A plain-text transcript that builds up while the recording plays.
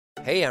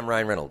Hey, I'm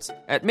Ryan Reynolds.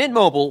 At Mint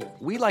Mobile,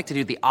 we like to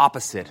do the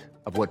opposite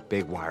of what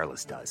Big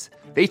Wireless does.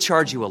 They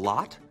charge you a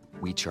lot,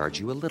 we charge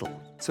you a little.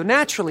 So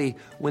naturally,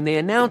 when they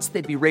announced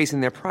they'd be raising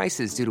their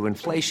prices due to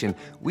inflation,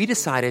 we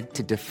decided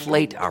to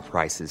deflate our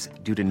prices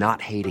due to not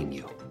hating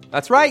you.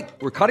 That's right.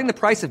 We're cutting the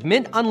price of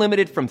Mint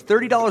Unlimited from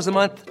 $30 a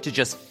month to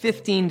just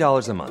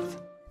 $15 a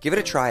month. Give it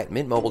a try at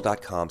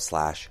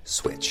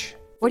mintmobile.com/switch.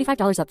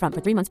 $45 up front for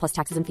 3 months plus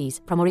taxes and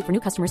fees. Promo rate for new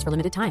customers for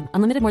limited time.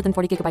 Unlimited more than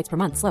 40 gigabytes per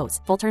month. Slows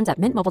full terms at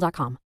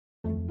mintmobile.com.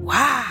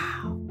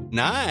 Wow.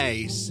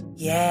 Nice.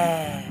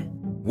 Yeah.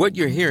 What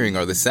you're hearing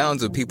are the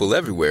sounds of people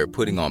everywhere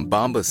putting on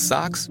Bombas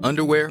socks,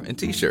 underwear, and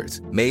T-shirts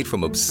made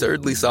from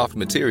absurdly soft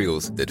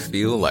materials that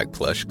feel like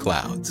plush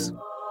clouds.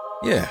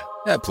 Yeah,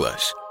 that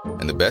plush.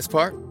 And the best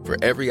part? For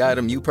every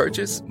item you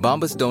purchase,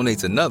 Bombas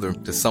donates another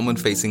to someone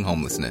facing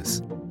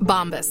homelessness.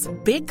 Bombas.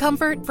 Big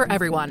comfort for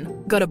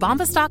everyone. Go to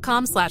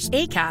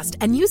bombas.com/ACAST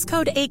and use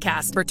code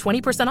ACAST for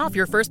 20% off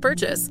your first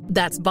purchase.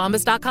 That's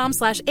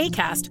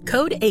bombas.com/ACAST.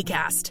 Code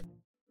ACAST.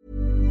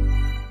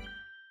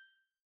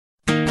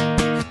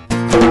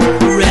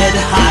 Red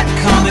hot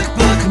comic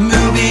book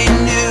movie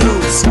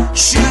news,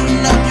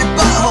 shooting up your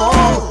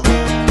butthole.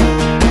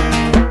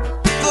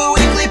 The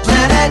Weekly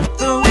Planet,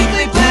 The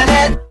Weekly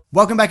Planet.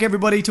 Welcome back,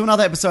 everybody, to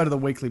another episode of the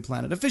Weekly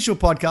Planet, official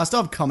podcast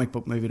of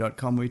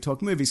comicbookmovie.com, where we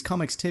talk movies,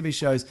 comics, TV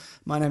shows.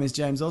 My name is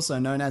James, also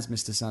known as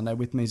Mr. Sunday.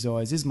 With me, as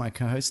always, is my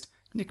co-host,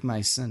 Nick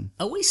Mason.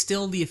 Are we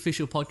still the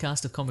official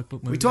podcast of Comic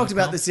Book Movie? We talked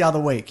about this the other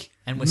week.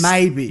 And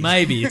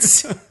maybe.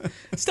 It's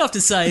tough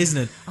to say,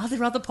 isn't it? Are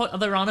there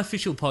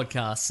unofficial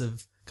podcasts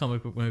of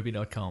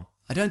comicbookmovie.com?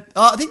 I think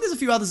there's a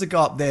few others that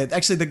go up there.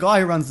 Actually, the guy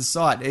who runs the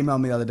site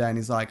emailed me the other day and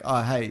he's like,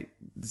 oh, hey,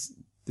 this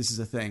is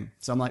a thing.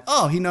 So I'm like,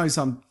 oh, he knows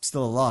I'm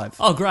still alive.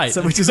 Oh, great.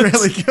 So, which is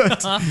really good.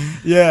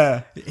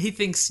 Yeah. He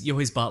thinks you're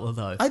his butler,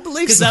 though. I believe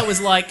so. Because that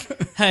was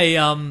like, hey,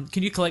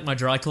 can you collect my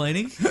dry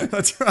cleaning?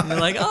 That's right. And you're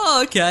like,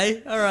 oh,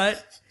 okay, all right.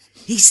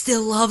 He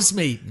still loves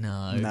me.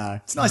 No.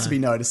 It's nice to be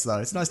noticed, though.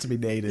 It's nice to be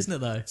needed. Isn't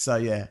it, though? So,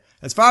 yeah.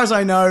 As far as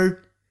I know...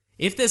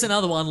 If there's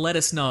another one, let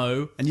us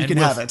know. And you can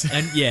have it.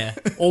 And yeah.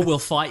 Or we'll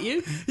fight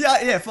you.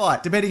 Yeah,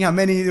 fight. Depending how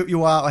many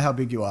you are or how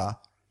big you are.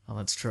 Oh,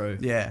 that's true.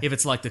 Yeah. If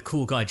it's like the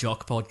Cool Guy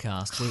Jock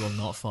podcast, we will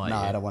not fight you.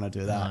 No, I don't want to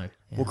do that. No.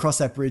 Yeah. We'll cross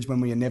that bridge when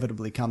we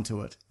inevitably come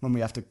to it, when we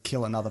have to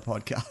kill another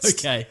podcast.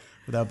 Okay.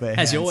 With our bare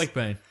How's your hands. week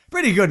been?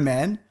 Pretty good,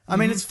 man. I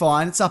mean, it's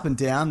fine. It's up and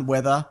down.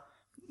 Weather,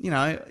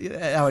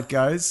 how it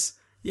goes.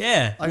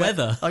 Yeah,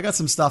 weather. I got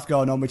some stuff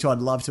going on which I'd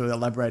love to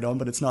elaborate on,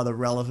 but it's neither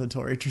relevant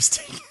or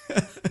interesting.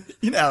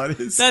 You know how it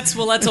is. That's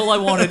all I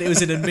wanted. It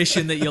was an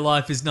admission that your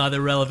life is neither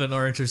relevant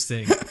or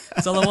interesting.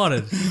 That's all I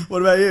wanted.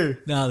 What about you?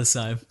 No, the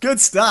same. Good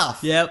stuff.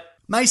 Yep.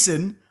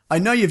 Mason, I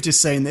know you've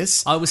just seen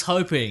this. I was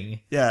hoping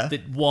Yeah.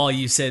 that while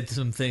you said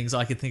some things,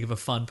 I could think of a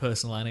fun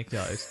personal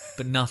anecdote,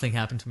 but nothing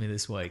happened to me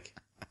this week.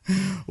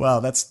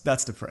 Well, that's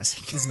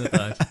depressing. Isn't it,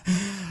 though?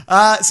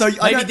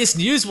 Maybe this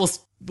news will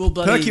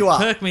bloody perk you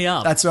up. Perk me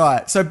up. That's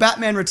right. So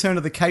Batman Return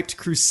of the Caped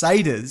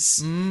Crusaders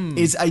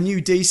is a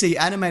new DC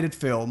animated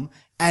film,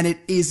 and it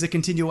is a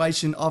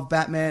continuation of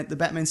the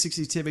Batman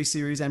 60 TV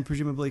series and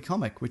presumably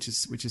comic, which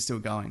is still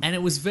going. And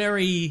it was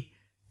very...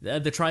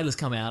 the trailer's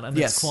come out, and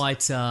Yes. it's quite...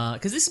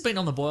 Because this has been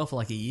on the boil for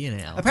like a year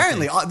now.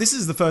 Apparently, this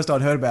is the first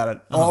I'd heard about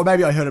it. Or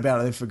maybe I heard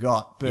about it and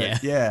forgot.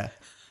 But yeah.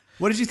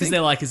 What did you Because think?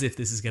 they're like as if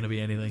this is going to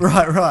be anything.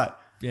 Right.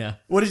 Yeah.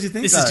 What did you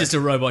think, This though? is just a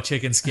Robot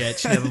Chicken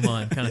sketch, never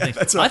mind, kind of thing.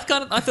 That's right.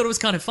 I thought it was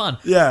kind of fun.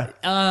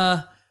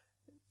 Yeah.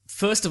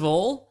 First of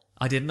all,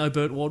 I didn't know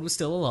Burt Ward was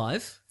still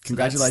alive. So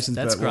Congratulations,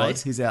 that's Burt Ward.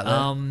 great. He's out there.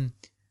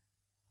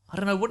 I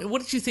don't know,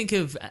 what did you think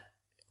of...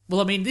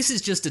 Well, I mean, this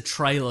is just a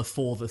trailer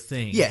for the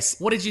thing. Yes.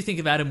 What did you think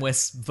of Adam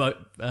West's voice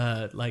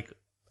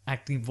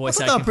acting I thought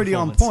they were pretty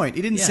on performance? point.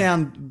 He didn't Yeah.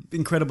 sound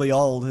incredibly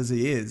old as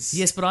he is.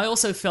 Yes, but I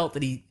also felt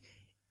that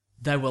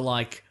they were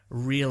like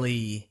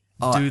really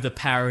do the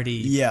parody.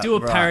 Yeah, do a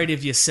right. parody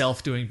of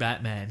yourself doing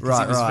Batman. 'Cause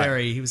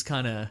Right. he was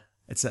kind of...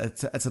 It's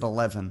at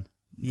 11.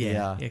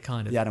 Yeah,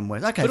 kind of. The Adam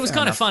West. Okay, But it was fair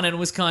kind enough. of fun, and it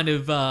was kind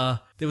of...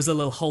 there was a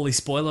little holy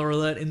spoiler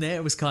alert in there.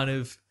 It was kind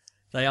of...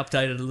 They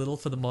updated a little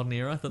for the modern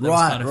era. I thought that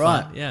was kind of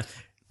fun. Yeah.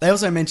 They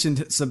also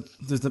mentioned some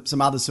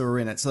others who were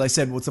in it. So they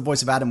said, well, it's the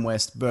voice of Adam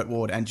West, Burt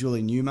Ward, and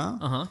Julie Newmar.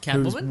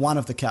 Catwoman? Who's one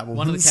of the Catwomans.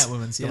 One of the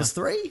Catwomans, yeah. There was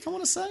 3, I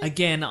want to say.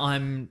 Again,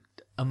 I'm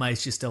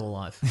amazed she's still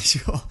alive.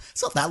 Sure.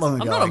 It's not that long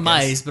ago, I'm not I guess.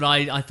 amazed, but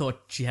I thought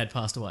she had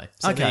passed away.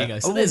 So Okay. there you go.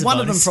 So Well, there's a one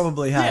of them bonus.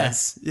 probably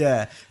has.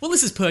 Yeah. Well, this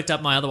has perked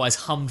up my otherwise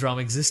humdrum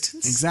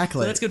existence.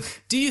 Exactly. So that's good.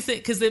 Do you think...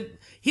 Because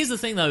here's the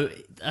thing, though.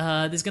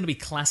 There's going to be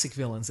classic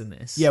villains in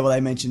this. Yeah, well,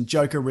 they mentioned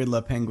Joker,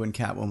 Riddler, Penguin,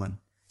 Catwoman.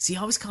 See,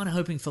 I was kind of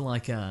hoping for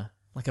like a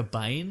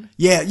Bane.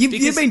 Yeah, you've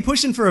Because- been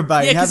pushing for a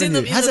Bane, Yeah, 'cause haven't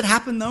in you? the- Has in it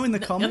happened, though, in the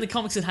comics? In the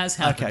comics, it has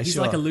happened. Okay, He's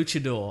sure. like a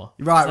luchador.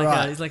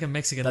 Right. He's like a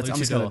Mexican I'm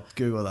just luchador. going to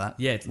Google that.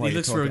 Yeah, while he you're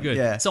looks very talking. good.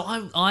 Yeah. So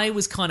I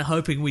was kind of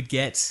hoping we'd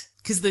get...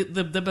 Because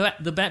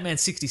the Batman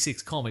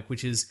 66 comic,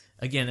 which is,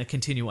 again, a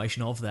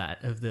continuation of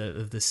that, of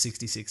the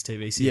 66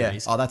 TV series. Yeah.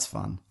 Oh, that's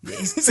fun.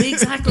 See,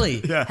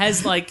 exactly. Yeah. Has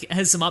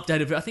some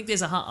updated... I think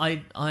there's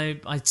I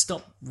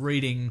stopped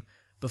reading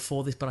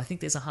before this, but I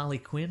think there's a Harley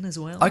Quinn as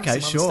well. Okay,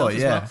 some other sure, stuff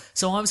as yeah. well.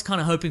 So I was kind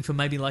of hoping for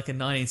maybe like a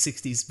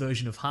 1960s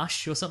version of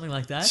Hush or something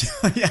like that.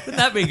 Yeah. Wouldn't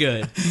that be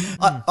good?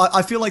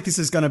 I feel like this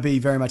is going to be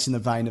very much in the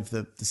vein of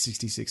the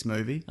 66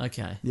 movie.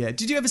 Okay. Yeah.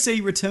 Did you ever see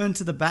Return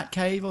to the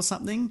Batcave or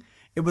something?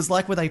 It was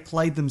like where they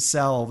played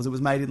themselves. It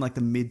was made in like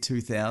the mid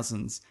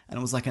 2000s, and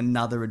it was like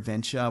another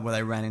adventure where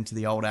they ran into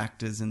the old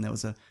actors, and there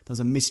was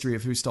a mystery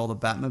of who stole the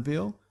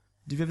Batmobile.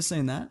 Have you ever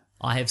seen that?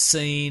 I have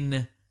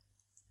seen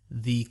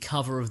the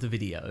cover of the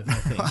video, I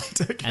think.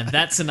 Right, okay. And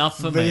that's enough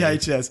for me.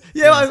 VHS.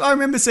 Yeah, I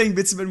remember seeing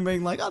bits of it and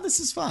being like, "Oh, this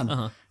is fun."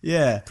 Uh-huh.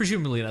 Yeah.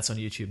 Presumably that's on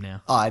YouTube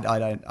now. I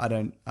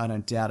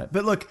don't doubt it.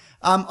 But look,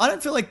 I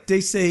don't feel like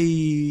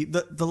DC.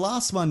 The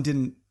last one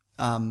didn't.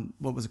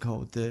 What was it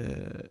called?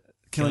 The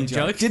Killing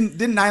Joke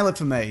didn't nail it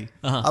for me.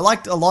 Uh-huh. I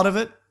liked a lot of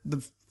it.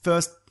 The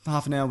first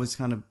half an hour was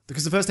kind of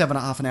because the first half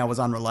an hour was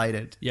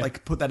unrelated. Yep.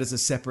 Like put that as a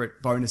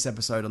separate bonus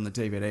episode on the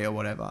DVD or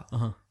whatever,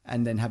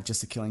 and then have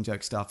just the Killing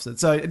Joke stuff.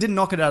 So it didn't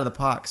knock it out of the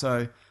park.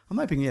 So I'm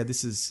hoping,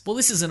 this is Well,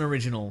 this is an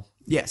original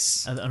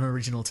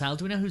tale.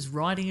 Do we know who's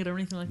writing it or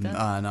anything like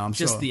that? No, I'm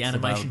just sure the it's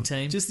animation available.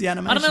 team. Just the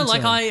animation. I don't know.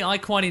 Like team. I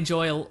quite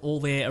enjoy all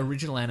their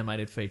original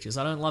animated features.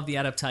 I don't love the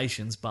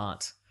adaptations,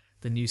 but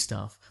the new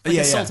stuff, like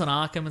Assault on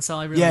Arkham and so.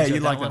 I really enjoyed you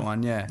like that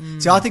one. Yeah.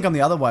 See, I think I'm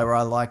the other way where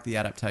I like the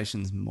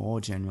adaptations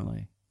more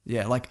generally.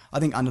 Yeah, like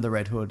I think Under the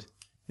Red Hood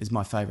is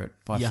my favorite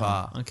by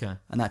far. Okay.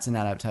 And that's an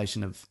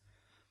adaptation of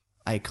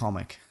a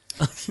comic,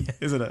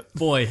 isn't it?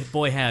 Boy,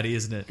 howdy,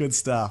 isn't it? Good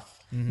stuff.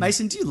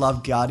 Mason, do you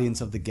love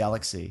Guardians of the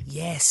Galaxy?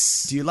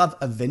 Yes. Do you love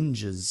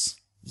Avengers?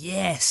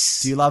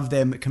 Yes. Do you love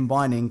them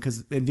combining? Because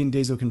Vin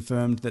Diesel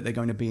confirmed that they're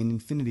going to be in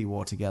Infinity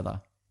War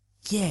together.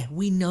 Yeah,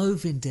 we know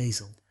Vin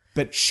Diesel.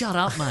 But Shut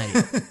up, mate.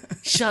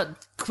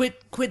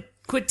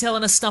 Quit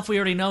telling us stuff we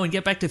already know and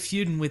get back to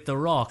feuding with The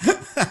Rock.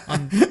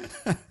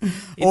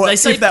 or they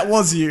say if that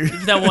was you.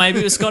 that maybe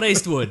it was Scott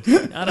Eastwood.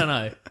 I don't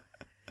know.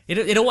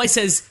 It always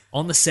says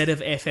on the set of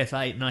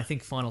FF8 and I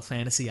think Final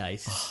Fantasy 8.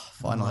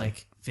 Finally. I'm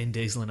like, Vin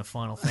Diesel in a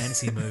Final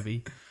Fantasy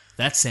movie.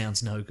 That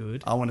sounds no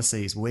good. I want to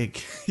see his wig.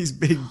 His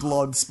big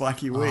blonde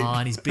spiky wig. Oh,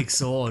 and his big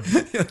sword.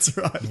 That's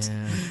right.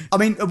 Yeah. I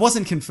mean, it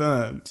wasn't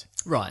confirmed.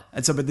 Right.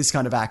 And so, but this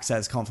kind of acts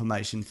as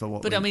confirmation for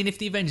what But I mean, if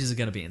the Avengers are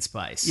going to be in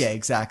space. Yeah,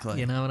 exactly.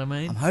 You know what I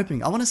mean? I'm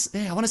hoping. I want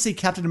to see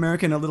Captain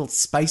America in a little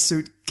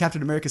spacesuit,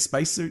 Captain America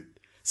spacesuit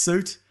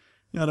suit.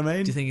 You know what I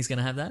mean? Do you think he's going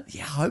to have that?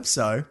 Yeah, I hope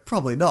so.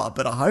 Probably not,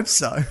 but I hope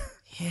so.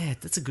 Yeah,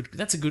 that's a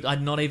good.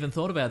 I'd not even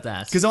thought about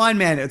that. Because Iron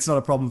Man, it's not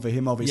a problem for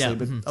him, obviously,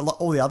 Yeah, but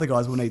all the other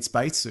guys will need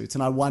spacesuits,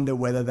 and I wonder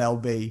whether they'll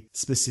be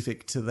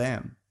specific to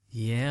them.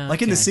 Yeah.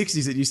 Like in the okay.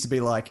 60s, it used to be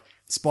like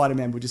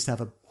Spider-Man would just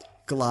have a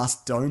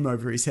glass dome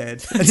over his head.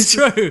 That's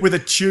true. With a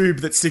tube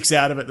that sticks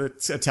out of it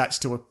that's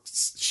attached to a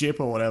ship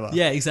or whatever.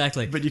 Yeah,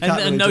 exactly. But you can't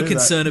and really no do that.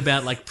 concern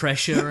about like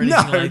pressure or No,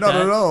 anything like not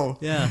that. at all.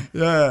 Yeah.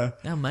 Yeah.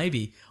 Now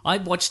maybe I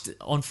watched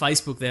on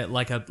Facebook that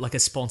like a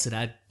sponsored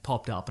ad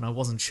popped up, and I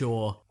wasn't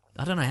sure.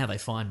 I don't know how they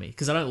find me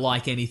because I don't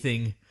like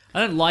anything. I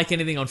don't like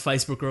anything on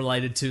Facebook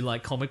related to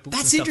like comic books.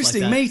 That's and stuff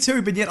interesting. Like that. Me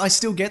too, but yet I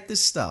still get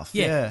this stuff.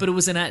 Yeah, but it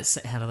was an ad.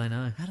 How do they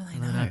know? How do they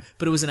know?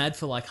 But it was an ad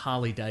for like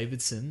Harley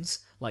Davidsons,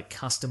 like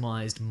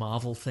customized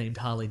Marvel themed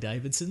Harley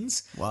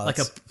Davidsons. Wow, like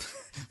that's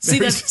see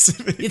very that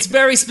specific. it's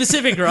very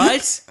specific,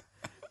 right?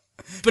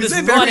 But it's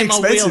They're right very in my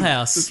expensive.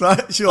 wheelhouse. That's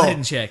right, sure. I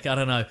didn't check. I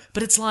don't know,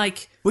 but it's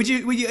like Are you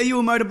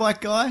a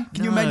motorbike guy?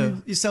 Can you No.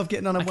 imagine yourself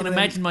getting on a I one can of them?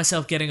 imagine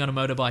myself getting on a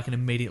motorbike and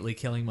immediately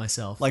killing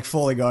myself. Like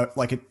falling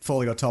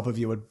on top of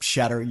you and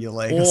shattering your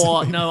leg. Or Or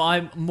something. no,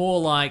 I'm more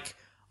like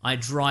I'm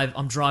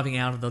driving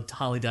out of the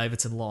Harley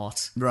Davidson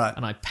lot, Right.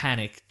 And I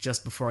panic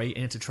just before I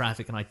enter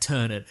traffic, and I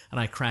turn it, and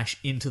I crash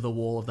into the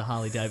wall of the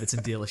Harley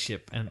Davidson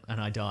dealership, and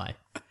I die.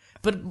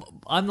 But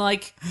I'm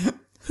like,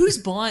 who's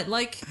buying?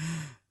 Like,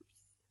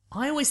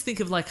 I always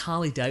think of like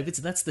Harley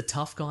Davidson. That's the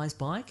tough guy's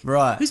bike,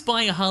 Right. Who's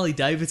buying a Harley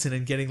Davidson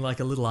and getting like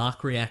a little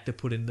arc reactor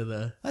put into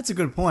the? That's a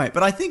good point.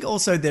 But I think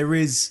also there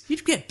is...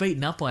 You'd get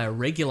beaten up by a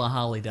regular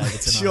Harley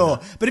Davidson. Sure.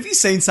 But have you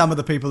seen some of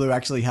the people who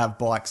actually have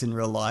bikes in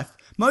real life?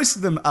 Most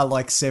of them are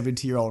like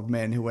 70-year-old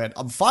men who went,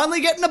 I'm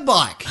finally getting a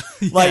bike.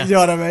 Like, you know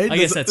what I mean? I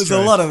guess that's There's true.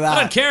 a lot of that.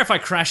 I don't care if I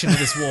crash into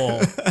this wall.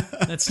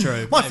 That's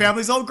true. My Maybe.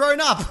 family's all grown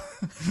up.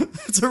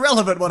 It's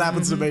irrelevant what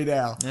happens to me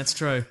now. That's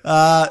true.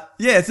 Yeah,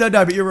 no,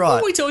 but you're right.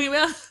 What are we talking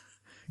about?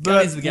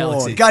 Guardians of the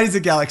Galaxy. Lord, Guardians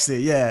of the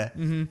Galaxy, yeah.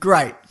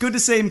 Great. Good to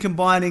see him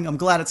combining. I'm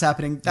glad it's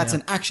happening. That's Yeah.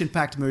 an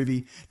action-packed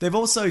movie. They've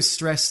also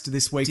stressed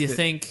this week Do you that...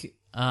 think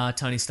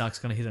Tony Stark's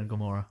going to hit on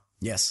Gamora?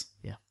 Yes.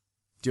 Yeah.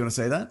 Do you want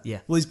to say that? Yeah.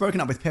 Well, he's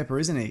broken up with Pepper,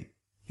 isn't he?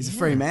 He's a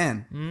free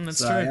man. That's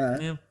So,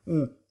 true.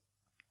 Yeah.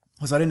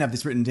 So I didn't have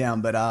this written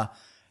down, but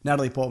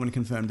Natalie Portman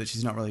confirmed that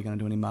she's not really going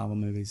to do any Marvel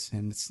movies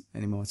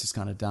anymore. It's just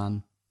kind of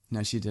done. You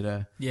know, she did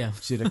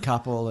a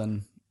couple,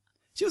 and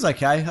she was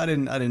okay. I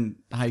didn't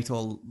hate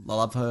or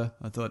love her.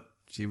 I thought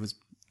she was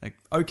like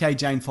okay.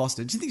 Jane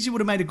Foster. Do you think she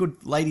would have made a good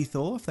Lady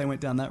Thor if they went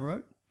down that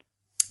route?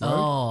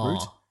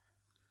 Route?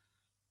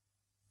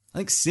 I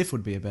think Sif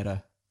would be a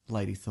better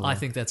Lady Thor. I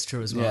think that's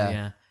true as well, Yeah.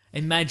 yeah.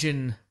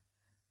 Imagine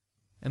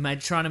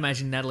trying to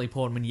imagine Natalie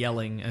Portman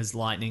yelling as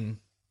lightning,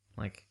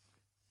 like,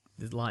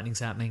 the lightning's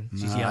happening.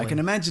 She's No, yelling. I can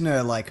imagine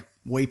her like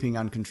weeping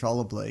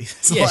uncontrollably.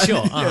 It's Yeah, like- sure,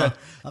 uh-huh.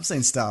 I've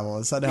seen Star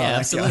Wars. I know Yeah, how that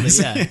absolutely. goes.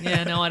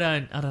 Yeah. No, I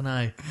don't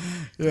know.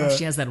 Yeah.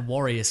 She has that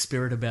warrior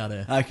spirit about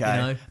her. Okay.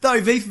 You know?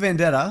 Though V for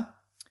Vendetta,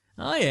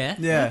 Oh yeah.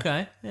 Yeah.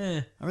 Okay.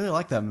 Yeah. I really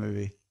like that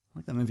movie. I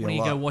like that movie When a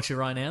you lot. go watch it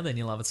right now, then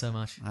you love it so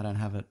much. I don't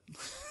have it.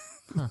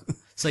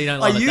 So you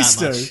don't I love it used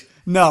that to. much.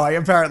 No,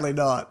 apparently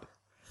not.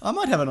 I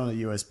might have it on a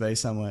USB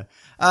somewhere.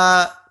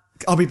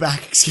 I'll be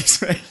back,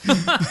 excuse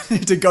me,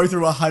 to go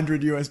through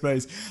 100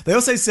 USBs. They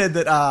also said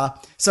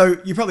that, so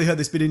you probably heard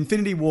this, but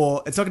Infinity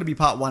War, it's not going to be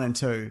part 1 and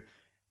 2.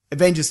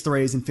 Avengers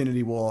 3 is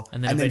Infinity War,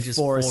 And then Avengers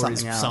 4 is is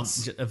something some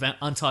else.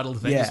 untitled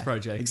Avengers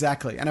project.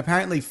 Exactly. And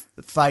apparently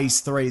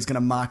Phase 3 is going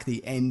to mark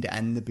the end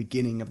and the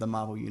beginning of the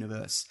Marvel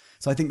Universe.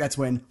 So I think that's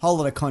when a whole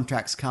lot of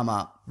contracts come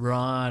up.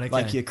 Right. Okay.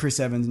 Like your Chris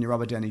Evans and your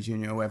Robert Downey Jr.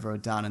 or whoever are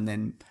done, and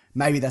then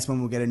maybe that's when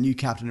we'll get a new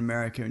Captain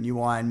America, a new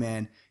Iron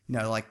Man. You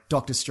know, like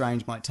Doctor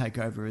Strange might take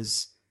over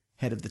as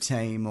head of the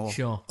team, or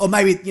Sure. or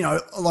maybe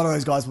a lot of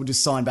those guys will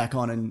just sign back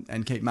on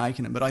and keep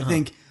making them. But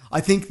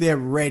I think they're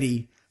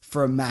ready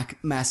for a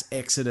mass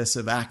exodus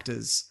of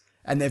actors.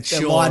 And they're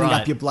Sure, lining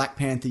right. up your Black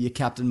Panther, your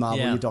Captain Marvel,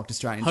 Yeah. your Doctor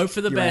Strange. Hope for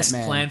the your best,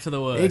 Ant-Man. plan for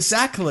the worst.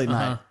 Exactly, mate.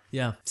 Uh-huh.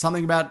 Yeah.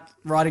 Something about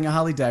riding a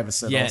Harley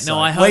Davidson. Yeah, also. no,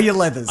 I hope. Wear your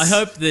leathers. I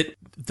hope that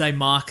they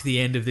mark the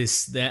end of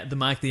this. They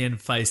mark the end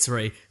of Phase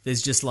 3.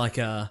 There's just like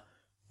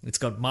it's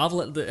got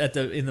Marvel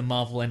in the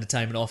Marvel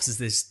Entertainment offices.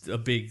 There's a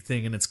big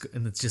thing, and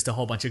it's just a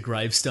whole bunch of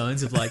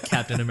gravestones of like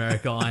Captain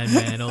America, Iron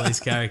Man, all these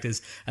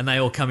characters, and they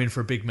all come in for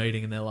a big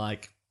meeting, and they're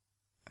like,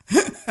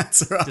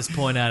 That's right. just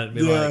point at it and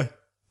be Yeah, like,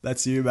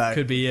 that's you, mate.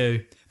 could be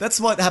you. That's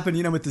what happened,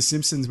 with The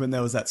Simpsons when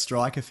there was that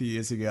strike a few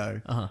years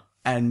ago. Uh-huh.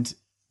 And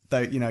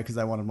they, because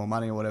they wanted more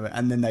money or whatever.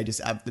 And then they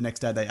just, the next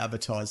day they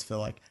advertised for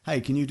like,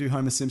 hey, can you do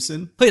Homer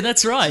Simpson? Wait,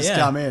 that's right. Just yeah.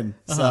 come in.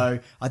 So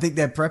I think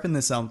they're prepping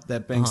themselves. They're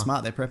being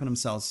smart. They're prepping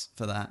themselves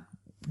for that.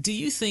 Do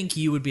you think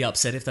you would be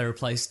upset if they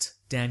replaced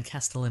Dan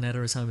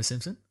Castellaneta as Homer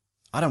Simpson?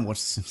 I don't watch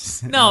The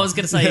Simpsons. No, I was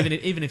going to say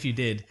even if you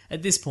did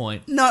at this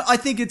point. No, I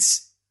think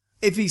it's,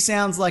 if he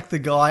sounds like the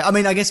guy, I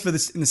mean, I guess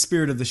in the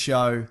spirit of the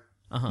show,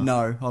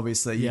 no,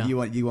 obviously. Yeah. You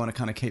want to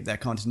kind of keep that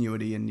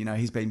continuity, and,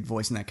 he's been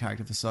voicing that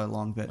character for so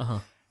long. But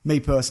me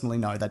personally,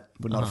 no, that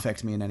would not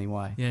affect me in any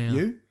way. Yeah, yeah.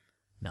 You?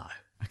 No.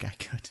 Okay,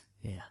 good.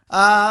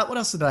 Yeah. What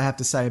else did I have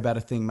to say about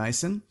a thing,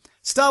 Mason?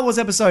 Star Wars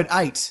Episode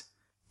 8.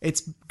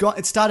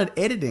 It started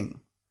editing,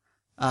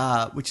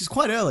 which is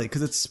quite early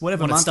because it's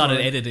whatever When it month started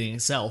we're in. editing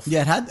itself.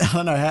 Yeah, it had. I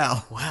don't know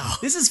how. Wow.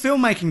 This is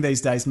filmmaking these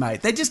days,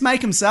 mate. They just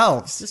make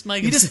themselves. Just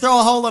make You them- just throw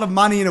a whole lot of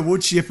money in a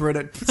wood chipper and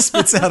it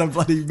spits out a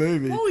bloody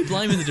movie. Why are we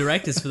blaming the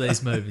directors for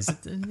these movies?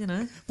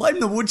 Blame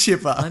the wood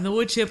chipper. Blame the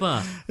wood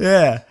chipper.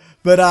 Yeah.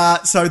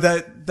 But so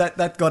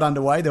that got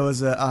underway. There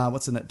was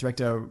a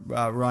director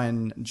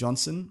Ryan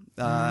Johnson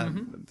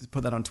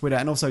put that on Twitter,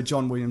 and also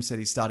John Williams said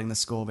he's starting the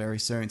score very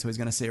soon, so he's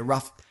going to see a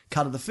rough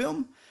cut of the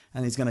film,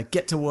 and he's going to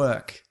get to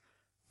work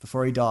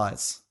before he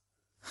dies.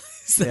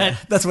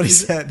 That's what he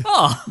said.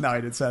 Oh. No,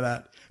 he didn't say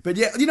that. But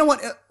yeah, you know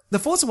what? The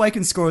Force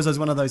Awakens score is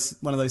one of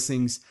those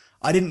things.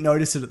 I didn't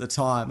notice it at the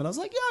time, and I was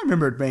like, yeah, I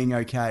remember it being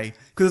okay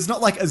because it's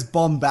not like as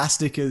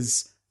bombastic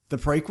as the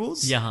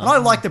prequels. Yeah. And I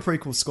like the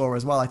prequel score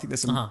as well. I think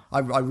there's some, I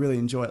really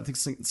enjoy it. I think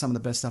it's some of the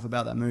best stuff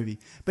about that movie.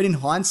 But in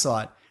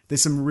hindsight,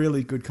 there's some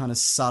really good kind of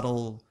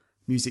subtle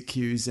music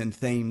cues and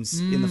themes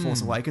in The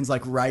Force Awakens.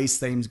 Like Rey's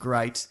theme's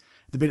great.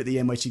 The bit at the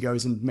end where she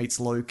goes and meets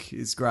Luke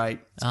is great.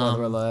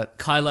 Spoiler alert.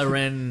 Kylo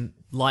Ren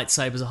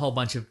lightsabers a whole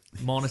bunch of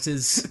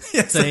monitors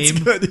Yes, theme.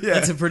 that's good, yeah.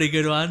 That's a pretty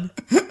good one.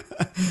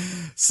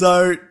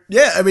 So,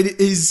 yeah, I mean,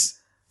 he's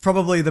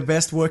probably the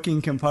best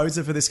working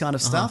composer for this kind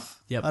of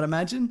stuff, Yep. I'd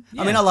imagine.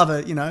 Yeah. I mean, I love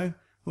it,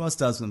 who else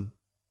does them?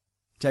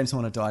 James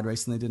Horner died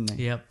recently, didn't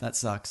he? Yep. That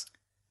sucks.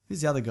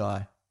 Who's the other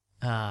guy?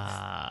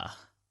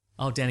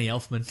 Danny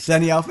Elfman.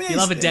 Danny Elfman. You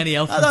love a Danny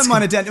Elfman I don't score.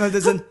 mind a Danny.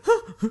 There's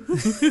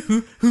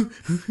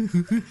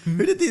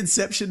who did the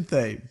Inception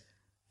theme?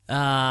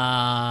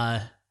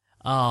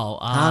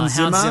 Hans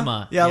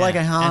Zimmer? Yeah, I like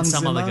a Hans and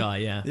some Zimmer. other guy.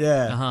 Yeah,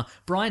 Yeah.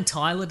 Brian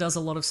Tyler does a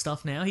lot of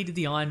stuff now. He did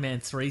the Iron Man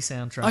 3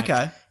 soundtrack.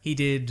 Okay. He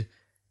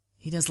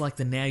does like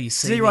the Now You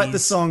See. Did he write the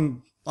These.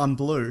 song "I'm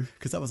Blue"?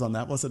 Because that was on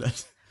that, wasn't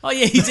it? Oh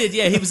yeah, he did.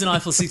 Yeah, he was in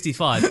Eiffel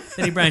 65.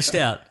 Then he branched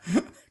out.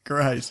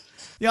 Great.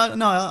 Yeah,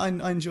 no, I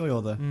enjoy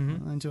all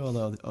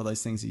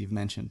those things that you've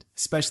mentioned,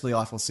 especially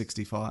Eiffel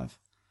 65.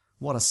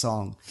 What a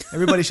song!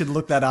 Everybody should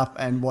look that up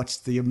and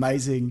watch the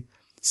amazing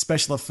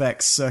special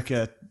effects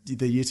circa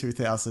the year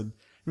 2000.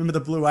 Remember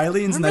the blue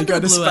aliens and they remember go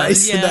the to blue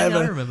space aliens. and Yeah, they I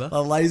have remember.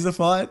 a laser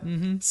fight?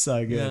 Mm-hmm.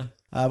 So good.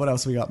 What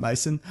else we got,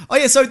 Mason? Oh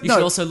yeah, so You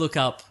should also look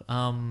up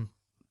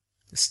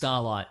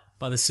Starlight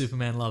by the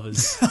Superman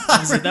Lovers.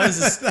 That was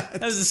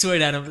a sweet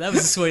that was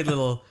a sweet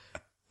little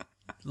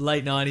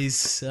late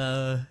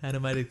 90s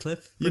animated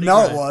clip. Pretty it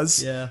great.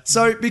 was. Yeah.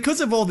 So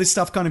because of all this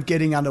stuff kind of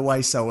getting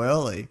underway so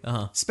early,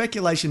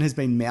 speculation has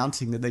been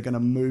mounting that they're going to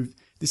move.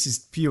 This is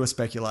pure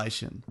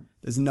speculation.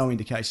 There's no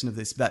indication of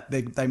this, but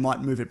they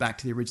might move it back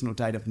to the original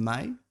date of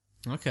May.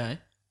 Okay.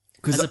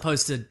 'Cause As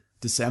opposed to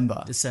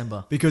December.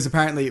 December. Because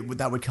apparently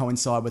that would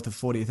coincide with the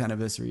 40th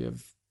anniversary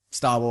of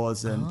Star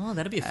Wars and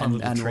that'd be a fun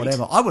little and treat.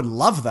 whatever. I would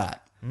love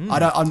that.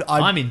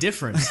 I'm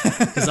indifferent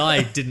because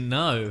I didn't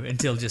know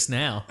until just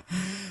now.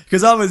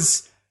 Because I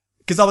was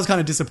kind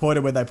of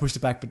disappointed when they pushed it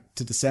back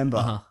to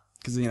December.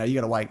 Because you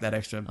got to wait that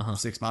extra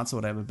 6 months or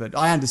whatever. But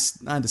I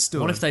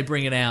understood. What if they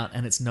bring it out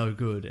and it's no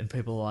good and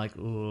people are like,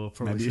 oh,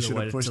 probably Maybe you should have should have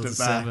waited pushed till it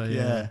back?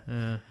 December.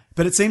 Yeah.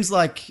 But it seems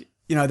like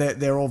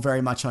they're all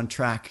very much on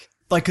track.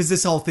 Like because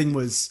this whole thing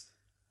was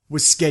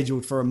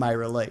scheduled for a May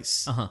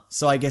release.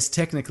 So I guess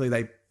technically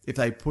if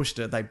they pushed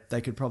it, they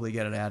could probably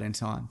get it out in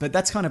time. But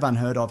that's kind of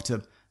unheard of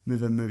to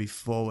move a movie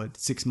forward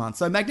 6 months.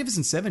 So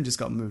Magnificent Seven just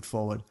got moved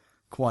forward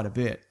quite a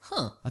bit.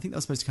 I think that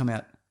was supposed to come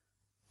out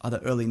either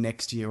early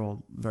next year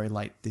or very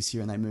late this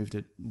year, and they moved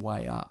it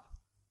way up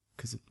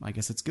because I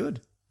guess it's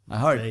good. I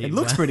hope it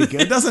looks pretty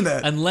good, doesn't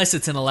it? Unless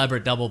it's an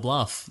elaborate double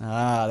bluff.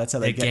 That's how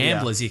They're get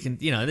gamblers. you. You can,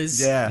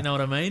 there's, Yeah. you know what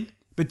I mean?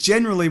 But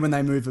generally, when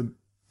they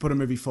put a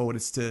movie forward,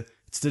 it's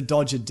to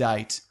dodge a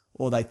date,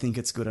 or they think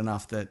it's good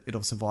enough that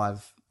it'll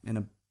survive in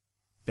a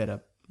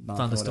better month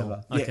Thunderstorm. or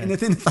whatever. Okay.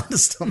 Yeah, in a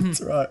thunderstorm.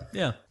 That's right.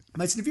 Yeah.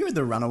 Mason, have you read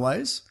The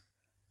Runaways?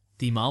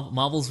 The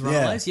Marvel's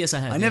Runaways? Yes, I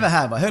have. I never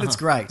have. I heard it's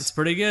great. It's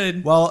pretty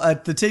good. Well,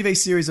 the TV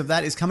series of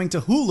that is coming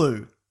to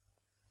Hulu.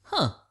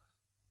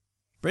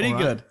 Pretty All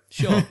right. good.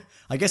 Sure.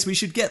 I guess we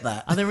should get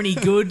that. Are there any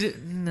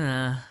good?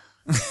 Nah.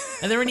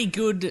 Are there any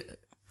good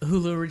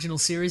Hulu original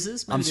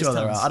series? I'm sure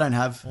there are. I don't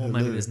have Or Hulu.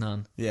 maybe there's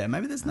none. Yeah,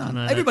 maybe there's none.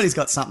 know. Everybody's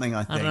got something,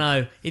 I think. I don't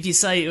know. If you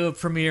say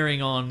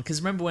premiering on,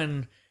 because remember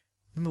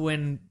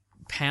when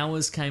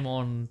Powers came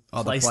on,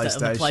 Oh, the on the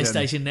PlayStation.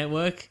 PlayStation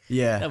Network?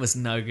 Yeah. That was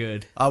no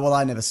good. Oh, well,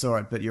 I never saw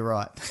it, but you're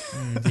right.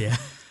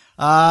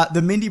 Yeah.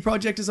 The Mindy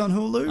Project is on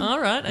Hulu. All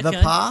right, The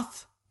okay.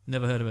 Path,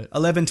 Never heard of it.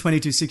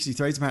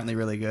 11/22/63 is apparently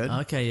really good.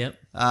 Okay, yep.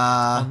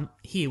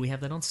 Here, we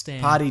have that on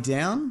Stan. Party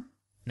Down.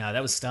 No,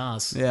 that was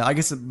Stars. Yeah, I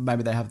guess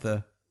maybe they have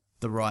the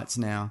rights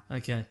now.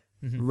 Okay.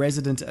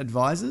 Resident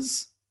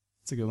Advisors.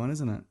 It's a good one,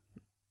 isn't it?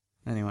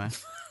 Anyway.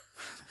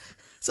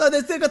 So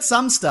they've got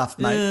some stuff,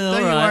 mate. Yeah,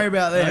 Don't you alright. worry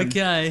about them.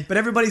 Okay. But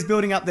everybody's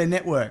building up their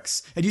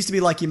networks. It used to be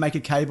like you make a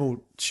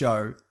cable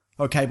show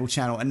or cable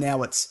channel, and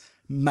now it's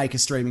make a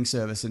streaming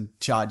service and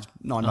charge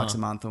 $9 a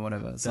month or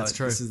whatever. So That's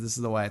true. This is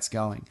the way it's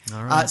going.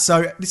 All right.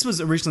 So this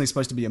was originally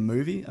supposed to be a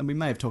movie, and we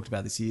may have talked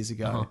about this years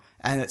ago,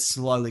 and it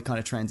slowly kind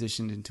of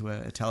transitioned into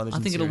a television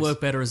I think series. it'll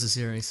work better as a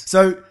series.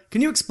 So,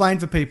 can you explain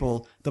for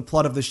people the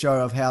plot of the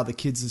show of how the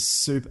kids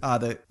are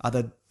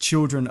the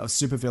children of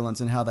supervillains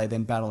and how they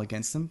then battle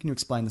against them? Can you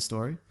explain the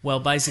story? Well,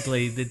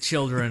 basically, the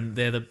children,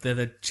 they're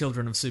the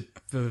children of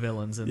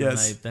supervillains, and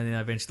Yes. then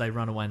eventually they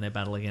run away and they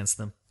battle against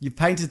them. You've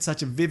painted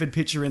such a vivid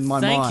picture in my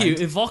Thank mind. you.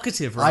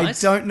 Evocative, right? I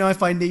don't know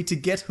if I need to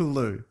get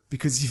Hulu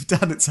because you've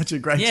done it such a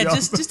great Yeah, job.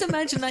 just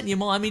imagine that in your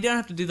mind. I mean, you don't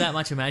have to do that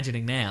much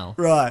imagining now.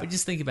 Right. But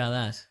just think about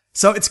that.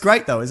 So it's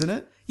great though, isn't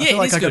it? I Yeah, feel it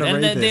like is I good, gotta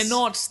and read they're this.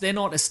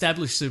 not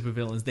established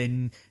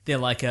supervillains. They're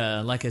like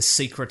a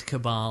secret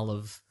cabal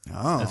of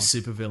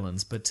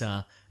supervillains. But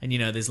and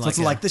there's So like it's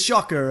like the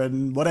Shocker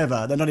and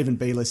whatever. They're not even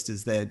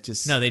B-listers. They're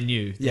just no, they're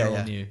new. They're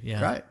all new. Yeah,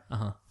 Great.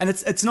 And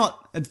it's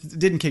not. It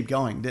didn't keep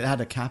going. It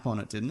had a cap on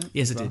it, didn't it?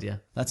 Yes, it Well, did, yeah.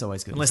 That's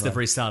always good. Unless as well. they've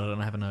restarted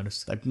and I haven't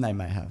noticed. They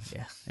may have.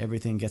 Yeah.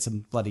 Everything gets a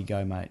bloody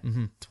go, mate.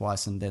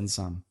 Twice and then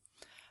some.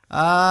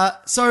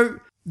 So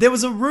there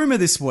was a rumor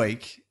this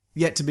week,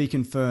 yet to be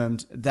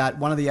confirmed, that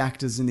one of the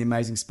actors in The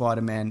Amazing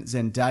Spider-Man,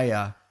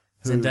 Zendaya,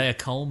 Zendaya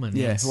Coleman.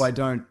 yeah, yes. who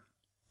I'm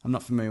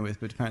not familiar with,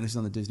 but apparently she's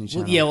on the Disney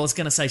Channel. Well, yeah, well, I was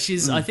going to say,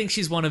 Mm. I think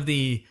she's one of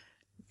the,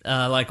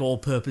 like,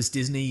 all-purpose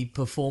Disney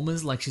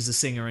performers. Like, she's a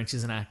singer and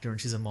she's an actor and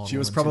she's a model. She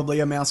was and probably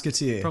a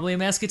Mouseketeer. probably a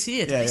Mouseketeer. Do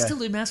Yeah, they yeah. still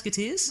do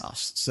Mouseketeers? Oh,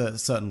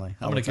 certainly.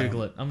 I'm going to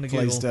Google it.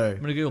 Please do. I'm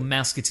going to Google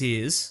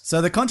Mouseketeers. So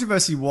the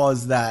controversy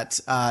was that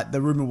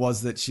the rumor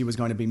was that she was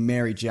going to be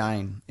Mary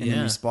Jane in the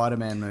Yeah. new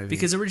Spider-Man movie.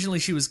 Because originally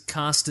she was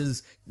cast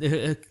as,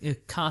 her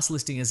cast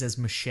listing is as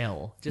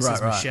Michelle. Just as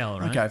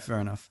Michelle, right? Okay, fair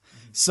enough.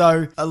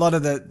 So a lot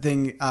of the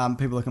thing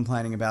people are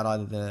complaining about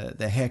either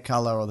the hair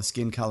color or the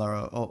skin color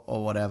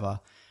or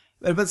whatever.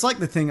 But it's like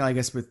the thing, I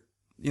guess, with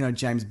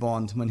James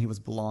Bond when he was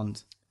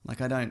blonde.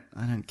 Like I don't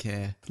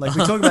care. Like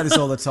we talk about this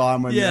all the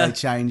time when Yeah. they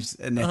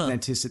changed an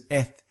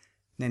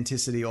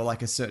ethnicity or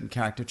like a certain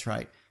character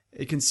trait.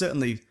 It can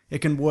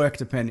work.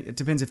 It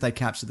depends if they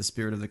capture the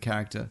spirit of the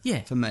character.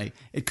 Yeah. For me,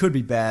 it could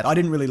be bad. I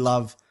didn't really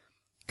love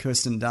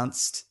Kirsten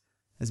Dunst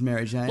as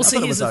Mary Jane. Well, I see,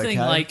 thought it here's was the thing.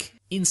 okay. Like,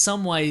 in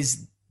some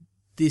ways,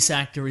 this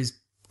actor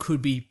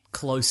could be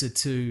closer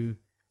to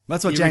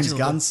That's what the James original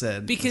Gunn book.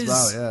 said. Because, as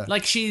well, yeah.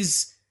 like,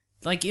 she's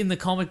like in the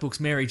comic books,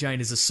 Mary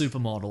Jane is a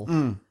supermodel,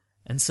 Mm.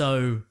 and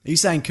so Are you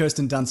saying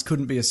Kirsten Dunst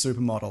couldn't be a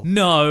supermodel?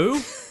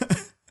 no.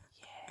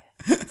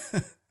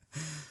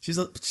 She's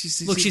Look, she's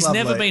she's lovely.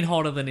 never been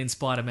hotter than in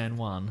Spider-Man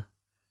 1.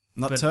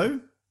 Not but-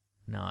 2?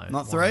 No.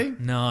 Not Why? 3?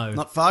 No.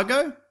 Not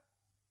Fargo? Is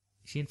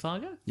she in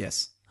Fargo?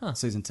 Yes. Huh.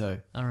 Season 2.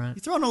 All right.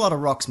 You're throwing a lot of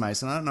rocks,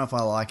 Mason. I don't know if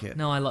I like it.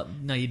 No,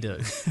 no, you do.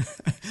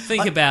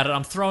 Think about it.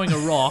 I'm throwing a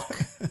rock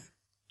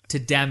to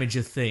damage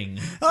a thing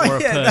Oh, or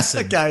a yeah, that's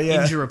person, okay,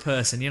 yeah. injure a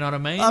person. You know what I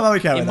mean? I'm okay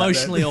with that,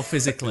 emotionally then. or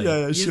physically.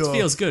 Yeah, sure. It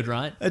feels good,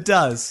 right? It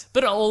does.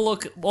 But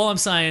look, all I'm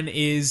saying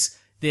is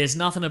there's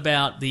nothing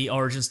about the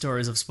origin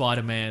stories of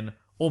Spider-Man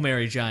or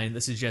Mary Jane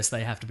that suggests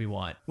they have to be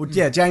white. Well,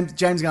 yeah, James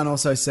Gunn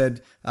also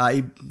said,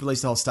 he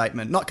released a whole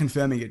statement, not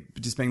confirming it,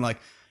 but just being like,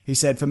 he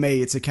said, for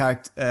me, it's a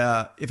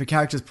character, if a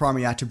character's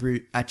primary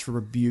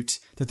attribute,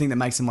 the thing that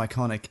makes them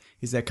iconic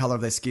is their color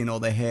of their skin or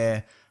their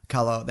hair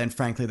color, then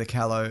frankly, the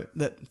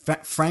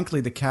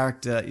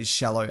character is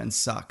shallow and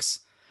sucks.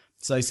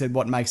 So he said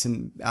what makes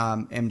an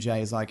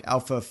MJ is like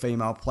alpha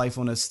female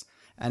playfulness,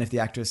 and if the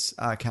actress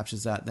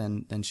captures that,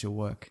 then she'll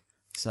work.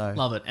 So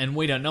Love it. And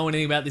we don't know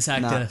anything about this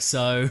actor,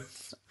 so...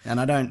 And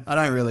I don't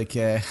really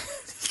care.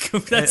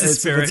 That's the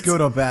spirit. If it's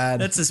good or bad.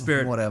 That's the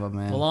spirit. Whatever,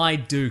 man. Well, I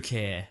do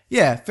care.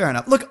 Yeah, fair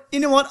enough. Look, you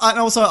know what?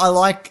 I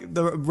like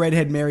the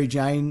redhead Mary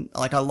Jane.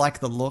 Like, I like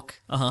the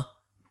look. Uh-huh.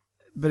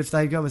 But if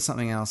they go with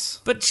something else,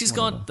 But she's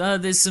got...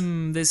 there's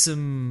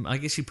some... I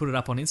guess she put it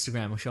up on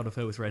Instagram, a shot of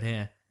her with red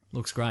hair.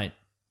 Looks great.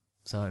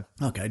 So...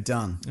 okay,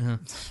 done,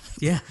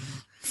 Yeah.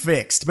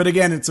 fixed. But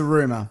again, it's a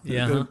rumor.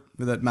 Yeah,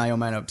 That may or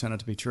may not turn out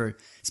to be true.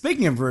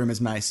 Speaking of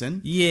rumors,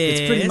 Mason, Yes?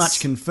 it's pretty much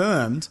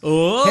confirmed.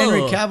 Oh.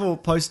 Henry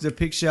Cavill posted a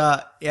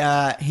picture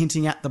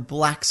hinting at the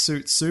black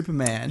suit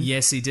Superman.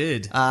 Yes, he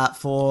did.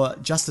 For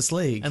Justice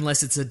League.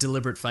 Unless it's a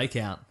deliberate fake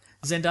out.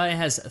 Zendaya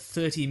has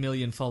 30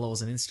 million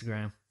followers on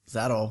Instagram. Is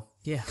that all?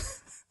 Yeah.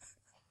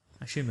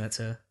 I assume that's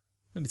her.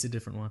 Maybe it's a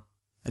different one.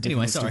 A different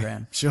Anyway, sorry.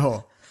 Instagram.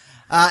 Sure.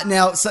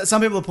 Now,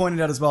 some people have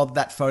pointed out as well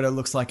that photo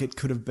looks like it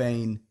could have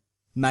been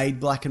made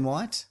black and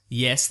white.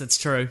 Yes, that's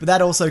true. But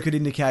that also could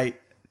indicate...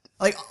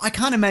 Like, I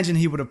can't imagine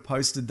he would have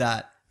posted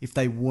that if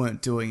they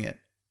weren't doing it.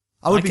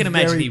 I can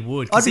imagine he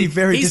would. I'd be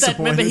very he's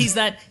disappointed.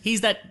 Remember,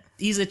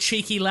 he's a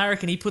cheeky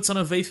larrikin. He puts on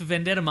a V for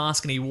Vendetta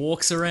mask and he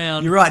walks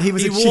around. You're right, he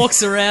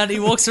walks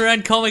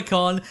around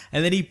Comic-Con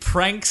and then he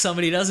pranks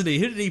somebody, doesn't he?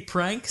 Who did he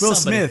prank? Will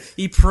Somebody. Smith.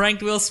 He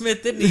pranked Will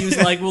Smith, didn't he? He was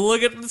like, well,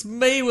 look at this,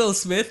 me, Will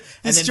Smith.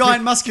 And This then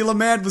giant muscular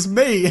man was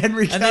me,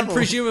 Henry Cavill. And then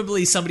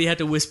presumably somebody had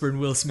to whisper in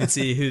Will Smith's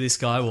ear who this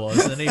guy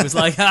was. And he was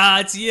like,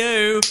 it's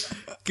you.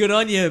 Good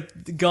on you,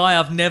 guy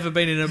I've never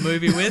been in a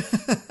movie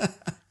with.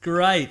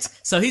 Great.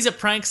 So he's a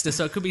prankster,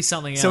 so it could be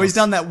something else. So he's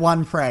done that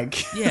one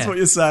prank. Yeah. That's what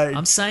you're saying.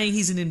 I'm saying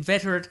he's an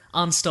inveterate,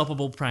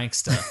 unstoppable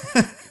prankster.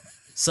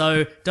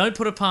 So don't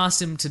put it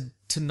past him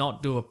to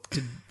not do a prank.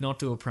 'cause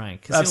he'll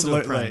do a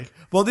Absolutely. prank.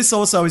 Well, this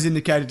also is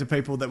indicated to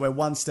people that we're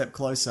one step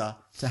closer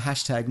to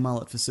hashtag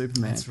mullet for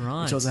Superman. That's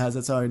right. Which also has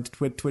its own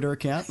Twitter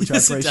account, which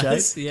Yes, I it appreciate.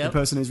 does, yep. The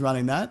person who's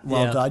running that.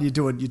 Well Yeah. done.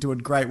 You're doing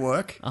great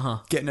work.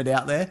 Getting it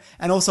out there.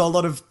 And also a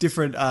lot of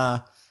different,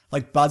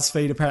 like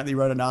BuzzFeed apparently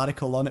wrote an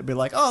article on it, be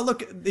like, oh,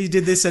 look, he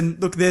did this,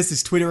 and look, there's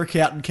this Twitter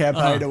account and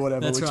campaign or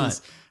whatever, that's right.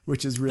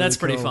 which is really That's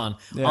pretty cool. fun.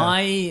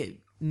 Yeah.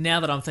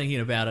 Now that I'm thinking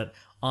about it,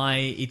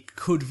 it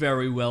could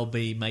very well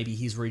be maybe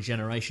his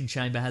regeneration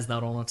chamber has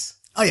that on it.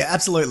 Oh yeah,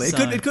 absolutely.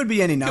 So, It could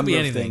be any number be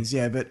of anything. things.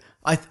 Yeah, but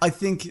I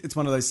think it's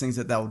one of those things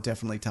that they'll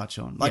definitely touch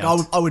on. Like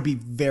Yeah. I would be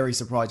very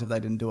surprised if they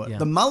didn't do it. Yeah.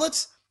 The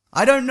mullet,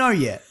 I don't know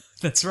yet.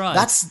 That's right.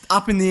 That's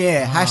up in the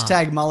air.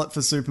 Hashtag mullet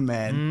for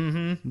Superman.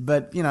 Mm-hmm.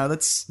 But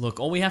that's Look,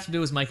 all we have to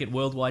do is make it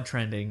worldwide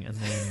trending, and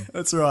then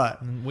that's right.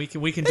 we can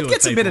do It it.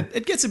 gets people.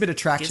 it gets a bit of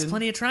traction. Gets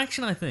plenty of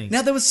traction, I think.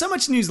 Now, there was so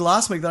much news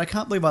last week that I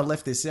can't believe I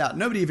left this out.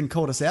 Nobody even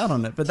called us out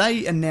on it, but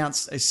they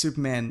announced a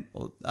Superman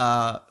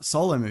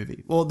solo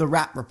movie. Well, The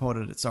Wrap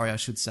reported it, sorry, I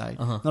should say.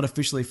 Not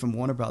officially from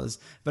Warner Brothers.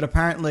 But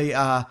apparently,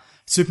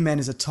 Superman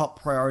is a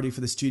top priority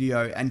for the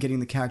studio, and getting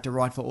the character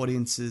right for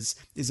audiences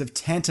is of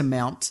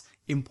tantamount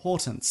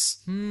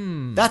importance.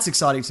 That's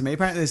exciting to me.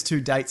 Apparently, there's 2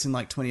 dates in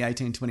like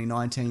 2018,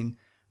 2019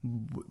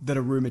 that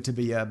are rumored to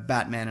be a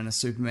Batman and a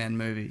Superman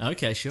movie.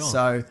 Okay, sure.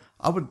 So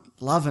I would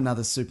love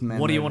another Superman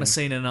What do you movie. want to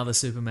see in another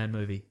Superman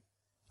movie?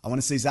 I want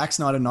to see Zack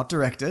Snyder not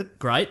direct it.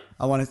 Great.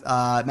 I want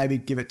to maybe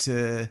give it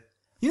to...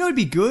 You know who'd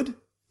be good?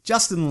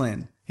 Justin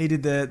Lin. He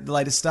did the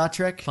latest Star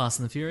Trek. Fast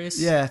and the Furious?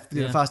 Yeah,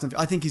 did Yeah. Fast and...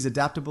 I think he's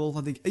adaptable.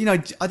 I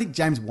think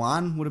James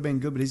Wan would have been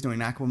good, but he's doing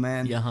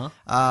Aquaman.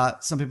 Yeah,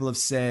 Some people have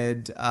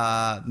said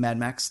Mad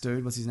Max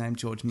dude. What's his name?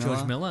 George Miller.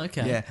 George Miller,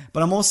 okay. Yeah,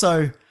 but I'm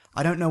also...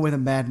 I don't know whether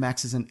Mad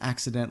Max is an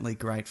accidentally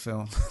great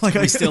film.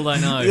 We still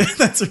don't know. Yeah,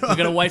 that's right. We've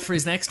got to wait for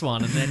his next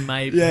one, and then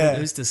maybe Yeah.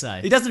 who's to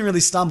say? He doesn't really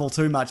stumble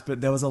too much,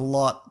 but there was a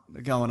lot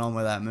going on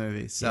with that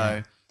movie. So,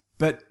 Yeah.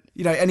 but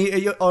and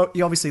he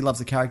obviously loves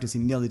the characters. He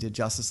nearly did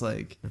Justice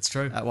League. That's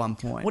true. At one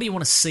point. What do you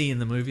want to see in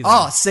the movie, then?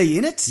 Oh, see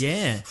in it?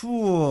 Yeah.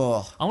 Ooh.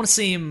 I want to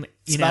see him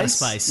in outer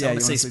space. Yeah, I you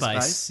want to wanna see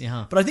space.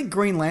 Yeah. But I think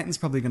Green Lantern's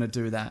probably going to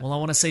do that. Well, I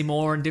want to see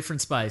more in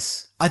different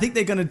space. I think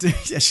they're going to do.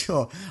 Yeah,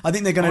 sure. I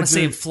think they're I going want to to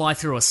see him do. fly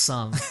through a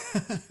sun.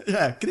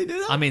 Yeah, can he do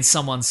that? I mean,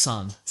 someone's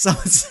sun. So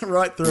it's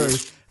right through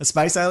a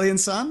space alien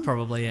sun,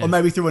 Probably, yeah. or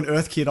maybe through an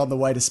Earth kid on the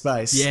way to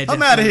space. Yeah,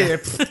 I'm out of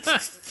definitely. here.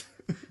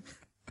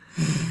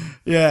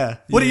 Yeah.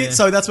 What do you? Yeah.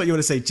 So that's what you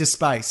want to see? Just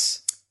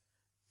space.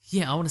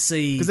 Yeah, I want to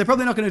see. Because they're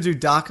probably not going to do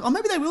Dark... Or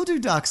maybe they will do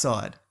Dark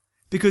Side.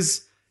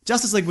 Because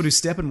Justice League will do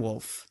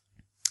Steppenwolf.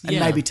 And Yeah.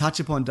 maybe touch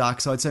upon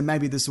Dark Side. So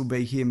maybe this will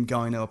be him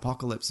going to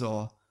Apocalypse,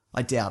 or...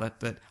 I doubt it,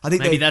 but I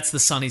think Maybe they... that's the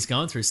sun he's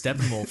going through,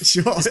 Steppenwolf.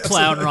 Sure, Just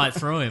plowing absolutely. right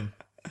through him.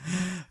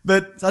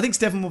 But I think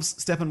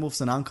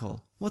Steppenwolf's an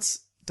uncle. What's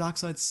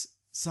Darkseid's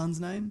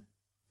son's name?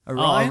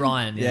 Orion? Oh,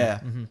 Orion, yeah. Yeah.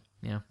 Mm-hmm.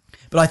 Yeah.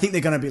 But I think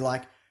they're going to be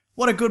like,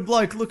 what a good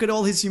bloke, look at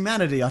all his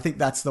humanity. I think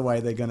that's the way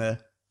they're going to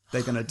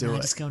do No,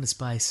 it. just go into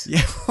space.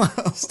 Yeah, well,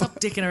 Stop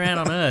dicking around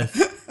on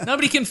Earth.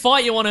 Nobody can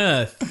fight you on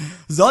Earth.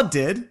 Zod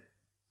did. All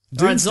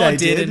right, Doomsday Zod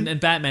did and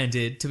Batman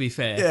did, to be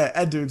fair. Yeah,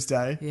 and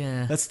Doomsday.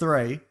 Yeah. That's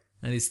 3.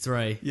 That is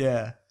 3.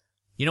 Yeah.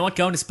 You know what?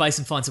 Go into space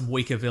and find some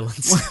weaker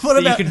villains What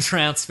that about- you can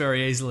trounce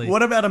very easily.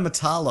 What about a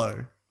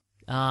Metallo?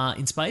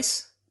 In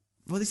space?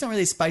 Well, he's not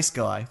really a space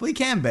guy. Well, he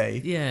can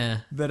be. Yeah.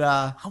 But,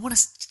 I want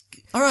to...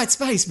 all right,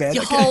 space, man.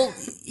 Your Okay. whole...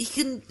 He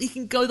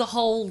can go the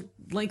whole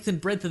length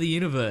and breadth of the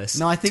universe.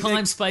 No, I think Time,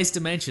 they- space,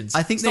 dimensions.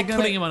 I think Stop they're going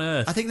putting him on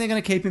Earth. I think they're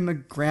going to keep him a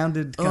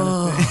grounded kind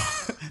of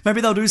thing. Maybe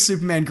they'll do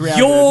Superman grounded.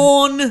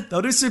 Yawn!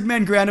 They'll do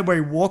Superman grounded where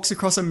he walks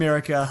across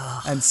America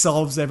and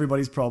solves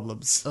everybody's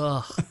problems.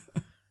 Ugh.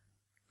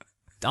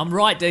 I'm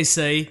right,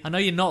 DC. I know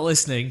you're not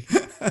listening.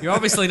 You're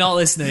obviously not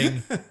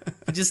listening.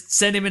 But just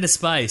send him into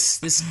space.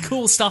 There's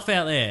cool stuff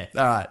out there.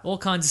 All right. All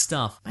kinds of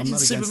stuff. Imagine not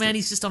against Superman, it.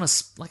 he's just on a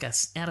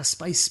outer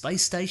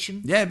space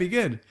station. Yeah, it'd be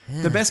good.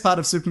 The best part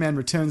of Superman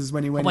Returns is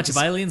when he A went bunch into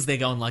of aliens, they're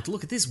going like,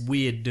 look at this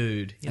weird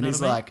dude. You and know he's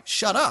what I mean? like,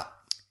 shut up.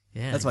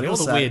 Yeah, that's what you're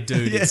he'll the say. weird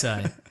dude, Yeah. you'd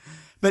say.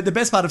 But the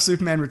best part of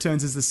Superman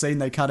Returns is the scene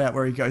they cut out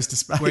where he goes to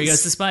space. Where he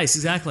goes to space,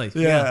 exactly.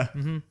 Yeah.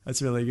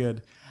 That's really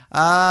good.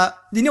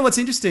 You know what's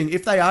interesting?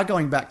 If they are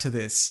going back to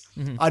this,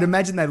 I'd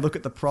imagine they look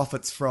at the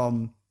profits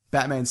from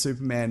Batman,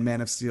 Superman,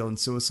 Man of Steel, and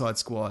Suicide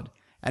Squad,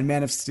 and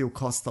Man of Steel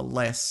costs the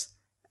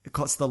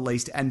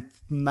least, and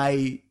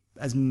may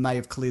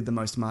have cleared the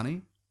most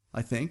money,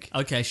 I think.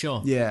 Okay,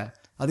 sure. Yeah.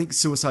 I think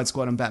Suicide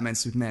Squad and Batman,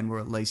 Superman were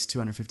at least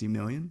 250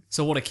 million.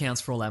 So what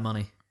accounts for all that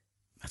money?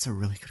 That's a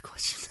really good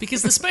question.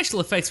 Because the special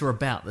effects were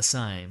about the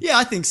same. Yeah,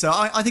 I think so.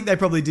 I think they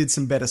probably did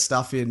some better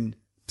stuff in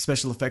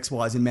special effects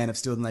wise in Man of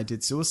Steel than they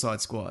did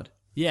Suicide Squad.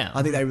 Yeah.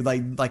 I think they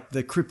like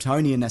the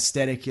Kryptonian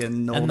aesthetic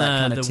and all And that the-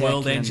 kind of the tech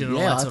world engine and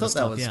all that I sort of thought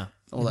stuff, was, yeah.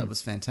 all that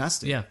was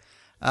fantastic.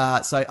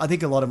 Yeah. So I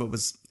think a lot of it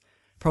was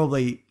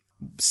probably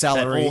That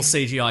salary. all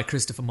CGI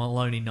Christopher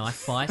Maloney knife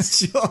fight.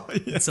 Sure,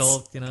 yes. It's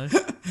all,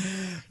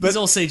 He's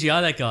all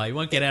CGI, that guy. He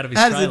won't get out of his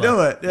How does trailer. he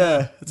do it?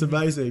 Yeah, it's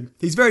amazing.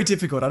 He's very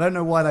difficult. I don't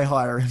know why they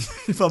hire him,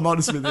 if I'm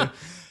honest with you.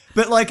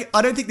 But like,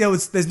 I don't think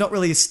there's not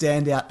really a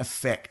standout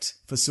effect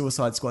for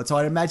Suicide Squad. So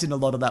I imagine a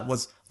lot of that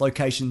was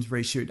locations,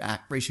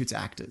 reshoots,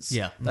 actors.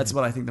 Yeah. That's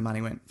what I think the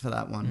money went for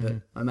that one.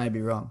 But I may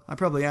be wrong. I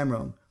probably am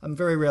wrong. I'm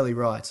very rarely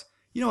right.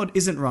 You know what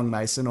isn't wrong,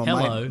 Mason, or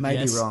Hello, may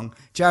yes. be wrong?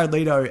 Jared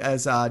Leto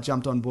has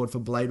jumped on board for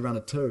Blade Runner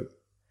 2.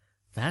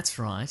 That's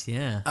right,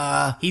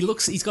 yeah.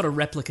 He's got a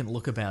replicant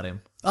look about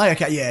him. Oh,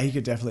 okay, yeah, he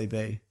could definitely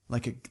be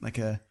like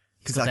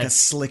a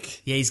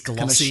slick. Yeah, he's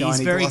kinda glossy. shiny,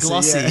 He's very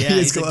glossy. Yeah, he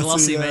is he's a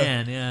glossy yeah.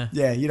 man, yeah.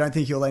 Yeah, you don't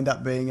think he'll end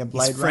up being a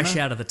Blade He's fresh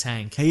Runner? out of the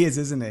tank. He is,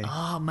 isn't he?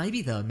 Oh,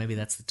 maybe though. Maybe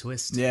that's the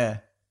twist. Yeah,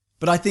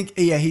 but I think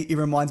he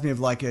reminds me of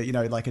like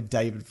a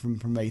David from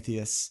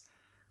Prometheus,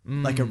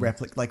 like a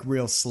replica, like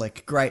real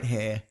slick, great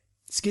hair,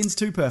 skin's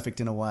too perfect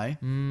in a way.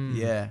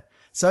 Yeah,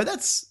 so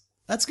that's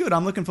good.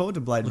 I'm looking forward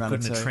to Blade Look Runner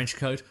good in 2. a trench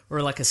coat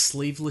or like a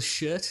sleeveless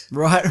shirt.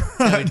 Right,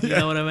 right. You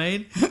know what I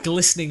mean?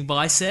 Glistening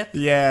bicep.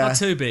 Yeah. Not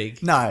too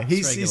big. No, Just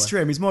he's regular.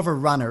 trim. He's more of a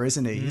runner,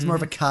 isn't he? He's more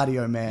of a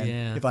cardio man,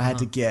 Yeah, if I had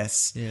to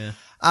guess. Yeah.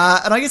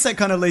 And I guess that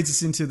kind of leads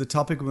us into the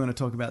topic we're going to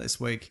talk about this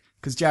week.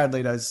 Because Jared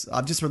Leto's...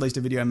 I've just released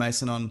a video,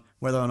 Mason, on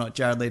whether or not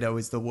Jared Leto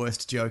is the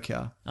worst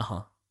Joker.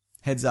 Uh-huh.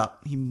 Heads up,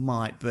 he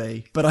might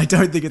be. But I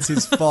don't think it's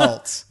his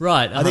fault.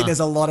 Right, I think there's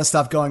a lot of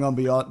stuff going on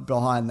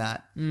behind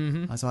that.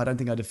 So I don't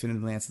think I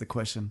definitively answer the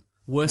question.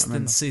 Worse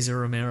than Cesar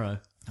Romero.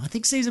 I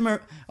think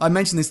I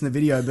mentioned this in the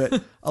video,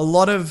 but a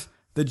lot of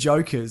the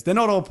Jokers, they're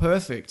not all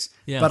perfect,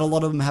 Yeah. but a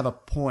lot of them have a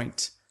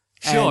point.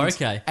 Sure, And-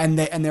 okay. And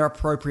they're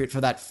appropriate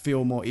for that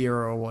film or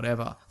era or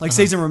whatever. Like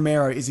Cesar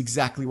Romero is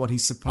exactly what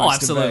he's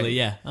supposed to be. absolutely,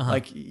 yeah.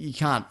 Like you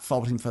can't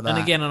fault him for that. And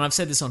again, and I've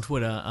said this on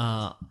Twitter,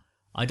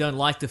 I don't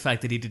like the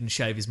fact that he didn't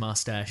shave his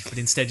mustache, but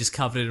instead just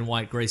covered it in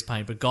white grease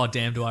paint, but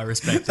goddamn do I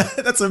respect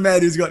it. that's a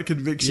man who's got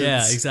convictions.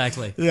 Yeah,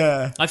 exactly.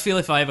 Yeah, I feel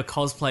if I ever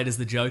cosplayed as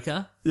the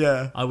Joker,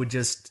 yeah. I would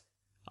just,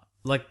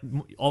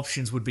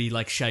 options would be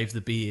like shave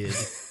the beard,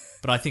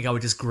 but I think I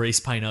would just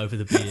grease paint over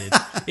the beard,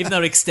 even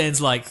though it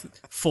extends like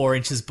 4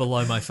 inches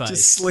below my face.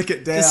 Just slick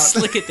it down. Just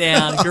slick it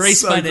down,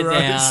 grease So paint it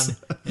gross. down.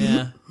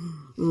 Yeah.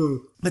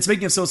 But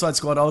speaking of Suicide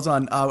Squad,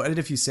 I did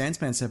a few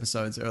Sandspans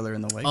episodes earlier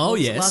in the week. Oh,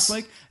 Was it yes. last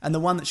week, and the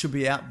one that should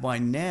be out by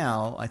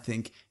now, I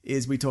think,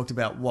 is we talked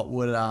about what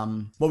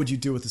would you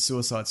do with the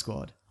Suicide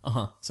Squad.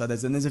 So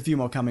there's a few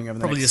more coming over.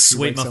 Probably the next just few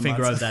sweep weeks my or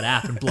finger months. over that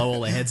app and blow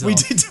all their heads We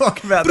off. did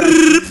talk about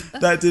that.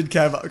 That did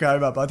come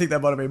up. I think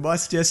that might have been my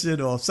suggestion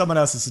or someone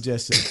else's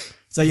suggestion.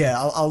 So yeah,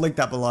 I'll link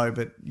that below.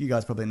 But you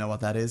guys probably know what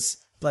that is.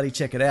 Bloody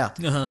check it out.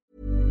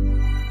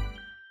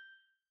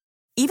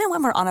 Even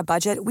when we're on a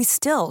budget, we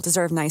still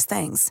deserve nice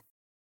things.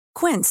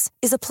 Quince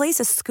is a place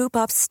to scoop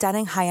up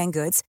stunning high-end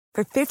goods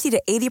for 50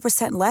 to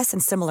 80% less than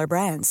similar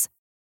brands.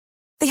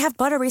 They have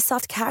buttery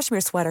soft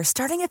cashmere sweaters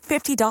starting at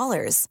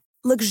 $50,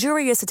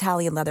 luxurious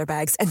Italian leather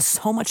bags, and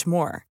so much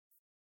more.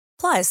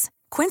 Plus,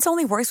 Quince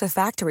only works with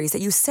factories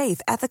that use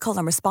safe, ethical,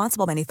 and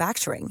responsible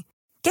manufacturing.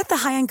 Get the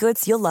high-end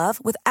goods you'll love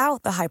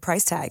without the high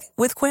price tag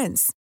with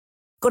Quince.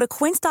 Go to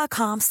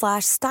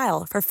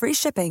quince.com/style for free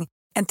shipping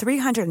and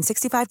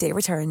 365-day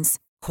returns.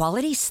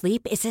 Quality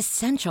sleep is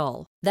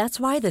essential. That's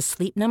why the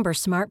Sleep Number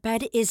Smart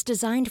Bed is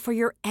designed for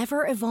your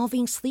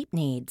ever-evolving sleep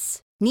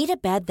needs. Need a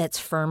bed that's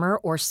firmer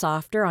or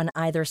softer on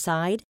either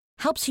side?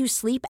 Helps you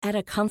sleep at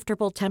a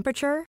comfortable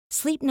temperature?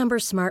 Sleep Number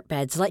Smart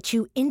Beds let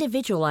you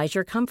individualize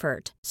your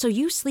comfort, so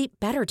you sleep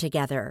better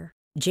together.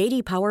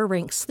 J.D. Power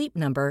ranks Sleep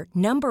Number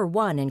number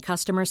 1 in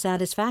customer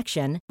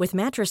satisfaction with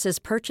mattresses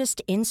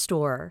purchased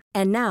in-store.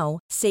 And now,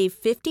 save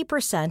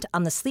 50%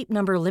 on the Sleep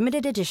Number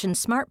Limited Edition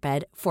Smart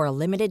Bed for a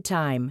limited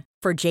time.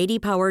 For J.D.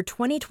 Power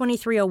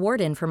 2023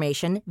 award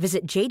information,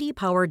 visit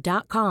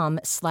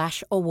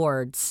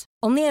jdpower.com/awards.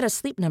 Only at a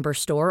Sleep Number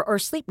store or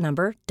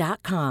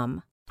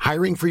sleepnumber.com.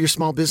 Hiring for your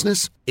small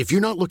business? If you're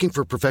not looking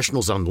for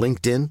professionals on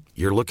LinkedIn,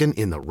 you're looking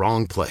in the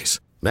wrong place.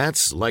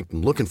 That's like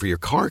looking for your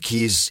car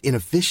keys in a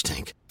fish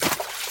tank.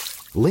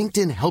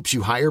 LinkedIn helps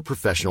you hire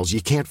professionals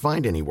you can't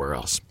find anywhere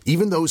else,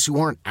 even those who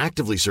aren't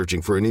actively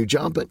searching for a new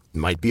job but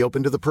might be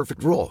open to the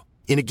perfect role.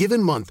 In a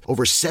given month,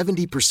 over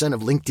 70%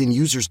 of LinkedIn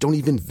users don't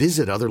even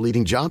visit other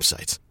leading job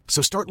sites.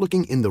 So start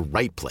looking in the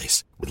right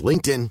place. With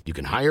LinkedIn, you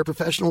can hire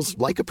professionals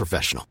like a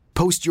professional.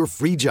 Post your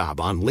free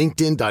job on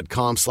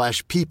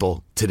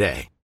linkedin.com/people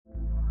today.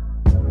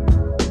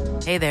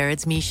 Hey there,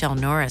 it's Michelle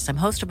Norris. I'm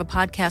host of a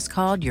podcast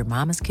called Your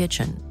Mama's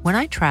Kitchen. When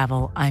I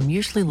travel, I'm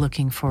usually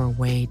looking for a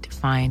way to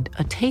find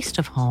a taste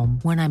of home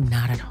when I'm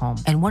not at home.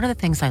 And one of the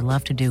things I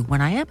love to do when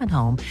I am at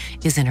home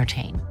is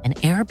entertain. And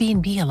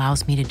Airbnb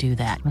allows me to do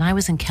that. When I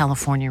was in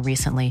California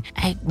recently,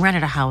 I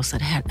rented a house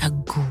that had a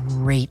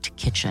great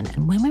kitchen.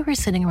 And when we were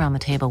sitting around the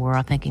table, we were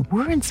all thinking,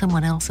 we're in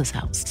someone else's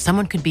house.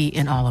 Someone could be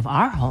in all of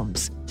our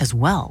homes as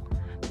well.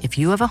 If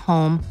you have a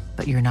home,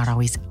 but you're not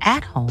always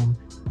at home,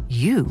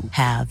 you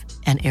have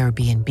an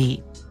Airbnb.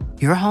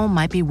 Your home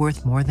might be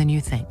worth more than you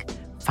think.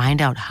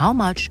 Find out how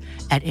much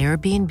at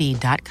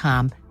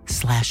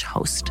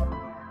airbnb.com/host.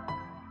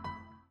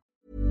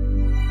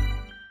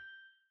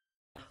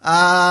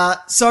 And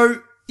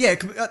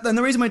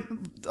the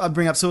reason I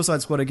bring up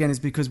Suicide Squad again is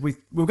because we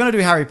were going to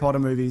do Harry Potter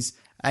movies,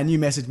 and you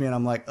messaged me, and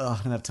I'm like, I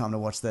don't have time to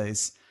watch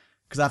these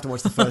because I have to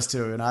watch the first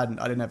two, and I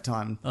didn't have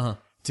time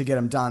to get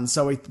them done.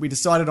 So we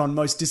decided on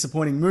most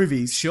disappointing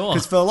movies. Sure.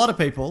 Because for a lot of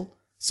people,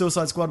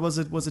 Suicide Squad was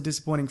a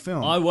disappointing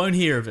film. I won't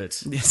hear of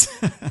it. Yes.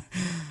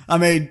 I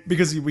mean,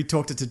 because we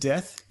talked it to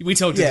death. We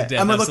talked it to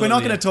death. I mean, look, we're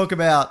not going to talk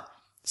about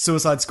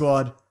Suicide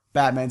Squad,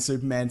 Batman,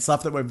 Superman,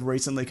 stuff that we've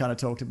recently kind of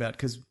talked about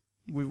because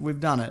we've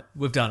done it.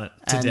 We've done it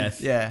to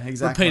death. Yeah,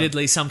 exactly.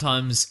 Repeatedly,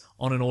 sometimes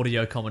on an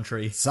audio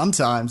commentary.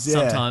 Sometimes,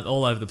 yeah. Sometimes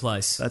all over the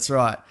place. That's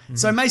right. Mm-hmm.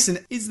 So, Mason,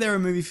 is there a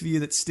movie for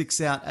you that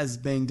sticks out as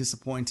being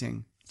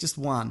disappointing? Just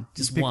one.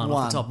 Just pick one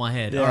off the top of my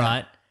head. Yeah. All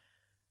right.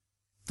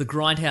 The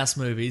Grindhouse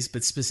movies,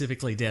 but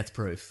specifically Death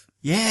Proof.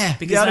 Yeah,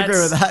 I'd agree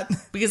with that.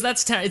 Because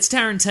it's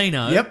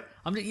Tarantino. Yep.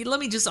 I'm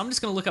just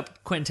going to look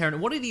up Quentin Tarantino.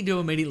 What did he do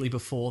immediately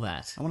before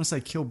that? I want to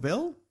say Kill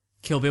Bill.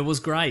 Kill Bill was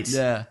great.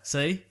 Yeah.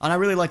 See? And I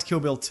really liked Kill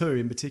Bill 2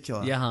 in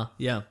particular. Yeah,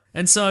 yeah.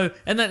 And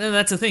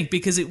that's the thing,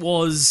 because it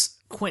was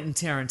Quentin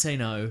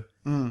Tarantino,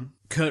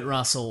 Kurt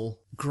Russell,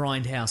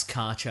 Grindhouse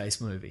car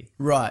chase movie.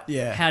 Right,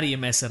 yeah. How do you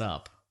mess it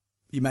up?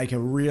 You make a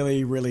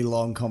really, really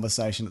long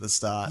conversation at the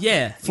start.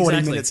 Yeah, 40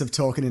 exactly. minutes of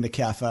talking in a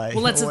cafe.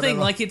 Well, that's the thing.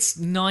 Like, it's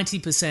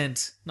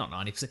 90%, not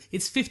 90%,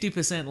 it's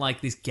 50% like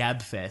this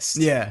gab fest.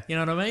 Yeah. You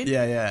know what I mean?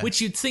 Yeah, yeah. Which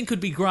you'd think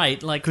would be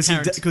great. Like,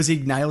 because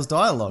he nails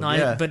dialogue.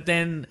 Yeah. But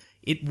then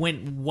it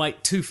went way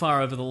too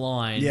far over the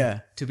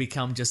line to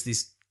become just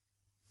this,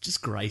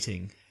 just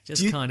grating.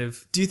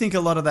 Do you think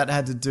a lot of that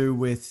had to do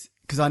with,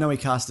 because I know he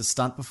cast a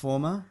stunt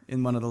performer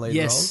in one of the lead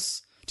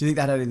roles. Do you think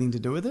that had anything to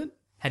do with it?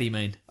 How do you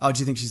mean? Oh, do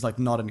you think she's like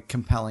not a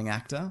compelling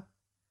actor?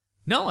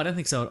 No, I don't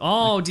think so.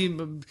 Oh,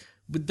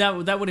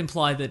 that would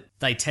imply that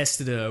they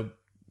tested her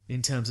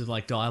in terms of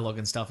like dialogue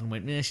and stuff and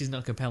went, she's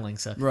not compelling.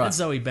 So that's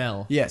Zoe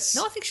Bell. Yes.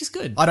 No, I think she's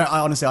good. I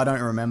honestly don't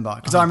remember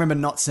because I remember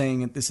not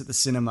seeing this at the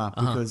cinema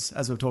because,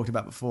 as we've talked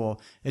about before,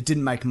 it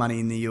didn't make money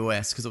in the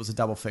US because it was a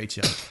double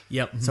feature.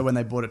 Yep. So when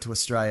they brought it to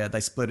Australia,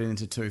 they split it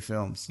into two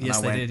films. And yes,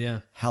 they did.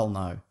 Yeah. Hell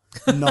no.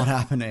 Not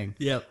happening.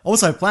 Yep.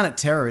 Also, Planet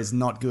Terror is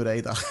not good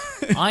either.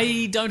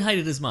 I don't hate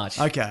it as much.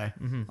 Okay.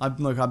 Mm-hmm. I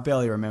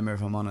barely remember,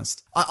 if I'm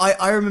honest.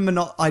 I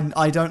remember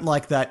I don't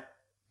like that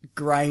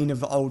grain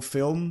of old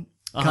film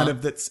kind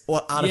of that's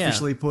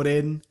artificially put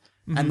in.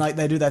 Mm-hmm. And like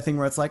they do that thing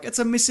where it's like, it's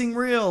a missing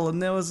reel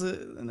and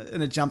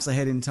and it jumps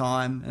ahead in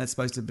time and it's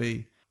supposed to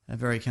be a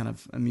very kind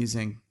of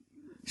amusing.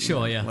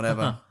 Sure, yeah.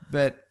 Whatever.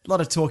 But a lot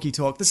of talky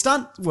talk. The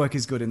stunt work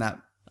is good in that.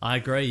 I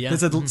agree, yeah.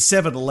 There's a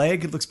severed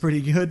leg. It looks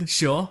pretty good.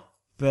 Sure.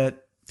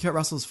 But Kurt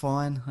Russell's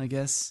fine, I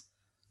guess.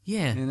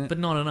 Yeah, but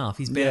not enough.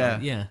 He's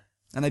better. Yeah.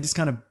 And they just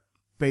kind of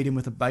beat him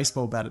with a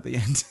baseball bat at the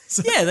end.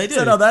 Yeah, they do. Is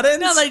that how that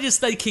ends? No,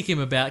 they kick him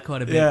about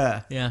quite a bit.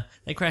 Yeah. Yeah.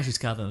 They crash his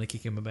car, then they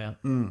kick him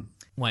about. Mm.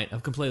 Wait,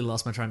 I've completely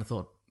lost my train of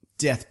thought.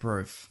 Death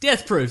Proof.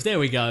 Death Proof, there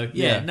we go.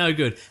 Yeah, no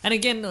good. And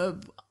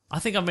again, I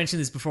think I've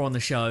mentioned this before on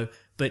the show,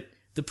 but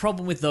the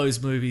problem with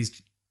those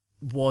movies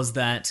was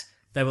that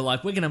they were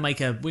like, we're gonna make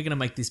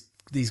these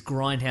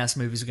grindhouse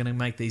movies. We're gonna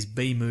make these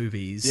B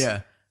movies.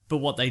 Yeah. But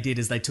what they did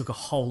is they took a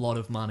whole lot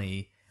of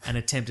money and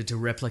attempted to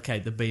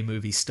replicate the B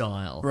movie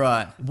style.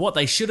 Right. What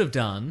they should have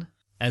done,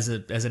 as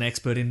an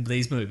expert in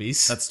these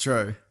movies, That's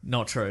true.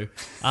 not true.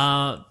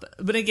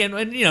 But again,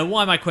 and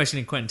why am I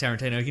questioning Quentin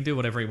Tarantino? He can do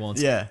whatever he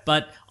wants. Yeah.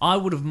 But I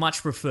would have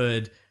much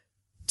preferred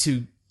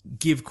to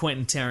give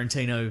Quentin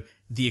Tarantino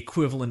the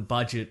equivalent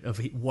budget of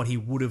what he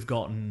would have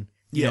gotten,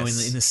 in the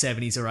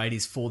 70s or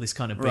 80s for this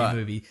kind of B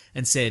movie,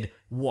 and said,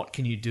 "What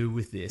can you do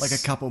with this?" Like a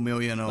couple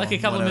million, or like a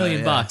couple whatever, million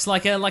yeah. bucks,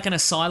 like an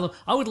Asylum.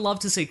 I would love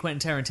to see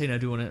Quentin Tarantino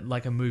doing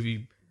a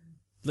movie.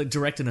 Like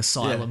direct an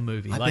Asylum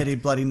movie. I bet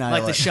he'd bloody nail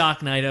like it. the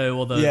Sharknado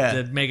or the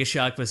Yeah. Mega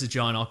Shark versus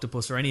Giant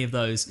Octopus or any of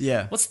those.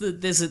 Yeah.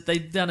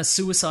 They've done a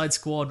Suicide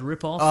Squad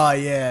ripoff. Oh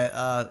yeah,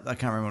 I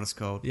can't remember what it's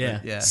called. Yeah.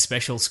 but yeah.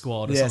 Special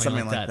Squad or Yeah, something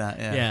like something like that.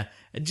 that, yeah.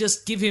 And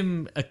just give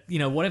him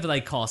whatever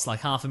they cost,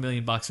 like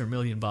 $500,000 or $1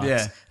 million,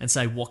 Yeah. and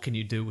say, what can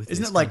you do with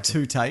Isn't this? it like kind of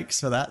 2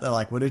 takes for that? They're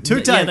like, we'll do 2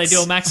 takes. Yeah, they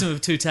do a maximum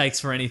of 2 takes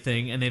for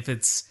anything, and if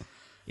it's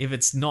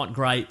not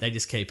great, they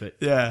just keep it.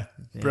 Yeah,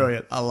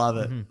 brilliant. I love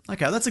it. Mm-hmm.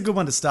 Okay, that's a good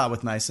one to start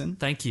with, Mason.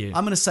 Thank you.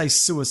 I'm going to say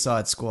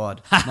Suicide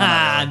Squad.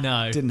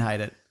 No. Didn't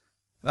hate it.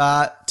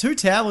 2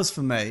 Towers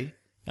for me.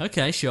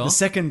 Okay, sure. The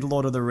second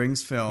Lord of the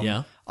Rings film.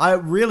 Yeah. I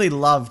really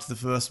loved the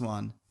first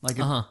one. Like,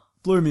 it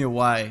blew me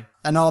away.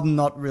 And I'm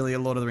not really a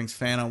Lord of the Rings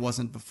fan. I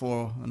wasn't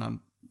before, and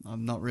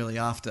I'm not really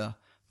after.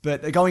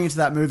 But going into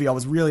that movie, I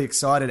was really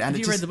excited. And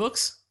Have you read the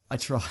books? I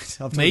tried.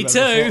 I've Me talked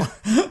about it too.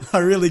 before.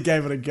 I really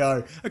gave it a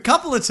go. A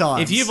couple of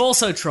times. If you've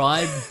also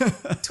tried,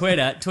 tweet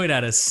at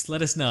us.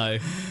 Let us know.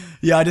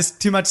 Yeah, I just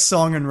too much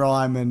song and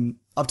rhyme, and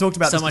I've talked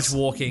about So the much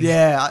walking.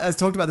 Yeah, I've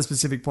talked about the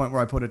specific point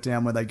where I put it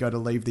down, where they go to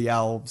leave the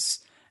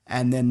elves,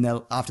 and then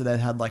after they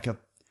had like a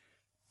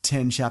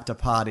 10-chapter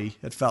party,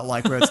 it felt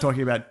like, where it's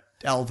talking about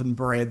elven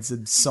breads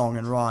and song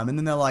and rhyme, and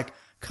then they're like,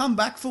 come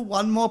back for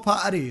one more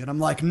party, and I'm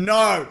like,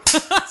 no,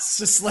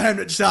 just slammed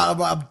it shut. I'm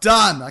like, I'm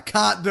done. I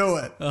can't do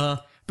it.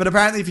 But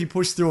apparently, if you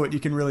push through it, you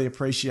can really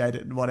appreciate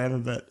it and whatever.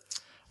 But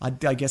I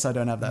guess I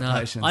don't have that No,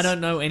 patience. I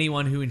don't know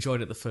anyone who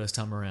enjoyed it the first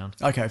time around.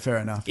 Okay, fair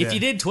enough. If yeah. you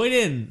did, tweet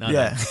in. No,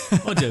 Yeah.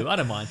 Or do. I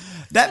don't mind.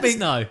 That Let us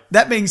know.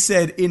 being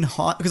said,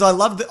 because I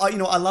love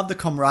the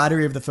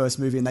camaraderie of the first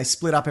movie, and they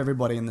split up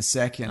everybody in the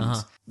second,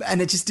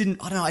 and it just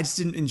didn't. I don't know. I just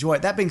didn't enjoy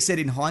it. That being said,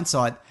 in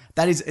hindsight,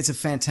 it's a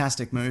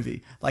fantastic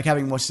movie. Like,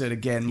 having watched it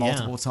again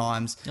multiple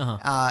times,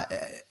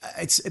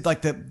 it's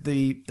like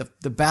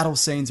the battle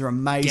scenes are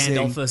amazing.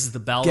 Gandalf versus the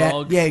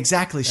Balrog. Yeah,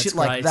 exactly. Shit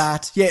like great.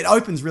 that. Yeah, it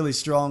opens really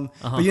strong.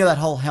 But that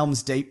whole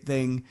Helm's Deep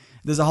thing.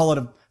 There's a whole lot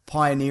of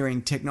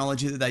pioneering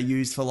technology that they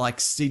used for like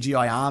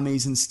CGI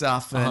armies and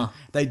stuff, and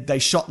they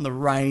shot in the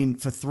rain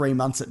for 3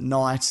 months at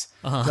night.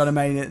 You know what I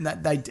mean? And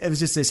it was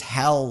just this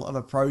hell of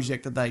a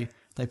project that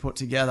they put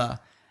together,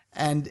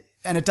 and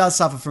it does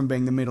suffer from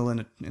being the middle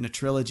in a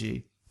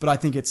trilogy. But I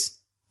think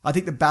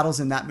the battles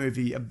in that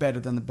movie are better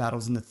than the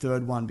battles in the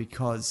third one,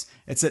 because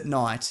it's at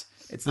night.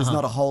 There's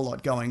not a whole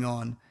lot going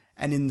on,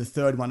 and in the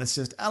third one it's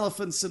just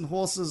elephants and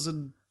horses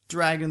and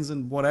dragons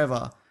and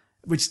whatever.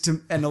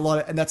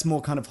 And that's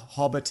more kind of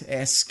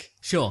Hobbit-esque,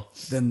 Sure.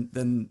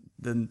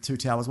 than Two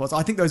Towers was.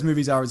 I think those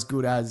movies are as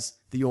good as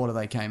the order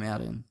they came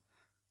out in,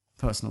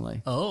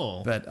 personally.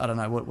 Oh. But I don't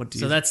know, what do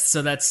you... So that's a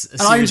And I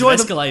series enjoy of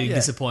them- escalating yeah.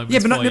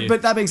 disappointments Yeah, for you.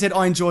 but that being said,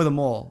 I enjoy them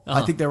all.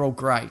 I think they're all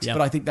great, but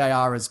I think they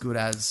are as good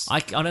as... I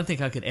don't think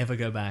I could ever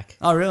go back.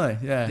 Oh, really?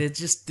 Yeah.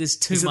 There's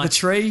too Is it much. the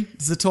tree?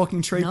 Does the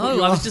talking tree put No,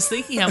 you I was off? just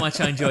thinking how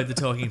much I enjoyed the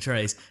Talking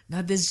Trees.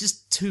 No, there's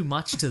just too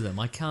much to them.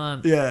 I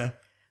can't. Yeah.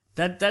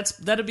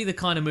 That'd be the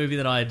kind of movie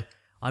that I'd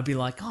be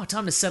like, oh,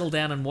 time to settle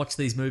down and watch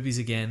these movies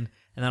again,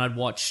 and then I'd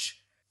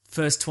watch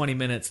first 20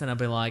 minutes, then I'd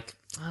be like,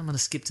 I'm gonna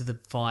skip to the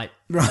fight,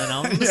 Right, and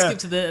I'm gonna yeah.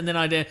 skip to and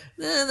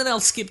then I'll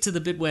skip to the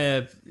bit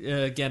where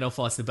Gandalf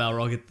fights the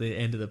Balrog at the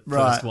end of the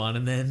Right. first one,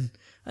 and then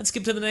I'd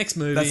skip to the next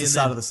movie. That's the and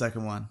start then, of the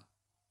second one.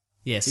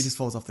 Yes, He just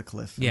falls off the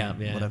cliff. yeah,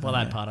 and yeah. whatever, Well,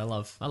 that yeah. part I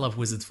love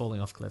wizards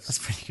falling off cliffs. That's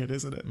pretty good,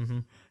 isn't it? Mm-hmm.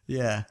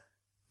 Yeah.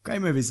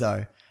 Great movies,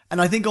 though.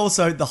 And I think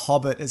also The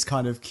Hobbit has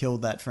kind of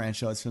killed that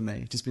franchise for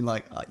me. Just been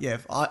like,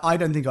 I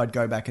don't think I'd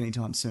go back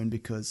anytime soon,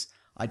 because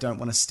I don't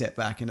want to step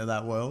back into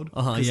that world.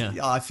 'Cause yeah.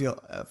 I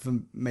feel, for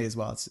me as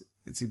well,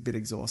 it's a bit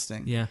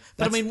exhausting. Yeah,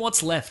 but I mean,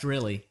 what's left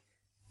really?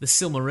 The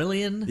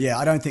Silmarillion. Yeah,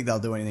 I don't think they'll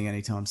do anything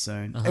anytime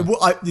soon.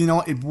 You know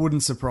what? It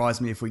wouldn't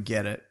surprise me if we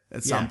get it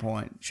at some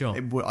point. Sure.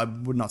 I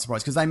would not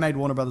surprise, because they made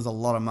Warner Brothers a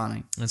lot of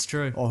money. That's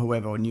true. Or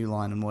whoever, or New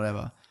Line and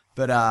whatever.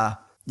 But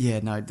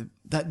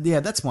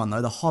that's one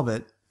though. The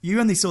Hobbit. You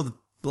only saw the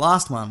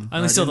last one. I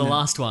only saw the didn't you?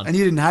 last one. And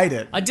you didn't hate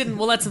it. I didn't.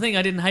 Well, that's the thing.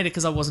 I didn't hate it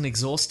because I wasn't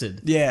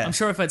exhausted. Yeah. I'm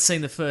sure if I'd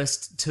seen the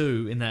first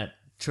two in that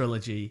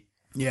trilogy,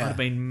 Yeah. I'd have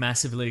been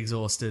massively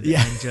exhausted.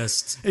 Yeah. And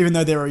just Even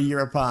though they're a year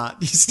apart,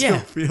 you still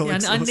feel I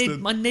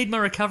exhausted. need my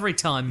recovery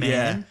time, man.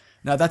 Yeah.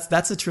 No,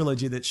 that's a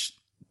trilogy that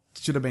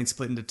should have been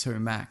split into 2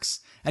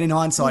 max. And in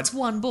hindsight, Well, it's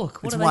one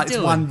book. What it's are one, they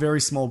doing? It's one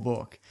very small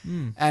book.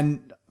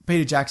 And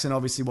Peter Jackson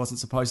obviously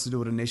wasn't supposed to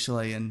do it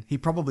initially, and he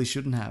probably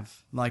shouldn't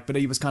have. But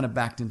he was kind of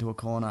backed into a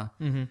corner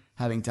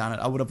having done it.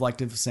 I would have liked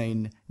to have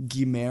seen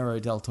Guillermo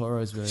del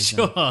Toro's version.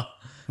 Sure.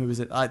 Who was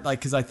it?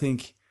 Because I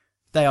think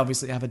they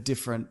obviously have a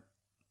different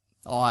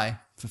eye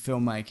for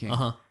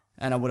filmmaking,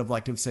 and I would have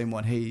liked to have seen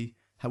what he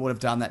would have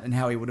done that and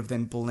how he would have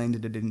then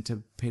blended it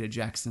into Peter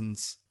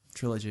Jackson's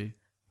trilogy.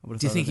 Do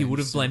you think he would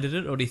have blended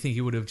it, or do you think he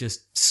would have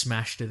just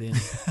smashed it in?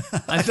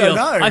 I don't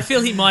know. I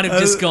feel he might have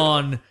just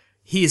gone,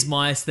 here's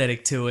my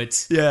aesthetic to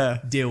it. Yeah.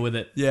 Deal with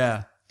it.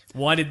 Yeah.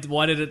 Why did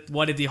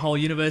the whole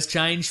universe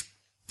change?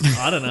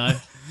 I don't know.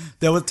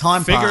 There was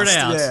time Figure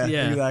passed. it out.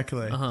 Yeah.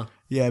 Exactly.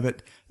 Yeah,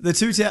 but the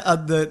two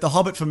the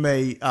Hobbit for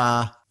me,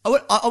 I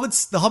would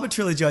the Hobbit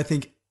trilogy, I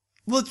think.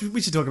 Well,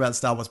 we should talk about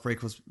Star Wars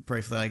prequels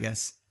briefly, I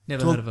guess.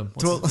 Never heard of them.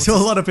 To a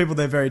lot of people,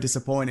 they're very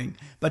disappointing.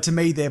 But to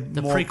me, they're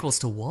the more... prequels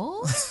to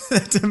what?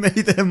 To me,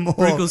 they're more...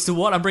 Prequels to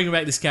what? I'm bringing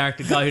back this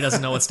character guy who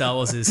doesn't know what Star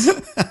Wars is.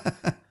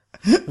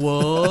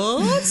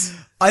 What?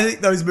 I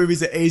think those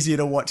movies are easier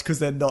to watch because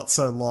they're not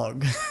so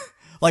long.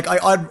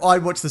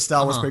 I'd watch the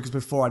Star Wars prequels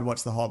before I'd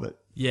watch The Hobbit.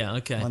 Yeah,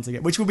 okay. Once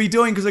again, which we'll be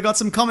doing because we've got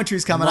some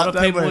commentaries coming up. A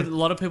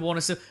lot of people want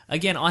to see...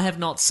 Again, I have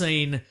not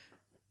seen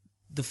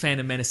The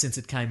Phantom Menace since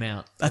it came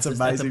out. That's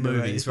amazing. At the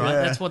movies, right?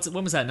 Yeah.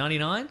 When was that,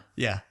 99?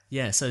 Yeah.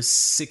 Yeah, so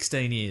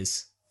 16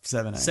 years.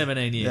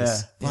 17 years.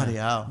 Yeah. Bloody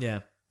hell. Yeah.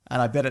 And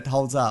I bet it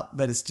holds up.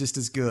 Bet it's just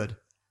as good.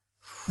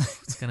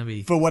 It's going to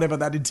be... For whatever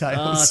that entails.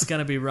 Oh, it's going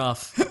to be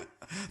rough.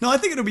 No, I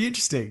think it'll be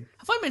interesting.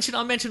 Have I mentioned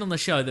on the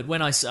show that when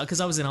because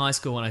I was in high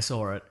school when I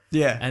saw it.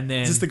 Yeah. And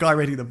then... Is this the guy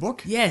reading the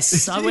book?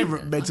 Yes. I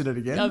mention it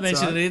again. I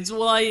mentioned it.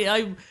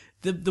 Well,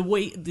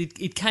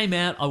 it came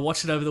out, I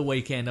watched it over the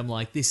weekend. I'm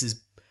like, this is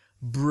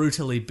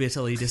brutally,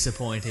 bitterly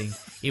disappointing.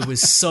 It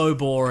was so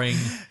boring.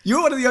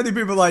 You're one of the only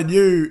people I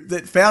knew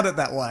that found it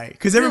that way.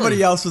 Because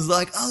everybody else was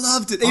like, I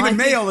loved it. Even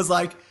I was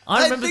like,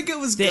 I think it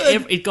was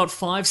good. It got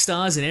 5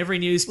 stars in every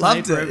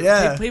newspaper. Loved it,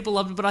 yeah. People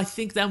loved it, but I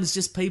think that was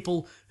just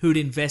people who'd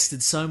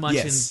invested so much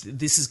in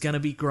this is going to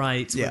be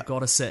great. Yeah. We've got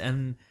to set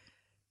and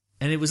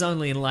it was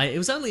only in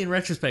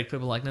retrospect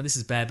people were like, no, this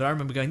is bad. But I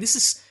remember going,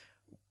 because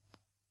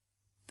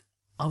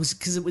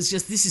it was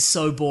just, this is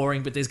so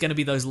boring, but there's going to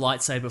be those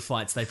lightsaber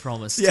fights they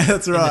promised. Yeah,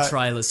 that's right. In the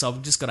trailers, so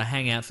I've just got to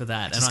hang out for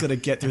that. Just got to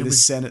get through the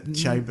Senate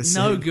chamber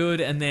scene. No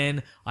good, and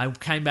then I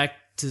came back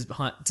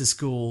to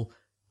school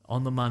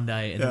on the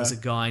Monday, and there was a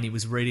guy, and he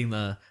was reading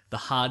the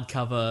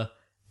hardcover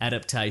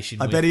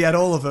adaptation. I bet he had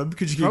all of them,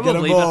 because you could get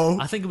them Probably,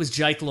 all. I think it was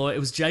Jake Lloyd. It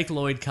was Jake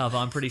Lloyd cover,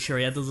 I'm pretty sure.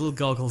 He had the little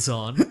goggles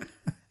on.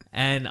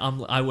 And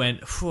I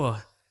went, phew,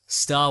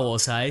 Star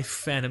Wars, hey?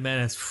 Phantom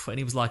Menace. And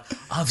he was like,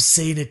 I've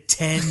seen it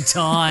 10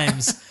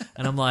 times.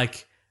 And I'm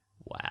like,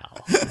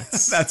 wow.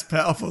 That's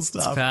powerful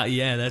stuff.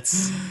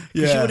 That's...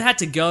 You would have had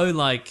to go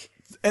like...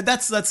 And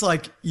that's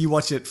like you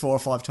watch it 4 or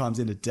 5 times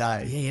in a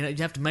day. Yeah, you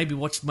have to maybe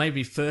watch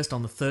first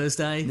on the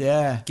Thursday.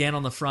 Yeah. Again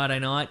on the Friday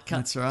night.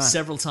 That's right.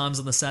 Several times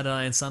on the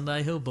Saturday and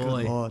Sunday. Oh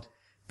boy. Good Lord.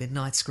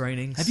 Midnight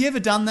screenings. Have you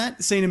ever done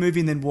that? Seen a movie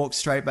and then walked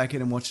straight back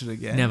in and watched it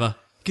again? Never.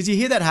 Because you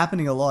hear that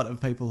happening a lot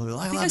of people who are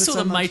like, I think I saw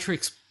The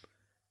Matrix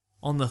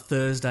on the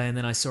Thursday and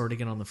then I saw it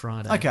again on the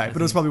Friday. Okay,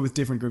 but it was probably with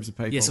different groups of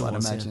people, Yes, it I'd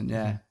was, imagine.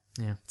 Yeah.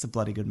 It's a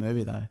bloody good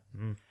movie, though.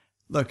 Mm.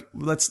 Look,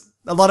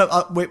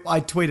 I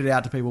tweeted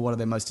out to people what are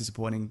their most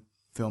disappointing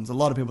films. A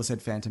lot of people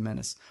said Phantom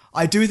Menace.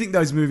 I do think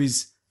those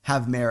movies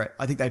have merit.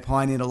 I think they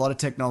pioneered a lot of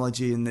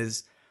technology, and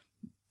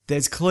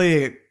there's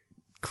clear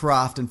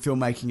craft and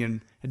filmmaking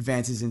and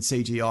advances in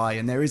CGI,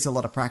 and there is a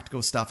lot of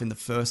practical stuff in the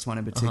first one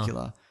in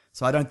particular.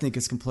 So I don't think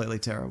it's completely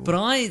terrible. But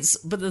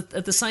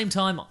at the same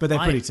time... But they're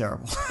pretty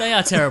terrible. They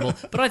are terrible.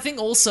 But I think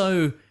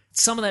also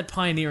some of that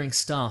pioneering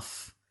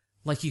stuff,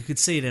 like you could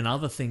see it in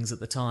other things at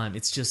the time.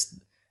 It's just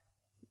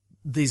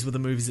these were the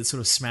movies that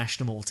sort of smashed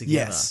them all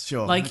together. Yes,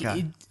 sure. Like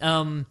okay.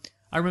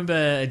 I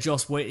remember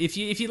Joss Whedon. If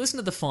you listen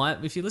to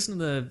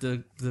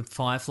the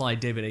Firefly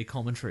DVD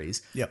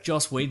commentaries, Yep.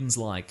 Joss Whedon's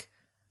like,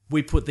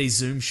 we put these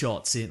zoom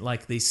shots in,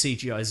 like these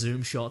CGI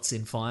zoom shots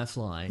in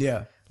Firefly.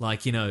 Yeah.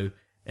 Like,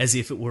 as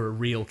if it were a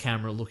real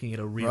camera looking at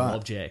a real Right.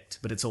 object,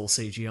 but it's all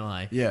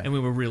CGI. Yeah. And we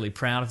were really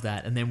proud of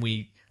that. And then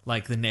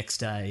the next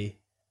day,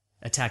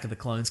 Attack of the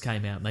Clones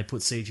came out and they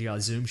put CGI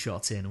zoom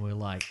shots in, and we were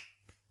like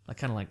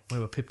we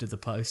were pipped at the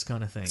post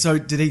kind of thing. So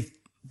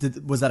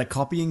was that a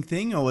copying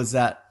thing, or was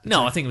that...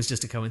 No, I think it was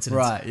just a coincidence.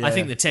 Right, yeah. I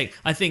think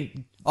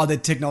the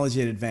technology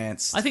had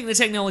advanced. I think the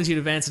technology had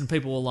advanced and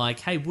people were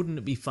like, hey, wouldn't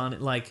it be fun?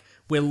 Like,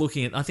 we're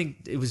looking at... I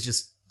think it was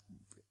just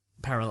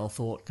parallel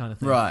thought kind of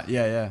thing. Right,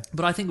 yeah.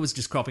 But I think it was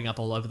just cropping up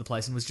all over the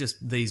place and was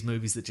just these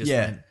movies that just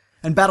went...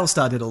 And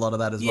Battlestar did a lot of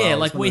that as well. Yeah,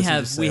 like we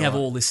have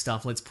all this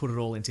stuff, let's put it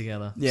all in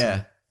together. Yeah.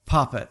 So,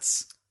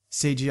 Puppets.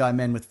 CGI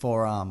men with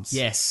 4 arms.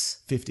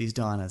 yes. 50s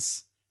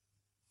diners.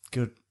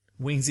 Good.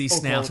 Wingsy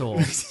Snoutor.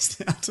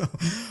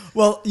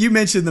 Well, you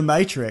mentioned The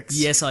Matrix.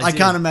 Yes, I I did.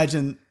 can't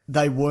imagine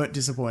they weren't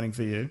disappointing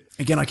for you.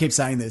 Again, I keep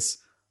saying this.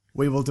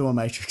 We will do a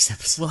Matrix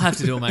episode. We'll have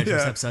to do a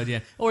Matrix Yeah. episode, yeah.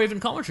 Or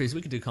even commentaries.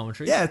 We could do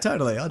commentaries. Yeah,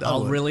 totally.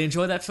 I'll really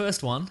enjoy that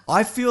first one.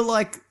 I feel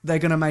like they're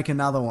going to make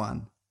another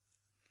one.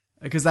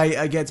 Because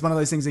again, it's one of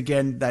those things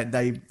again that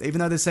they even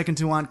though the second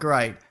two aren't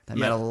great, they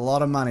made a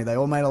lot of money. They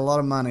all made a lot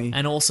of money.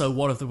 And also,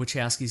 what have the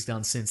Wachowskis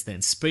done since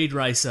then? Speed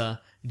Racer,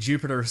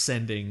 Jupiter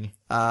Ascending.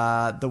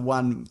 The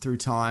one through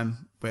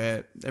time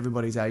where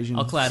everybody's Asian.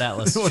 Oh, Cloud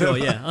Atlas. Sure,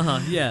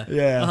 yeah.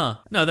 Yeah.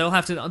 No, they'll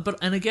have to. But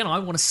and again,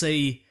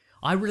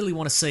 I really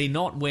want to see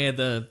not where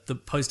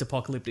the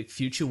post-apocalyptic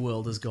future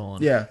world has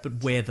gone,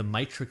 but where the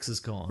Matrix has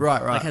gone.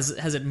 Right. Like,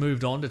 has it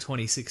moved on to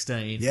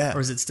 2016? Yeah. Or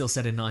is it still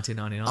set in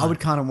 1999? I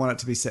would kind of want it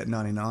to be set in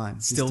 99.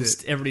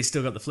 Everybody's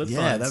still got the flip phones.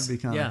 Yeah, that would be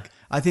kind of...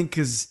 I think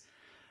because,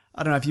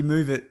 I don't know, if you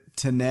move it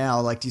to now,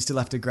 like, do you still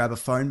have to grab a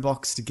phone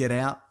box to get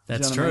out?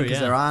 That's true, Because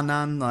there are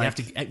none. Like...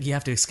 You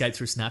have to escape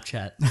through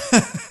Snapchat.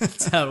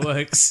 That's how it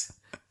works.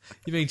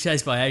 You're being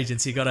chased by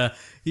agents. You're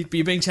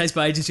being chased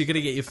by agents. You're going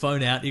to get your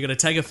phone out. You're going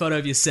to take a photo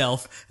of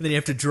yourself, and then you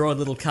have to draw a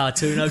little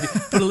cartoon over.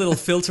 Put a little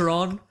filter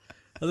on,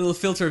 a little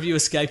filter of you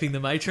escaping the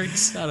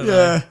Matrix. I don't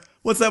know.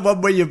 What's that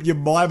one where you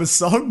mime a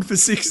song for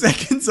 6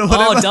 seconds or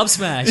whatever? Oh, Dub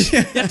Smash. You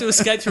have to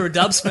escape through a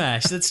Dub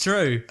Smash. That's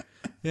true.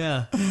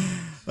 Yeah.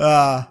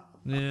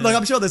 Look,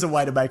 I'm sure there's a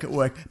way to make it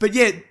work, but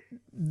yeah,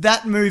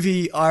 that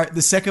movie,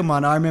 the second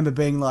one, I remember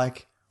being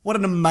like, what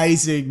an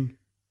amazing.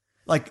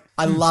 Like,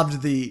 I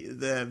loved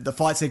the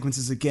fight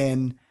sequences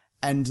again,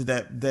 and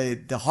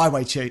the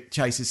highway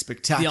chase is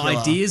spectacular. The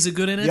ideas are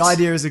good in it. The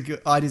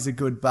ideas are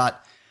good,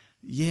 but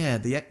yeah,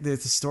 the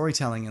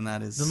storytelling in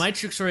that is... The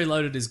Matrix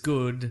Reloaded is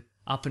good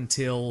up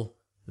until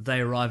they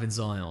arrive in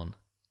Zion.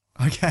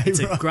 Okay,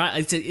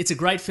 it's a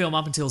great film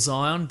up until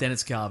Zion, then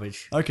it's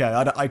garbage. Okay,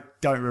 I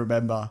don't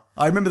remember.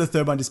 I remember the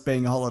third one just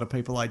being a whole lot of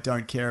people I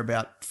don't care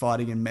about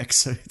fighting in mech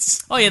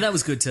suits. Oh yeah, that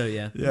was good too,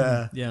 yeah.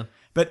 Yeah. Yeah.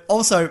 But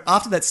also,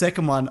 after that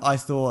second one, I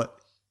thought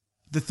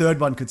the third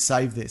one could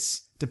save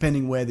this,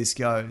 depending where this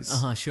goes.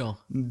 Sure.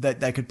 That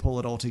they could pull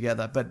it all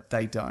together, but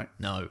they don't.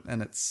 No.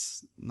 And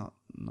it's not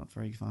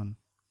very fun.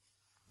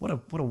 What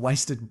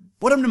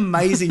an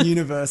amazing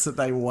universe that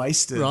they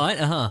wasted. Right,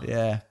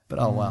 Yeah, but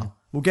oh well.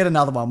 We'll get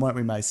another one, won't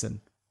we, Mason?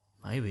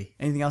 Maybe.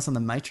 Anything else on the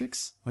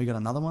Matrix? Or you got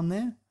another one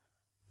there?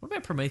 What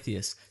about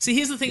Prometheus? See,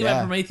 here's the thing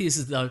about Prometheus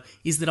is that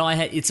it's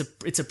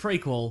a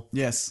prequel.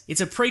 Yes.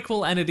 It's a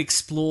prequel and it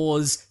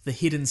explores the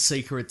hidden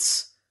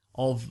secrets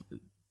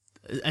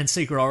and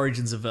secret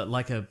origins of it,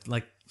 like you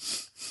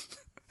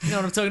know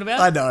what I'm talking about?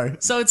 I know.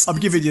 So I'm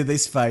giving you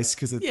this face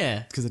because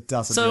it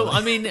doesn't. So really.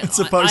 I mean, it's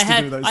supposed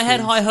to do those I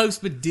had things. high hopes,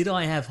 but did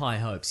I have high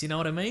hopes? You know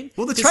what I mean?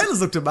 Well, the trailers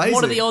looked amazing.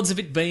 What are the odds of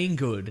it being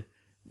good?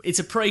 It's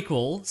a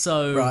prequel,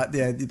 so... Right,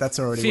 yeah, that's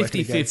already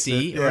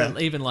 50-50, yeah. or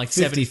even like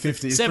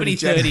 50-50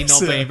 70-30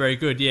 not being very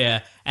good,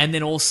 yeah. And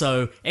then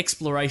also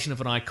exploration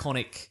of an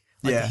iconic...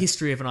 Like the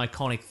history of an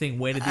iconic thing.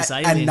 Where did this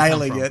alien and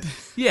nailing come from? it.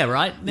 Yeah,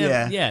 right?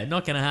 Yeah,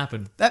 not going to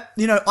happen. That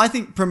I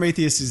think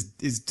Prometheus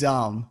is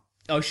dumb.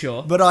 Oh,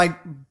 sure. But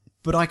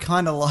I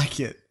kind of like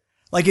it.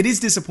 Like, it is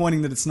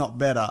disappointing that it's not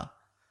better.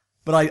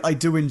 But I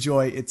do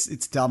enjoy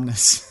its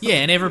dumbness. Yeah,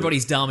 and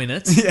everybody's dumb in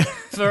it. Yeah.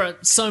 For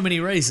so many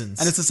reasons.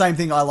 And it's the same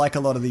thing. I like a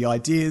lot of the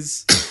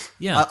ideas.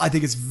 Yeah. I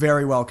think it's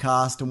very well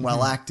cast and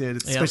well acted.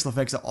 Its special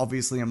effects are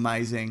obviously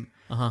amazing.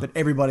 But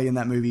everybody in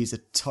that movie is a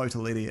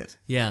total idiot.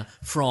 Yeah,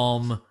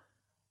 from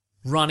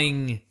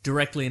running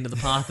directly into the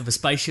path of a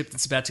spaceship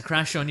that's about to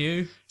crash on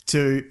you.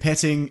 To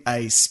petting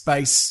a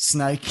space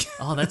snake.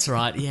 Oh, that's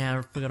right. Yeah,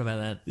 I forgot about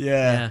that.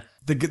 Yeah.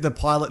 The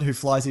pilot who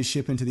flies his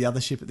ship into the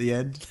other ship at the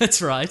end.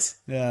 That's right.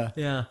 Yeah.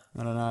 Yeah.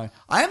 I don't know.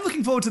 I am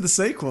looking forward to the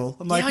sequel.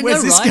 I'm like, I where's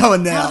know, this right?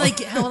 going now?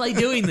 How are they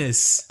doing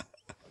this?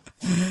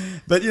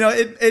 But,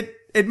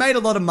 it made a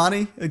lot of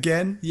money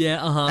again.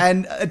 Yeah,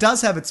 And it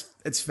does have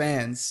its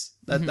fans.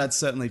 That's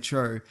certainly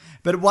true.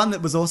 But one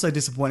that was also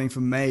disappointing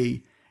for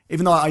me,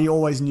 even though I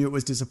always knew it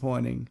was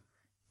disappointing,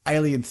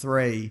 Alien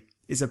 3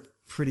 is a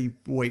pretty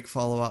weak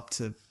follow-up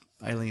to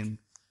Alien.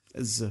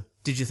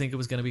 Did you think it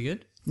was going to be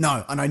good?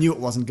 No, and I knew it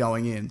wasn't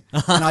going in.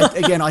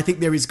 And I think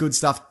there is good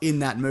stuff in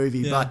that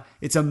movie, but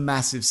it's a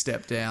massive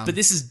step down. But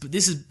this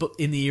is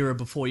in the era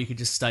before you could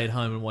just stay at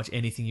home and watch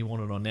anything you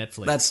wanted on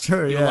Netflix. That's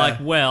true, You're like,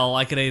 well,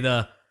 I could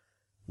either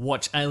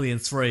watch Alien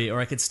 3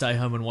 or I could stay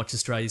home and watch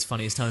Australia's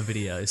Funniest Home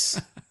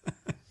Videos.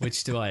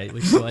 Which do I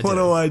do? What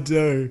do I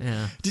do?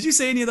 Yeah. Did you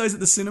see any of those at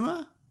the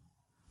cinema?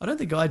 I don't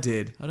think I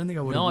did. I don't think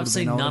I would have. No, I've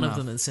seen none enough. of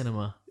them at the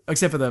cinema.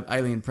 Except for the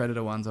Alien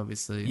Predator ones,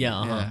 obviously.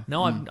 Yeah,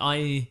 No,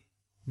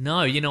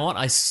 No, you know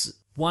what?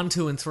 1,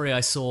 2, and 3 I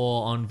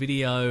saw on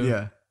video.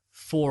 Yeah.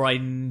 4 I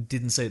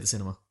didn't see at the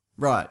cinema.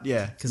 Right,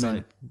 yeah. Because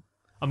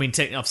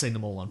I've seen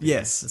them all on video.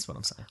 Yes. That's what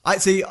I'm saying. I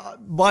see,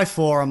 by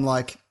 4 I'm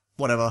like,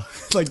 whatever.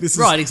 Like, this is...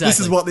 Right, exactly. This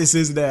is what this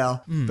is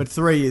now. But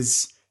 3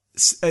 is...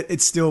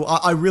 It's still...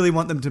 I really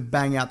want them to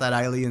bang out that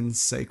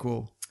Aliens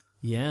sequel.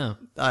 Yeah.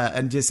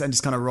 And just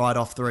kind of ride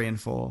off 3 and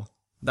 4.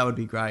 That would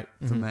be great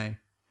for me.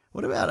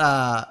 What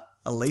about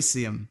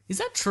Elysium? Is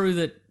that true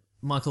that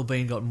Michael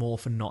Biehn got more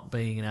for not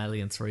being in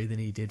Alien 3 than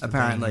he did for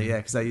Apparently, being yeah,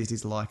 because they used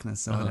his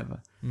likeness or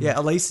whatever. Yeah,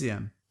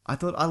 Elysium. I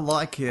thought I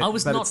like it. I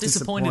was but not it's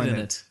disappointed in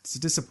it. It's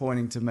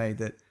disappointing to me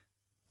that...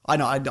 I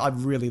know, I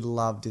really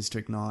love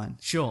District 9.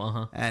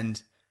 Sure,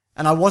 And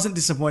And I wasn't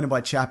disappointed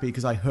by Chappie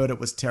because I heard it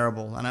was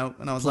terrible. And I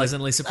was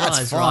Pleasantly like, surprised,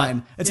 that's fine.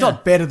 right? It's Yeah.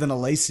 not better than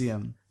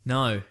Elysium.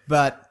 No.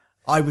 But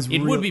I was It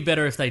would be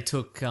better if they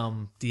took the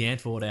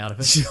Antwoord out of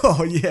it.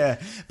 Sure,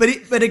 yeah.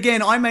 But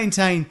again, I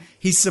maintain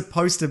he's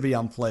supposed to be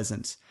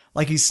unpleasant.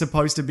 Like, he's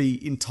supposed to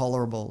be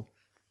intolerable.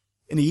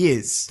 And he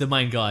is. The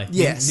main guy.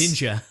 Yes.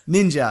 Ninja.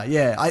 Ninja,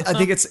 yeah. I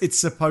think it's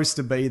supposed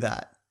to be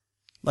that.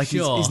 Like,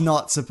 Sure. he's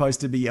not supposed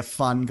to be a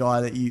fun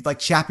guy that you... Like,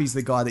 Chappie's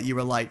the guy that you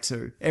relate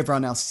to.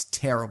 Everyone else is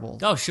terrible.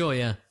 Oh, sure,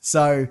 yeah.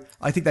 So,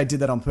 I think they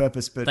did that on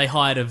purpose, but... They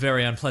hired a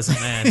very unpleasant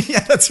man.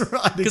 yeah, that's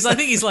right. Because I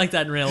think he's like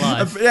that in real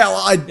life. Yeah,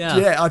 well,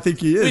 I think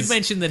he is. We've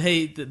mentioned that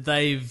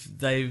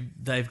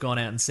they've gone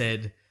out and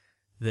said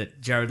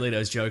that Jared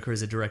Leto's Joker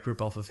is a direct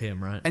rip-off of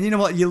him, right? And you know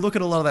what? You look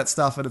at a lot of that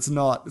stuff and it's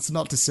not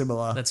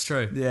dissimilar. That's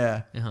true.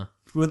 Yeah. Uh-huh.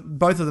 Well,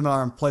 both of them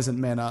are unpleasant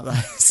men, aren't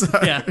they? So,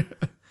 Yeah.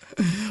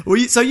 well,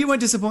 so you weren't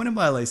disappointed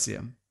by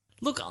Elysium?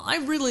 Look, I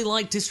really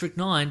like District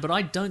 9, but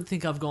I don't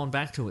think I've gone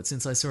back to it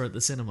since I saw it at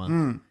the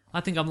cinema. I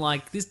think I'm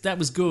like, that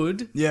was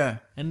good. Yeah.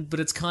 But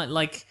it's kind of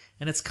like,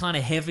 and it's kind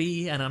of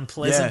heavy and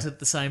unpleasant Yeah. at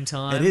the same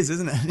time. It is,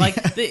 isn't it? Like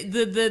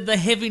the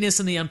heaviness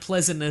and the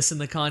unpleasantness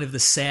and the kind of the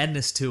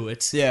sadness to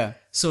it. Yeah.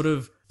 Sort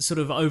of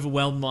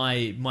overwhelmed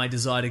my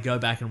desire to go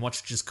back and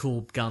watch just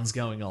cool guns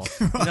going off.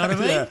 You know what I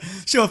mean? Yeah.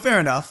 Sure, fair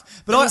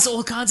enough. But There was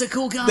all kinds of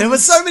cool guns. there were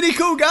so many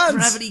cool guns.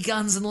 Gravity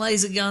guns and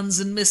laser guns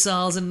and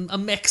missiles and a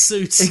mech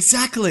suit.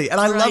 Exactly.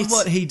 And I Great. love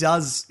what he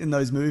does in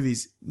those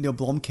movies, Neil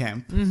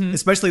Blomkamp,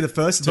 especially the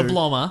first two. The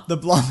Blommer. The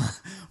Blommer,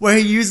 where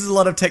he uses a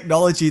lot of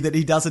technology that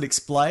he doesn't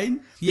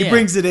explain. He Yeah.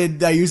 brings it in,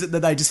 they use it,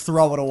 then they just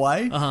throw it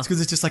away. Uh-huh. It's because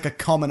it's just like a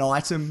common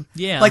item.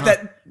 Yeah, Like uh-huh.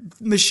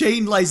 that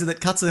machine laser that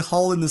cuts a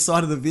hole in the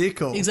side of the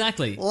vehicle.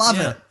 Exactly. Love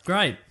Yeah. it.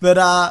 Great. But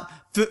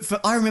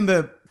I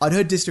remember I'd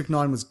heard District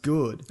 9 was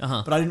good,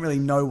 Uh-huh. but I didn't really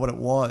know what it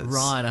was.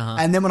 Right, uh-huh.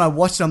 And then when I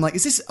watched it, I'm like,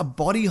 is this a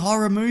body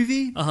horror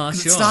movie? Uh-huh,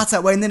 'Cause sure. It starts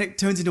that way, and then it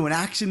turns into an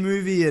action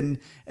movie, and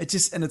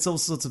it's all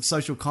sorts of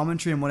social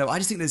commentary and whatever. I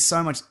just think there's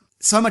so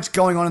much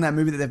going on in that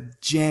movie that they've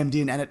jammed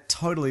in, and it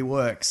totally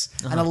works.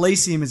 And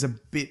Elysium is a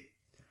bit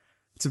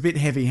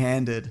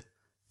heavy-handed.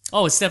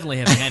 Oh, it's definitely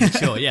heavy-handed,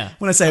 sure, yeah.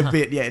 When I say a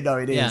bit, yeah, no,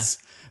 it is.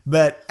 Yeah.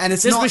 But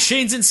it's There's not,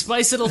 machines in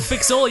space that'll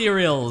fix all your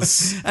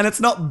ills. and it's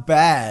not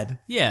bad.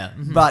 Yeah.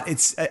 mhm. But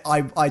it's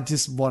I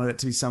just wanted it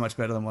to be so much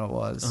better than what it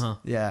was. Uh-huh.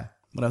 Yeah.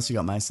 What else you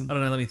got, Mason? I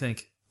don't know, let me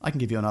think. I can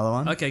give you another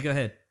one. Okay, go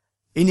ahead.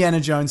 Indiana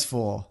Jones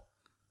 4.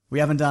 We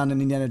haven't done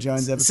an Indiana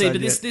Jones episode See,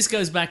 but yet. this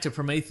goes back to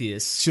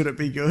Prometheus. Should it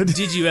be good?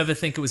 Did you ever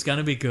think it was going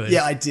to be good?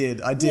 Yeah, I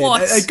did.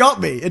 What? It got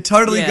me. It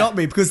totally Yeah. got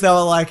me because they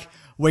were like,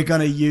 we're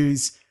going to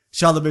use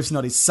Shia LaBeouf's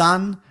not his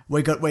son.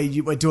 We're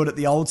doing it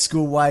the old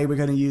school way. We're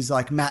going to use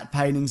like matte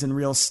paintings and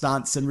real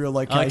stunts and real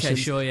locations. Okay,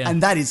 sure, yeah.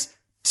 And that is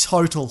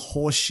total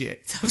horseshit.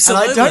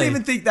 Absolutely. And I don't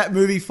even think that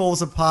movie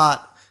falls apart.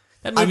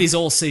 That movie's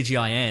all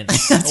CGI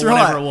ants. That's or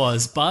whatever right. it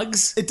was.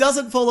 Bugs? It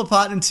doesn't fall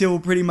apart until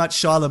pretty much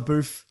Shia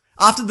LaBeouf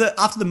after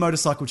the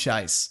motorcycle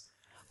chase.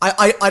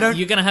 I don't.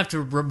 You're going to have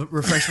to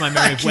refresh my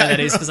memory of where that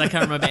is because I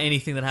can't remember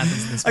anything that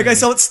happens in this movie. Okay,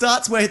 so it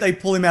starts where they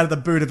pull him out of the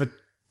boot of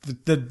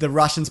the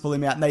Russians pull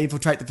him out and they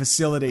infiltrate the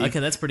facility. Okay,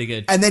 that's pretty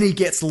good. And then he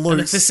gets loose. And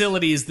the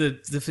facility is the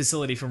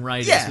facility from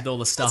Raiders with all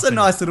the stuff. It's a in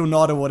nice it. little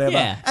nod or whatever.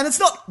 Yeah. And it's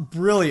not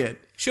brilliant.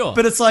 Sure.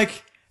 But it's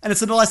like, and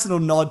it's a nice little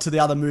nod to the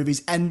other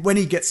movies. And when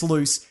he gets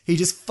loose, he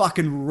just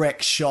fucking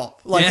wrecks shop.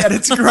 Like, Yeah. and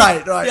it's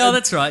great, right? Yeah, And-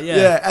 that's right, yeah.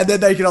 Yeah, and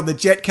then they get on the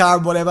jet car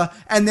and whatever.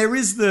 And there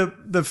is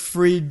the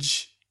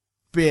fridge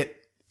bit,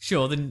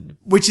 Sure, then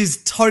which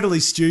is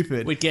totally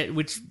stupid. which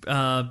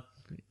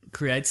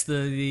creates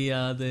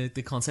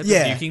the concept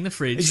Yeah, of nuking the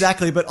fridge.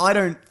 Exactly, but I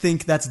don't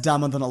think that's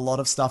dumber than a lot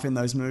of stuff in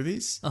those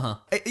movies. Uh-huh.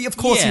 Of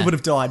course Yeah. he would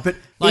have died, but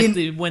Like in,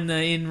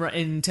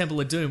 in Temple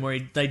of Doom, where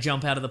they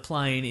jump out of the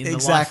plane in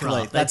exactly, the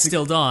life raft, they'd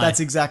still die.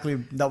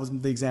 That was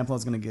the example I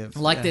was going to give.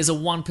 Like Yeah. there's a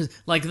 1%,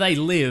 like they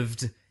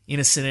lived in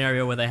a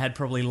scenario where they had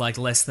probably like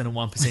less than a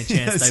 1% chance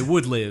Yes. they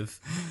would live.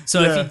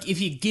 So Yeah. if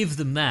you give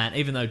them that,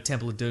 even though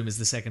Temple of Doom is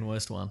the second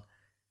worst one.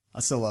 I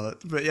still love it,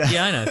 but yeah.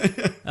 Yeah, I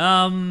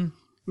know.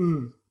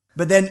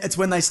 But then it's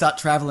when they start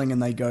traveling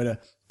and they go to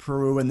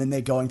Peru and then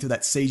they're going through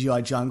that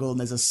CGI jungle and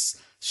there's a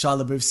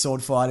Shia LaBeouf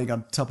sword fighting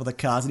on top of the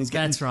cars and he's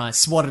getting That's right.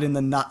 swatted in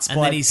the nuts And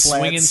by then he's plants.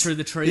 swinging through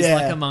the trees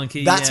like a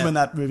monkey, That's yeah. when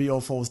that movie all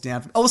falls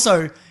down.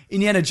 Also,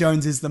 Indiana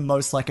Jones is the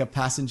most like a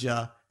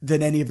passenger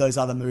than any of those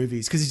other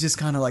movies because he's just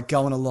kind of like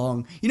going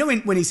along. You know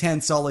when he's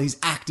Han Solo, he's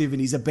active and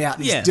he's about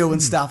and he's Yeah. doing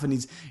stuff and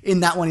he's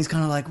in that one he's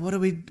kind of like,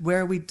 where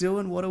are we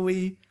doing? What are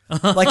we...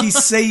 Like he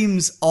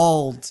seems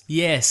old.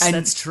 Yes, And-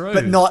 that's true.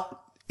 But not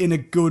in a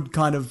good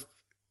kind of,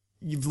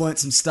 you've learnt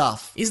some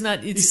stuff. Isn't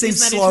that He seems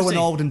isn't that slow and interesting?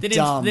 old and then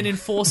dumb. Then in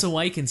Force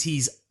Awakens,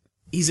 he's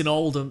an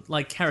older,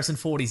 like Harrison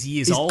Ford is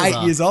years He's older.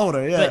 8 years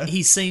older, yeah. But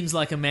he seems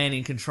like a man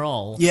in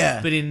control. Yeah.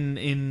 But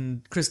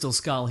in Crystal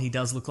Skull, he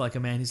does look like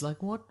a man. He's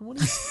like, what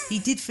is... He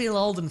did feel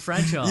old and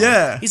fragile.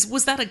 Yeah.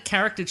 Was that a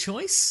character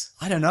choice?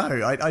 I don't know.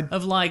 I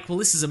Of like, well,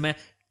 this is a man...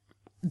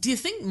 Do you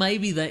think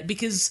maybe that...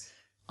 Because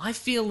I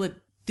feel that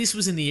this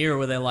was in the era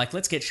where they're like,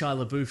 let's get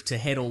Shia LaBeouf to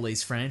head all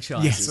these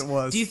franchises. Yes, it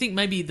was. Do you think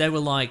maybe they were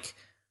like,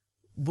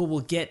 well,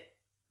 we'll get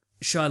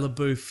Shia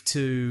LaBeouf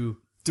to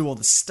Do all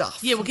the stuff.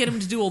 Yeah, we'll get him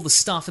to do all the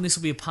stuff, and this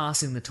will be a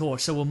passing the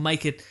torch. So we'll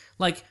make it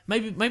like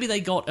maybe they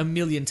got 1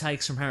 million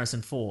takes from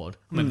Harrison Ford.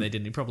 Maybe they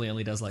didn't. He probably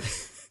only does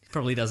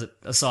it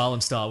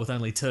Asylum style with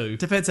only 2.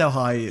 Depends how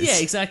high he is. Yeah,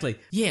 exactly.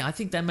 Yeah, I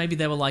think that maybe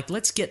they were like,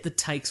 let's get the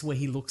takes where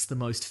he looks the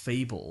most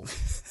feeble,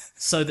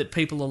 so that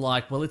people are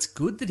like, well, it's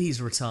good that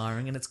he's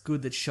retiring, and it's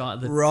good that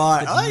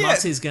Right. that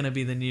Mutt is going to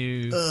be the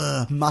new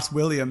Mutt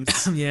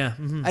Williams. yeah.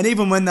 And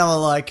even when they were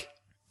like,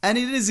 and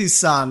it is his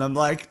son, I'm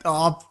like,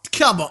 oh,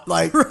 come on.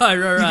 Like, Right.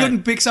 you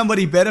couldn't pick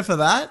somebody better for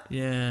that?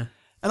 Yeah.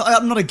 And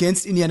I'm not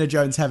against Indiana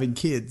Jones having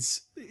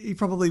kids. He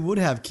probably would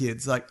have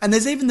kids. Like, and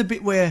there's even the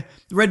bit where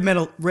Red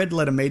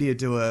Letter Media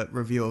do a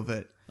review of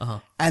it.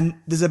 And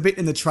there's a bit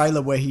in the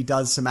trailer where he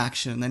does some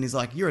action, and he's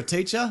like, "You're a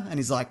teacher?" And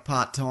he's like,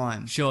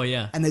 "Part-time." Sure,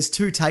 yeah. And there's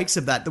 2 takes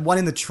of that. The one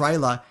in the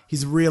trailer,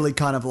 he's really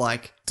kind of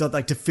like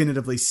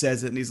definitively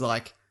says it, and he's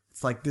like,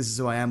 it's like, "This is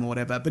who I am," or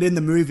whatever. But in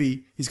the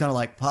movie, he's kind of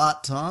like,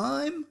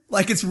 "Part-time?"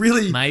 Like, it's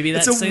really, Maybe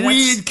it's a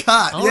weird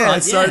cut. All Yeah,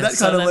 right, so that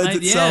kind of lends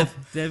itself.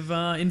 Yeah, they've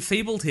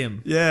enfeebled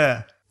him.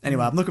 Yeah.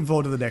 Anyway, I'm looking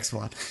forward to the next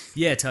one.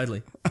 Yeah,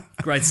 totally.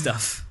 Great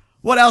stuff.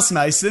 What else,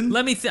 Mason?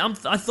 Let me.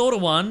 I thought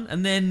of one,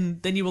 and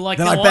then you were like,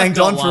 Then no, I banged I've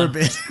got on for a one.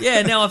 bit.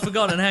 Yeah, now I've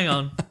forgotten. Hang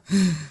on.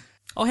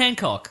 Oh,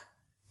 Hancock.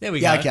 There we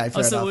Yeah, go. okay, fair I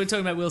thought enough. we were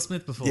talking about Will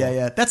Smith before.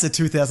 Yeah. That's a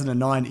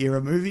 2009 era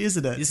movie,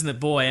 isn't it? Isn't it,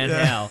 boy and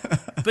how?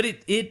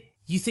 But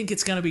you think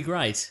it's going to be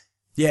great,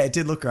 Yeah, it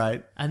did look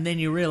great. and then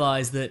you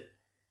realise that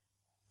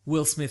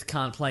Will Smith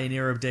can't play an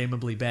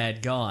irredeemably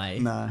bad guy,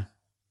 No.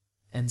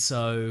 and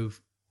so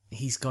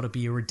he's got to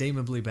be a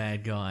redeemably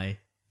bad guy.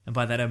 And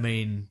by that I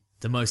mean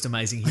the most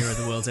amazing hero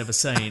the world's ever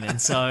seen.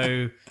 And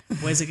so,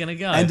 where's it going to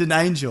go? And an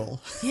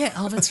angel. Yeah,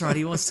 oh, that's right,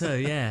 he was too,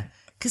 yeah.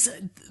 Because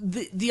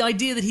the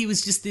idea that he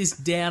was just this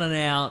down and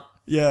out,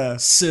 Yeah.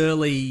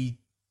 surly...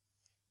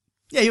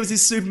 Yeah, he was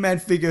this Superman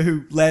figure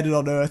who landed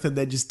on Earth and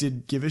then just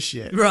didn't give a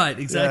shit. Right,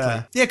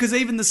 exactly. Yeah, because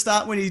even the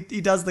start when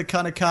he does the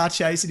kind of car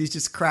chase and he's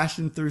just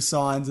crashing through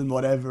signs and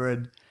whatever,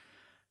 and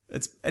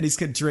he's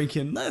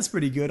drinking. That's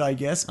pretty good, I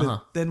guess.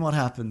 But then what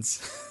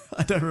happens?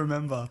 I don't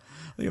remember.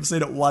 I think I've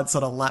seen it once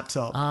on a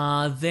laptop.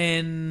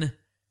 Then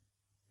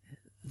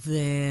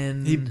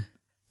Jason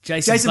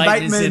Jason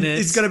Bateman is in it.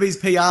 is going to be his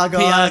PR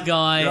guy. PR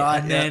guy, Right,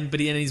 and yeah. then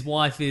and his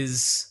wife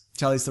is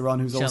Charlize Theron,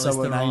 who's Charlize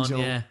also an Theron, angel.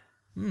 yeah.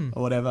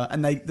 Or whatever.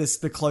 And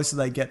the closer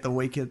they get, the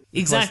weaker.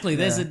 Exactly.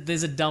 Yeah.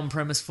 There's a dumb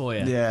premise for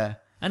you. Yeah.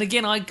 And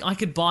again, I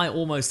could buy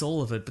almost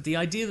all of it, but the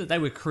idea that they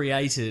were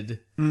created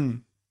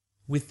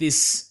with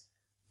this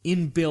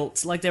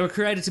inbuilt, like they were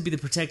created to be the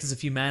protectors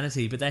of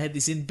humanity, but they had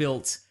this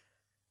inbuilt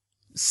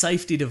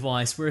safety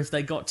device where if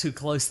they got too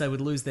close, they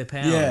would lose their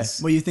powers. Yeah.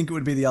 Well, you think it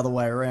would be the other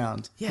way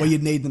around. Yeah. Where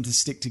you'd need them to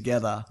stick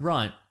together.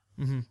 Right.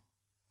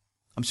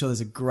 I'm sure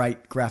there's a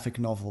great graphic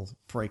novel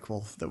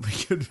prequel that we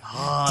could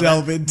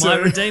delve into.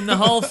 Might redeem the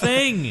whole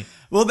thing.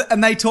 Well,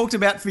 and they talked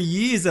about for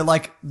years, they're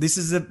like,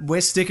 we're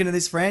sticking to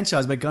this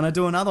franchise, we're going to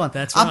do another one.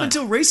 That's Up right.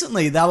 until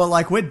recently, they were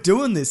like, we're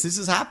doing this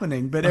is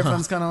happening. But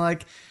everyone's kind of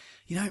like,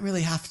 you don't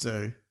really have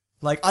to.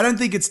 Like, I don't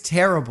think it's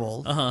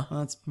terrible.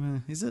 Well,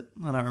 is it?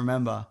 I don't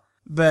remember.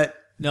 But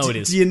No, it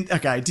is.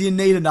 Do you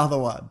need another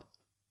one?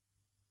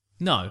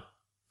 No.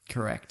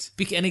 Correct.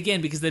 And again,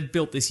 because they've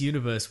built this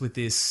universe with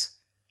this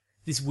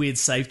weird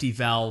safety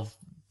valve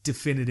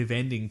definitive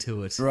ending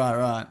to it.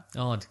 Right.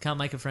 Oh, can't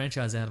make a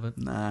franchise out of it.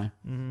 No.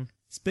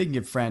 Speaking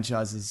of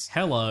franchises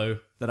Hello.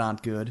 that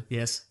aren't good,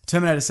 Yes.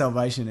 Terminator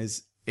Salvation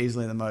is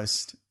easily the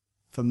most,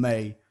 for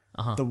me,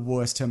 the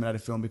worst Terminator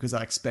film because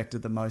I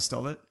expected the most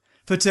of it.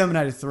 For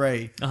Terminator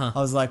 3, I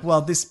was like,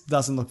 well, this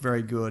doesn't look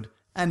very good.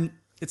 And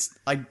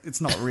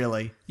it's not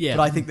really. Yeah.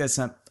 But I think there's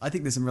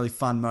some really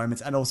fun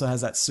moments, and also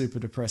has that super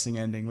depressing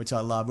ending, which I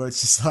love, where it's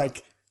just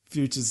like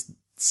future's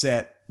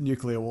set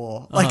nuclear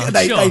war. Like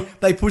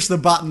they push the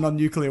button on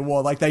nuclear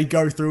war. Like they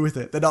go through with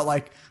it. They're not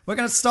like, we're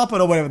going to stop it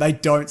or whatever. They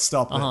don't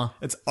stop it.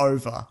 It's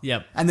over.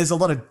 Yep. And there's a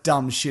lot of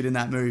dumb shit in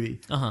that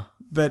movie.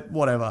 But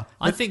whatever.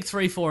 I think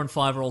 3, 4, and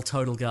 5 are all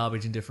total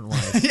garbage in different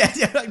ways.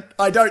 Yeah,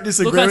 I don't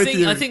disagree Look, with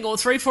you. I think all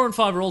 3, 4, and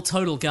 5 are all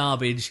total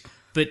garbage,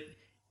 but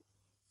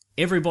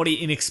everybody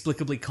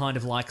inexplicably kind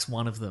of likes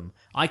one of them.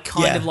 I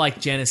kind of like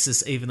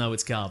Genesis, even though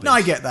it's garbage. No,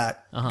 I get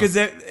that. Because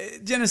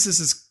Genesis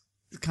is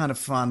kind of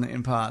fun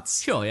in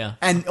parts. Sure, yeah.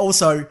 And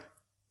also,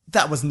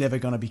 that was never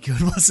going to be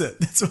good, was it?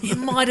 It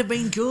might have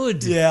been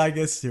good. Yeah, I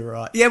guess you're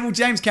right. Yeah, well,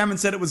 James Cameron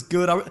said it was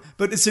good,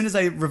 but as soon as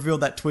they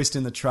revealed that twist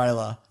in the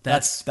trailer,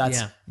 that's.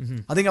 yeah.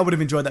 I think I would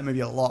have enjoyed that movie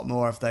a lot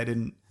more if they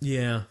didn't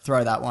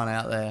throw that one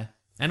out there.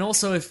 And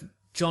also if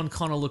John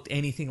Connor looked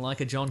anything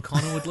like a John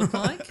Connor would look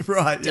like.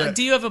 Right, yeah.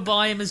 Do you ever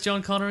buy him as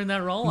John Connor in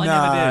that role? I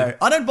No, never did.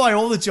 I don't buy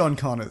all the John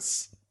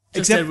Connors.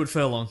 Just Edward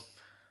Furlong.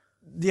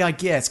 Yeah, I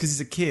guess, because he's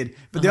a kid.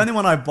 But the only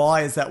one I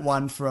buy is that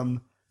one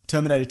from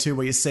Terminator 2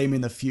 where you see him in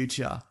the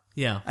future.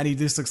 Yeah. And he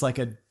just looks like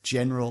a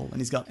general,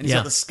 and he's got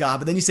the scar.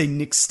 But then you see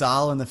Nick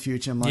Stahl in the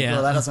future. I'm like, Yeah.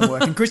 well, that doesn't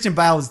work. And Christian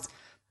Bale's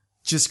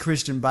just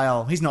Christian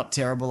Bale. He's not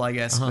terrible, I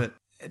guess, but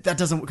that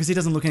doesn't, because he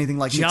doesn't look anything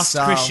like Nick Just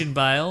Stahl. Christian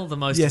Bale, the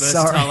most Yeah,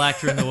 versatile sorry.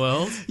 actor in the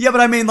world. Yeah,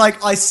 but I mean,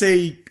 like, I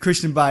see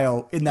Christian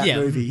Bale in that Yeah.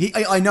 movie.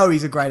 I know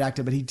he's a great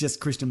actor, but he just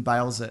Christian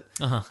Bales it.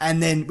 Uh-huh.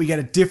 And then we get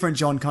a different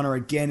John Connor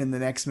again in the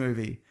next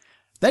movie.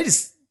 They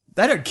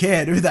don't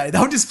care, do they?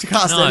 They'll just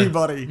cast No.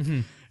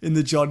 anybody in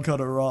the John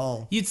Connor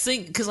role. You'd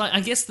think, because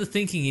I guess the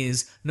thinking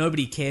is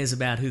nobody cares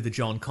about who the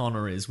John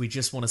Connor is. We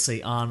just want to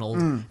see Arnold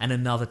and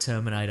another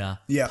Terminator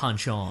Yeah.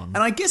 punch on. And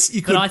I guess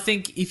you could... But I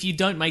think if you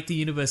don't make the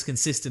universe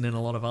consistent in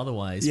a lot of other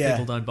ways,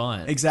 people don't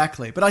buy it.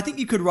 Exactly. But I think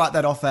you could write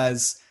that off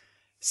as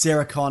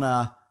Sarah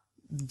Connor,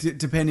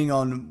 depending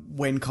on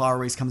when Kyle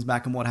Reese comes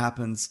back and what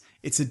happens,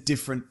 it's a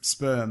different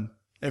sperm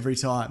every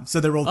time. So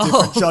they're all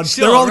different.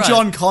 Sure, they're all right.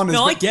 John Connors.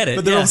 No, I but- get it,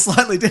 But they're yeah. all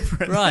slightly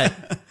different. Right.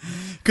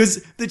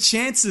 Because the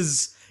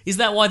chances... Is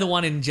that why the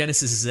one in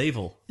Genesis is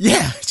evil?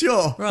 Yeah,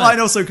 sure. Right.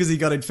 And also because he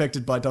got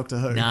infected by Doctor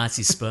Who. Nah, it's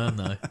his sperm,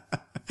 though.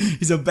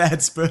 He's a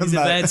bad sperm, He's a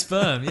mate. bad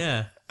sperm,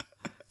 yeah.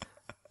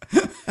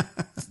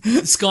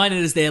 Skynet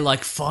is there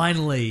like,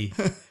 finally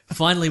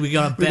we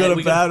got a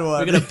bad, bad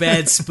one. We got a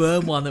bad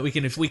sperm one that we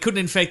can... We couldn't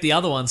infect the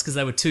other ones because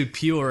they were too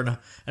pure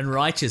and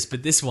righteous,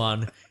 but this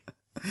one,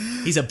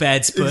 he's a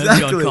bad sperm, John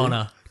Exactly.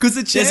 Connor. Because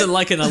the There's chance...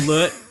 like an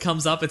alert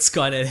comes up at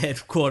Skynet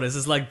headquarters.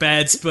 It's like,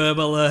 bad sperm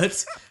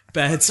alert,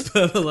 bad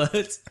sperm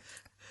alert.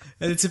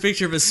 And it's a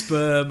picture of a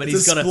sperm, and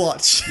It's he's a got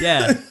splotch.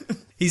 Yeah.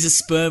 He's a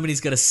sperm, and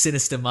he's got a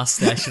sinister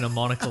mustache and a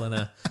monocle and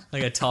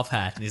a top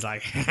hat. And he's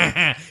like,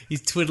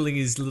 he's twiddling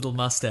his little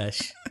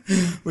mustache.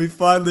 We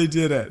finally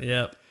did it.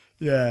 Yep.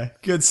 Yeah,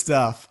 good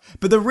stuff.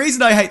 But the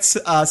reason I hate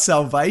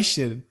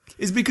Salvation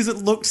is because it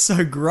looked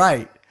so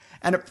great.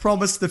 And it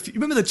promised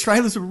remember the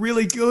trailers were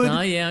really good? Oh,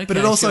 yeah, okay, But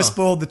it also sure.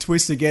 spoiled the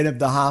twist again of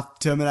the half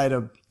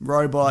Terminator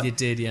robot. It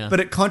did, yeah. But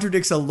it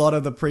contradicts a lot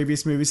of the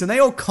previous movies, and they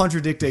all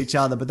contradict each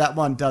other, but that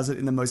one does it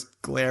in the most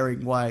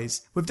glaring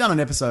ways. We've done an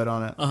episode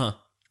on it. Uh-huh.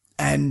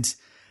 And...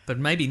 But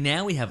maybe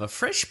now we have a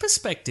fresh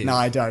perspective. No,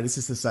 I don't. It's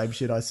just the same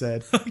shit I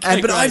said. But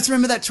great. I just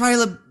remember that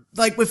trailer,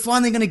 like, we're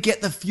finally going to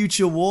get the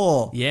future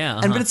war. Yeah,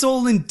 But uh-huh. it's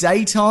all in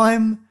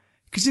daytime.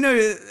 Because,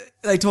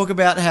 they talk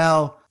about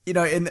how,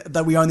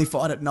 that we only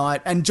fight at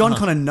night. And John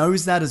Connor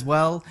knows that as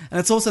well. And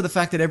it's also the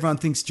fact that everyone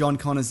thinks John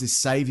Connor's this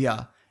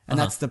savior. And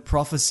that's the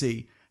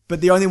prophecy.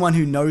 But the only one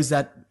who knows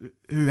that,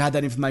 who had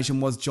that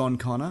information was John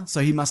Connor. So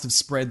he must have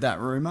spread that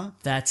rumor.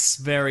 That's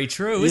very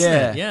true, isn't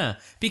Yeah. it? Yeah.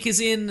 Because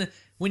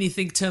when you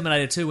think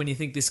Terminator 2, when you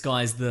think this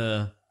guy's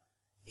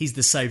he's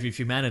the savior of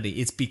humanity,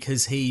 it's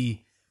because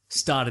he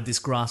started this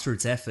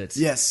grassroots effort.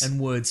 Yes. And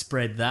word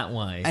spread that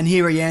way. And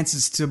here he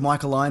answers to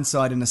Michael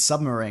Ironside in a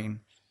submarine.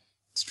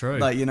 It's true.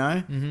 Like,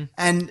 Mm-hmm.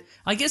 And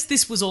I guess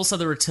this was also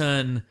the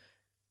return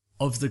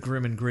of the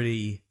grim and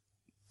gritty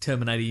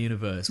Terminator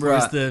universe.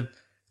 Whereas Right.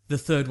 the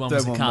third one Third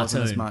was a one cartoon.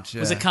 wasn't as much, It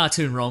was a yeah.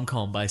 cartoon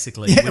rom-com,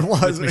 basically. yeah, with, it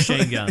was. with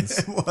machine guns.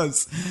 It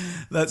was.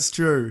 That's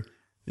true.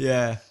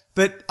 Yeah.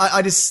 But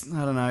I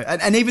don't know.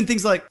 And even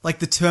things like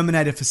the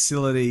Terminator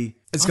facility,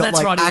 it's got that's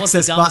like right, it was the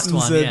access dumbest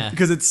buttons. one, yeah.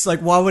 Because it's like,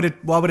 why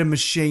would a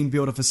machine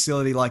build a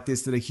facility like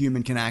this that a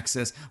human can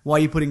access? Why are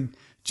you putting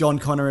John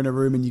Connor in a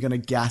room and you're going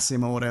to gas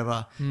him or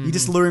whatever? You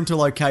just lure him to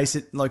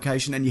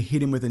location and you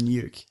hit him with a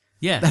nuke.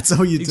 Yeah. That's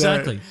all you do.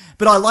 Exactly.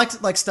 But I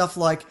liked like stuff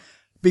like,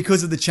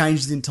 because of the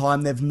changes in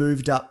time, they've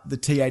moved up the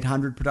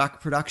T-800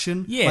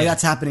 production. Yeah. Like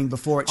that's happening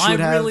before it should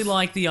I have. really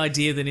like the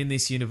idea that in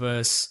this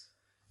universe,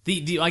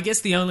 I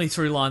guess the only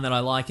through line that I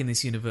like in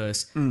this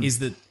universe is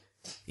that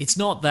it's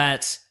not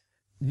that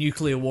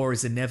nuclear war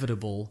is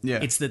inevitable. Yeah.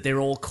 It's that they're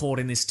all caught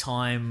in this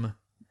time.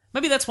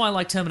 Maybe that's why I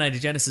like Terminator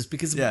Genesis,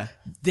 because Yeah.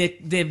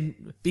 they're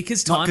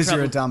because Not time because travel.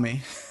 you're a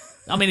dummy.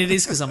 I mean, it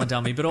is because I'm a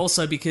dummy, but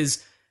also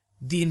because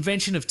the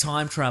invention of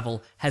time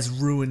travel has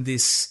ruined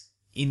this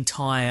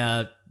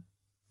entire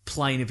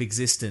plane of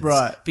existence.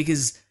 Right.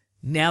 Because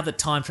now that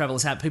time travel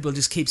has happened, people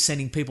just keep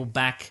sending people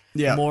back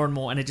Yeah. more and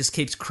more, and it just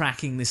keeps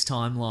cracking this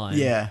timeline.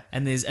 Yeah.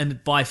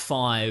 And by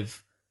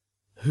 5,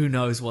 who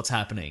knows what's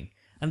happening?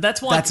 And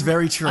that's why That's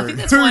very true. I think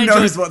that's Who why I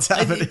knows enjoyed, what's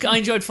happening? I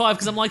enjoyed 5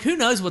 because I'm like, who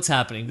knows what's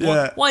happening?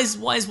 Yeah. Why is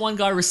one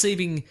guy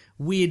receiving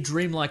weird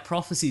dreamlike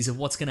prophecies of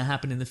what's going to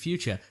happen in the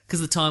future? Because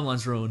the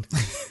timeline's ruined.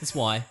 That's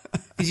why.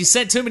 Because you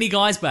sent too many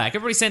guys back.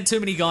 Everybody sent too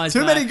many guys Too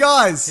back. many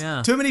guys.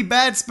 Yeah. Too many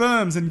bad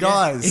sperms and Yeah,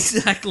 guys.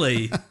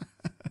 exactly.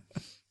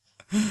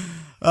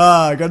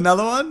 Got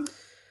another one?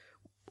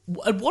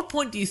 At what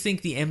point do you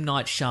think the M.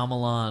 Night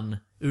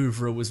Shyamalan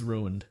oeuvre was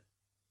ruined?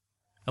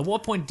 At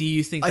what point do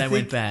you think they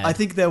went bad? I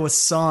think there were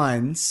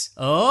signs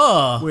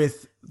Oh,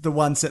 with the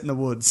one set in the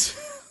woods.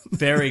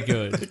 very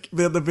good.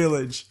 the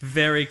village.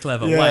 Very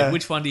clever. Yeah. Wait,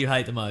 which one do you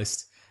hate the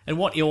most? And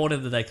what order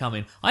did they come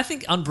in? I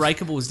think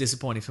Unbreakable was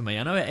disappointing for me.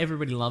 I know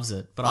everybody loves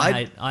it, but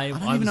I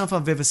don't even know if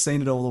I've ever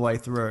seen it all the way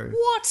through.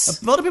 What?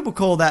 A lot of people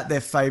call that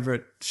their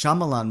favourite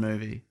Shyamalan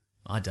movie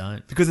I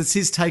don't. because it's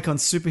his take on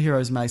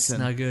superheroes, Mason.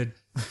 No good.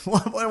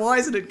 Why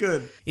isn't it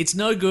good? It's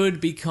no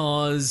good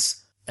because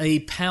a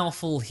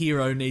powerful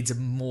hero needs a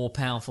more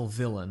powerful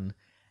villain.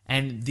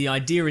 And the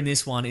idea in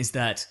this one is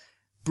that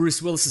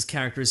Bruce Willis's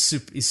character is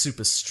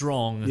super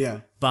strong.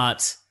 Yeah.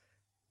 But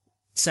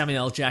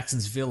Samuel L.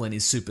 Jackson's villain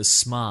is super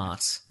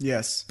smart,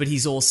 Yes. but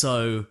he's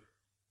also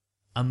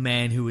a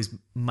man who is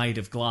made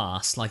of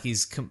glass. Like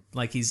he's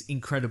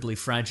incredibly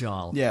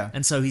fragile. Yeah.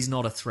 and so he's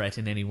not a threat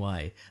in any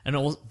way.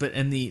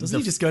 Doesn't he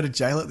just go to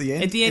jail at the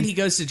end? At the end, he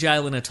goes to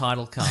jail in a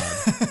title card.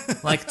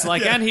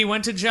 And he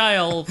went to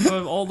jail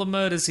for all the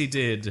murders he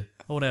did,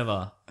 or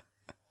whatever.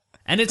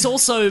 And it's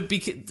also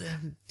because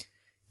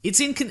it's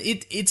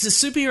a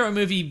superhero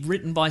movie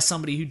written by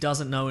somebody who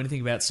doesn't know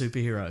anything about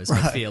superheroes.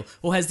 Right. I feel,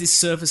 or has this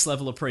surface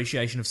level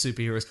appreciation of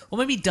superheroes, or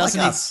maybe doesn't.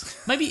 Like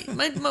us.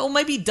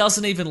 Maybe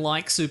doesn't even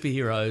like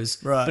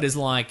superheroes. Right. But is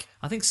like,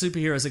 I think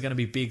superheroes are going to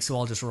be big, so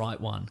I'll just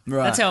write one.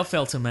 Right. That's how it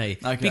felt to me.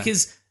 Okay.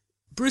 Because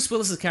Bruce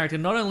Willis's character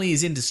not only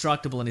is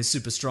indestructible and is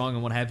super strong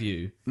and what have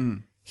you,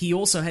 he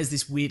also has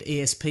this weird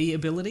ESP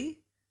ability.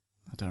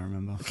 I don't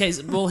remember. Okay,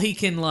 well, he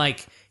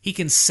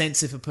can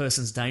sense if a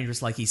person's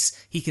dangerous. Like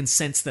he can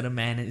sense that a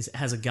man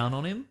has a gun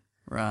on him.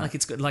 Right. Like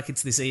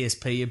it's this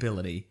ESP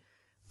ability.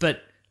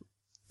 But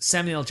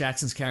Samuel L.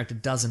 Jackson's character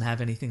doesn't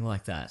have anything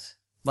like that.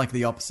 Like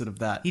the opposite of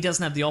that. He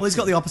doesn't have the opposite. Well, he's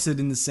got the opposite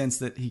in the sense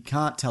that he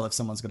can't tell if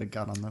someone's got a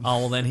gun on them. Oh,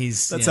 well, then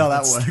he's... That's how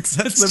that works.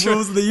 That's the true.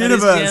 rules of the That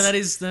universe. that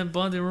is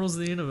by the rules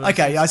of the universe.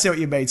 Okay, I see what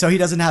you mean. So he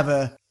doesn't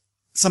have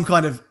some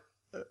kind of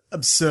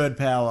absurd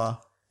power.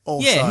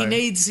 Also. Yeah, he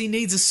needs because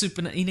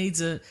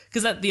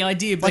the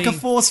idea being like a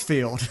force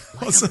field.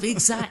 I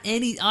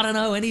don't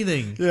know,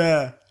 anything.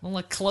 Yeah. Well,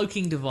 like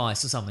cloaking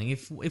device or something.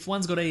 If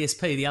one's got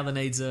ESP, the other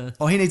needs a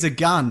Or he needs a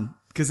gun.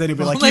 Because then he'll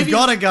be Well, like, maybe- you've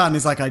got a gun.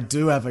 He's like, I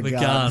do have a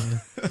gun.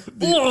 gun.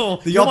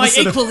 the You're my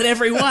opposite of- equal in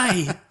every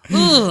way.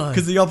 Ugh.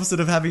 Because the opposite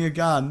of having a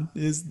gun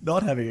is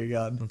not having a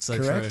gun. That's so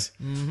correct?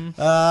 true.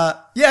 Mm-hmm.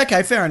 Yeah,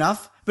 okay, fair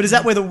enough. But is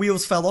that where the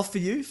wheels fell off for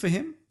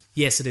him?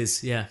 Yes, it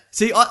is. Yeah,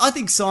 See, I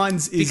think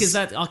Signs is...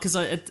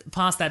 because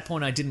past that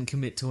point, I didn't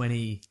commit to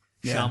any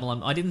Yeah.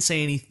 Shyamalan. I didn't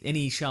see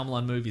any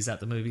Shyamalan movies at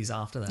the movies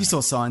after that. You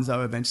saw Signs,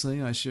 though,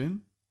 eventually, I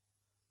assume?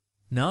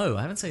 No,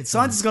 I haven't seen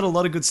Signs has got a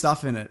lot of good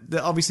stuff in it.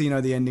 Obviously,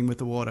 the ending with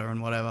the water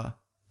and whatever.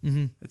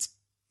 Mm-hmm. It's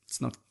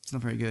not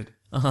very good.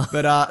 Uh-huh.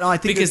 But no, I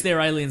think because they're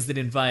aliens that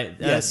invade.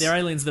 Yes. They're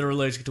aliens that are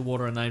allergic to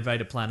water, and they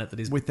invade a planet that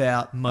is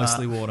without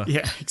mostly water.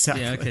 Yeah,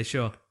 exactly. Yeah. Okay.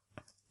 Sure.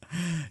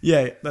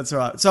 Yeah, that's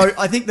right. So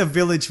I think The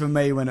Village for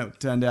me, when it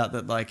turned out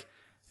that like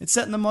it's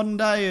set in the modern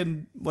day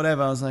and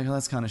whatever, I was like, oh,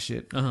 that's kind of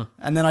shit. Uh-huh.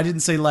 And then I didn't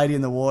see Lady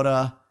in the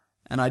Water,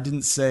 and I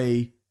didn't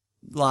see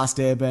Last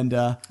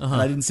Airbender, and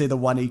I didn't see the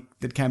one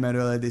that came out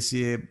earlier this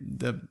year,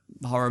 the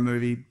horror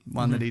movie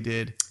one that he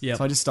did. Yep.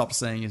 So I just stopped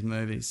seeing his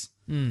movies.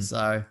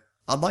 So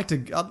I'd like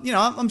to,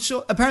 I'm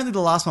sure. Apparently, the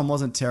last one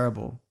wasn't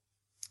terrible.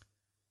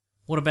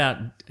 What about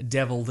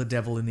Devil, the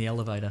Devil in the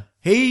Elevator?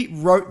 He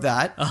wrote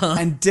that,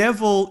 and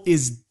Devil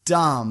is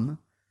dumb,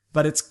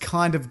 but it's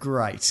kind of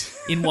great.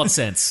 In what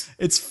sense?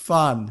 It's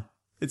fun.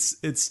 It's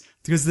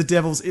because the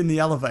devil's in the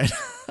elevator.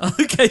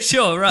 Okay,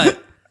 sure, right.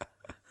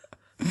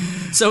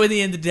 So in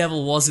the end, the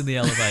devil was in the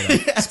elevator.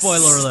 Yes.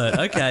 Spoiler alert.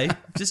 Okay,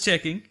 just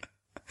checking.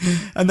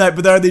 But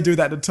they only do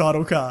that in the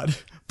title card.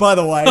 By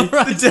the way,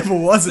 the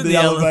devil was in the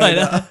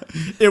elevator.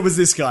 It was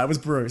this guy. It was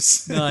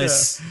Bruce.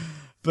 Nice. Yeah.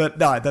 But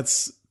no, I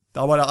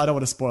don't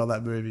want to spoil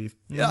that movie.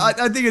 Yeah,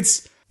 I think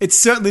it's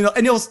certainly not.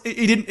 And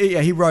he didn't.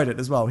 Yeah, he wrote it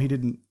as well. He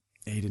didn't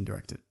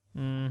direct it.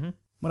 Mm-hmm.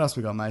 What else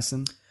we got,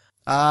 Mason?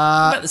 What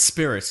about The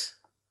Spirit?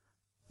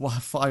 Well,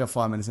 I got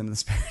 5 minutes into The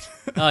Spirit.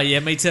 Oh yeah,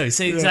 me too.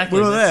 See, exactly.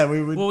 We were there.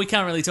 Well, we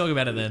can't really talk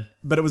about it then.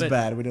 But it was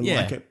bad. We didn't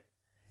like it.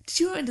 Did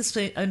you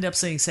end up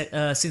seeing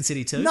Sin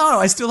City 2? No,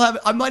 I still have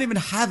it. I might even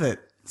have it.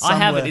 I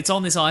have it. somewhere. It's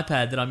on this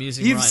iPad that I'm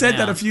using You've right said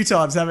now. that a few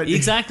times, haven't you?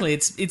 Exactly.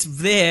 It's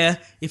there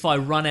if I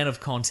run out of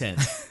content.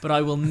 But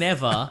I will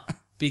never,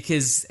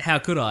 because how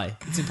could I?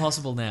 It's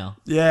impossible now.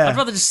 Yeah. I'd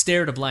rather just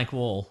stare at a blank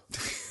wall.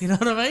 You know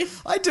what I mean?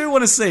 I do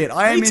want to see it.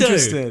 I am Me too.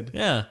 interested.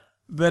 Yeah.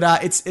 But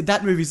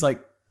that movie's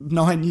like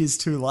 9 years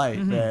too late,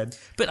 man.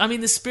 But I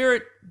mean, The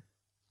Spirit,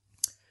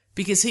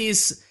 because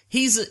he's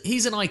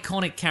an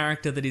iconic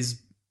character that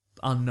is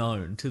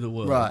unknown to the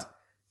world. Right.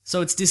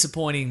 So it's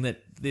disappointing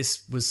that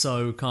this was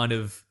so kind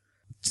of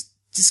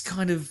just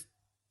kind of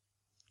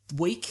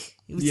weak.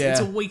 It's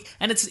a weak,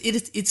 and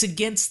it's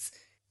against.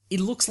 It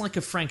looks like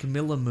a Frank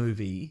Miller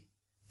movie,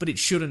 but it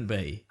shouldn't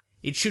be.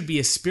 It should be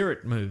a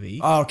Spirit movie.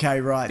 Oh,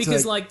 okay, right.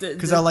 Because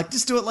they're like,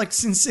 just do it like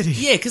Sin City.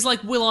 Yeah, because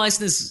like Will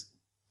Eisner's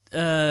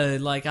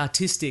like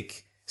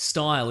artistic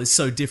style is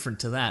so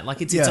different to that.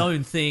 Like it's its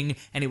own thing,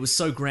 and it was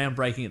so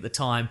groundbreaking at the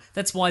time.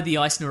 That's why the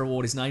Eisner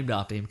Award is named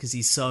after him, because he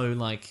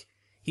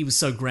was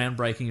so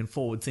groundbreaking and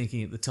forward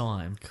thinking at the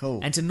time.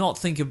 Cool. And to not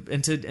think of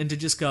and to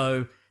just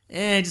go,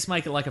 just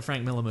make it like a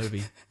Frank Miller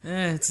movie.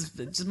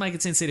 Just make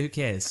it Sin City. Who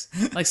cares?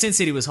 Like Sin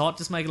City was hot.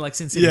 Just make it like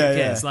Sin City. Who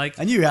cares? Like,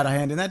 and you had a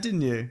hand in that,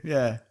 didn't you?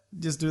 Yeah.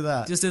 Just do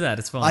that. Just do that.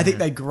 It's fine. I think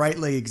they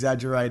greatly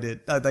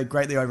exaggerated. They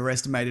greatly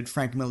overestimated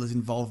Frank Miller's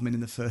involvement in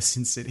the first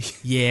Sin City.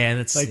 Yeah,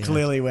 that's. They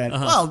clearly went,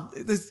 well,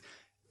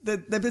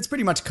 it's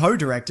pretty much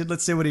co-directed.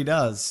 Let's see what he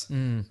does.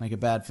 Make a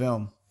bad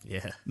film.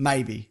 Yeah.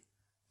 Maybe.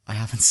 I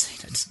haven't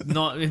seen it.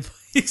 Not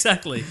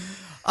exactly.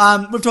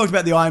 We've talked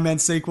about the Iron Man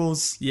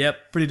sequels.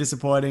 Yep. Pretty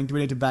disappointing. Do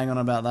we need to bang on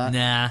about that?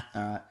 Nah.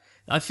 All right.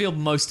 I feel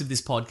most of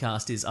this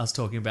podcast is us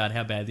talking about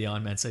how bad the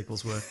Iron Man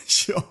sequels were.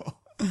 Sure.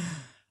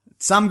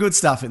 Some good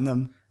stuff in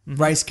them.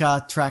 Race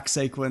car track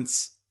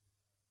sequence.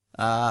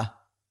 Where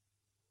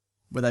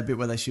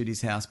they shoot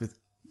his house with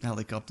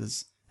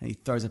helicopters and he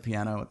throws a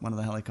piano at one of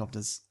the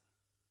helicopters.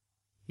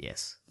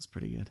 Yes. That's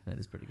pretty good. That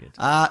is pretty good.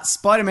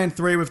 Spider-Man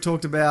 3 we've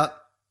talked about.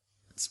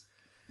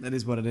 That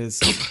is what it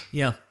is.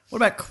 Yeah. What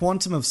about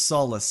Quantum of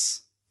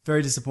Solace?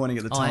 Very disappointing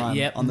at the time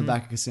yep, on the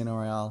back of Casino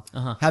Royale.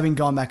 Having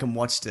gone back and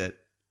watched it,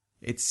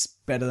 it's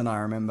better than I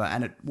remember,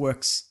 and it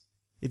works.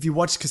 If you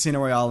watch Casino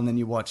Royale and then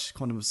you watch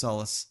Quantum of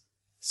Solace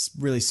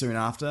really soon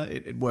after,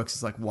 it works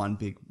as like one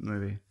big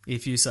movie.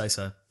 If you say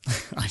so.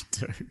 I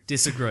do.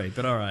 Disagree,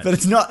 but all right. But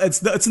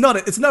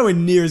it's nowhere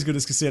near as good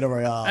as Casino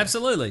Royale.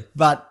 Absolutely.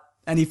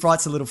 And he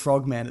fights a little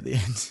frog man at the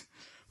end.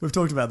 We've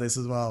talked about this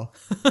as well.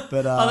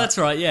 But oh, that's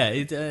right, yeah.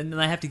 And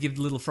they have to give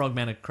the little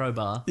frogman a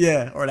crowbar.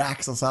 Yeah, or an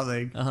axe or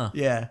something.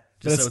 Yeah.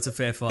 Just so it's a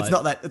fair fight.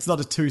 It's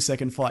not a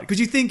 2-second fight. Because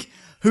you think,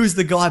 who's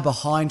the guy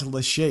behind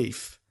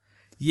LaChief?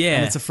 Yeah.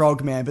 And it's a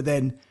frogman, but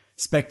then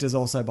Spectre's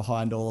also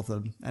behind all of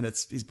them, and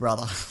it's his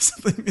brother or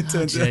something. It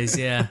turns out. Jeez,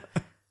 yeah.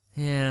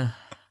 Yeah.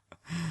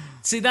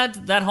 See,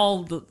 that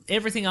whole...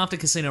 everything after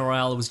Casino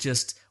Royale was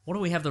just... What do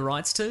we have the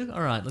rights to?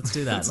 All right, let's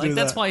do that.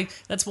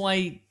 That's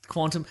why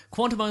Quantum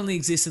only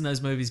exists in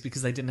those movies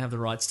because they didn't have the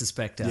rights to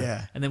Spectre.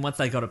 Yeah. And then once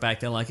they got it back,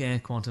 they're like,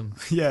 Quantum.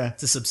 Yeah.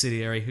 It's a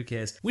subsidiary. Who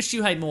cares? Which do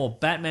you hate more,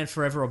 Batman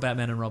Forever or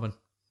Batman and Robin?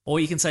 Or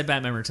you can say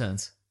Batman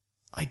Returns.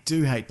 I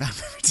do hate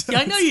Batman Returns. Yeah,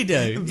 I know you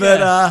do.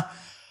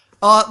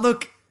 But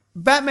look,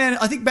 Batman.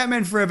 I think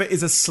Batman Forever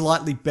is a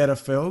slightly better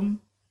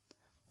film,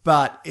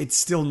 but it's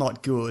still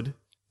not good.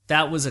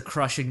 That was a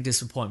crushing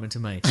disappointment to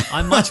me.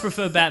 I much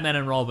prefer Batman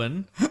and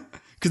Robin.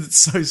 Because it's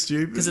so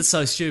stupid. Because it's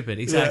so stupid,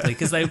 exactly.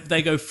 Because they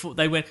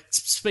went.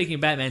 Speaking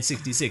of Batman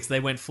 66, they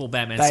went full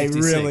Batman they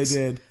 66. They really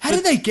did. How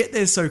did they get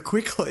there so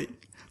quickly?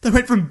 They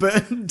went from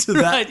Burton to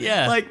that. Right,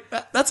 yeah. Like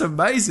that's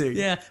amazing.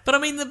 Yeah, but I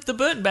mean, the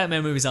Burton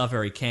Batman movies are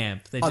very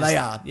camp. They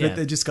are. Yeah. But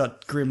they just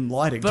got grim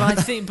lighting.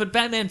 But but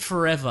Batman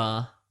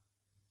Forever,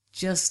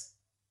 just.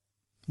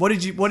 What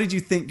did you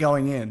think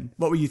going in?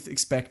 What were you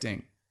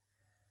expecting?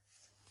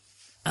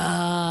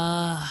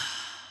 Comic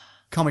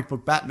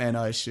book Batman,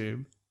 I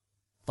assume.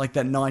 Like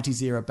that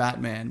 90s era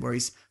Batman where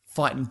he's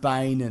fighting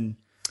Bane and...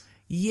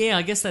 Yeah,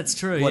 I guess that's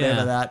true,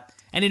 whatever that.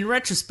 And in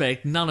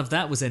retrospect, none of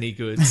that was any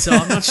good, so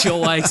I'm not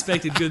sure why I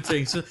expected good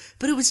things.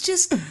 But it was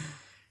just...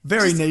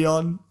 Very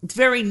neon.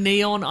 Very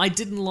neon. I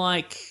didn't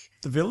like...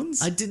 The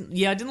villains? I didn't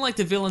like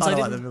the villains. I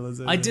didn't like the villains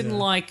either, I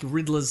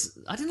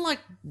didn't like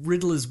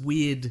Riddler's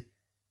weird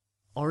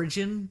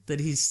origin,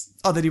 that he's...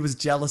 Oh, that he was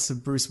jealous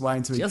of Bruce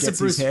Wayne, so he gets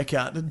his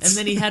haircut. And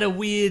then he had a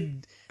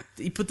weird...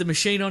 He put the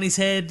machine on his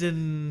head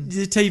and...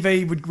 The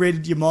TV would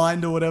read your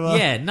mind or whatever.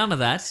 Yeah, none of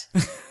that.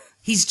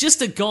 He's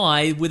just a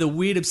guy with a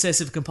weird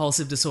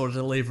obsessive-compulsive disorder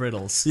to leave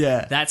riddles.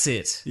 Yeah. That's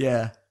it.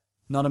 Yeah.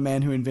 Not a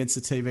man who invents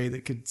a TV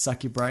that could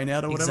suck your brain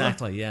out or whatever.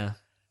 Exactly, yeah.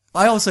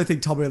 I also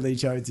think Tommy Lee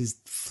Jones is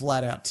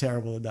flat out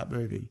terrible in that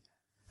movie.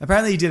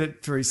 Apparently he did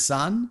it for his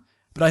son,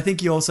 but I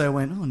think he also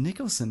went,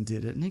 Nicholson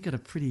did it and he got a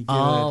pretty good...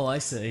 Oh, I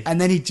see. And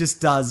then he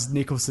just does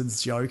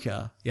Nicholson's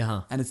Joker.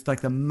 Yeah. And it's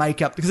like the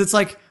makeup... Because it's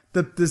like...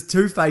 There's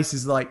Two-Face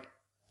is like,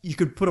 you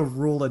could put a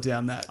ruler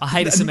down that. I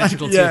hate a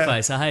symmetrical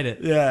Two-Face. I hate it.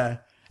 Yeah.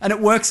 And it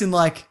works in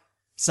like,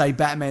 say,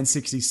 Batman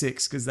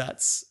 66, because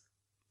that's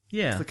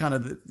the kind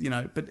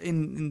of, but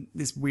in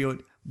this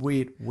weird.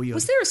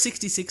 Was there a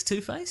 66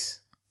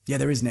 Two-Face? Yeah,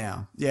 there is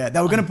now. Yeah,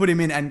 they were going to put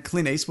him in, and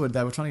Clint Eastwood,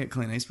 they were trying to get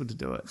Clint Eastwood to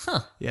do it. Huh.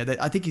 Yeah,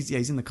 I think he's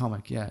in the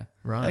comic, yeah.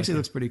 Right. It actually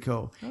looks pretty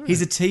cool. Right.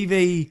 He's a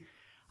TV...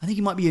 I think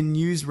he might be a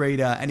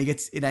newsreader and he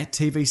gets in a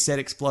TV set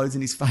explodes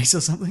in his face or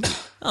something.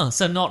 Oh,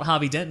 so not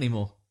Harvey Dent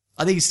anymore.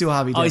 I think he's still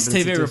Harvey Dent. Oh, he's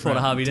TV reporter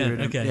Harvey Dent.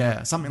 Okay.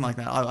 Yeah, something like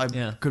that.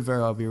 I could very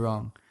well be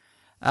wrong.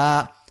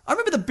 I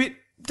remember the bit,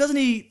 doesn't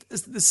he,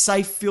 the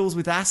safe fills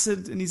with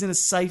acid and he's in a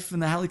safe and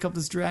the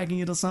helicopter's dragging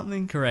it or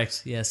something?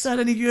 Correct, yes. Is that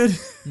any good?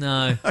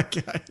 No.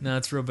 Okay. No,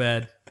 it's real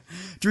bad.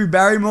 Drew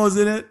Barrymore's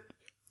in it.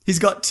 He's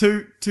got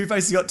Two-Face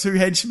has got two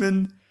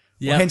henchmen.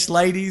 Yeah. Hench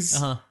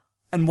ladies. Uh-huh.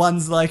 And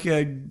one's like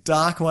a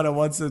dark one and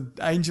one's an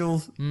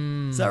angel.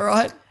 Is that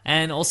right?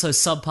 And also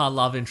subpar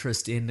love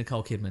interest in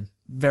Nicole Kidman.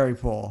 Very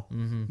poor.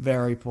 Mm-hmm.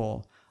 Very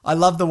poor. I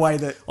love the way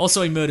that...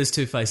 Also, he murders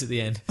Two-Face at the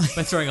end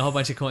by throwing a whole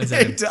bunch of coins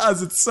at him. He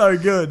does. It's so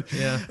good.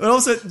 Yeah. But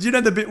also, do you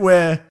know the bit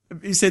where...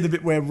 You see the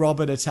bit where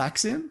Robin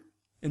attacks him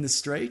in the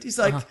street? He's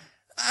like,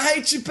 I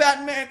hate you,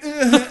 Batman.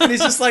 And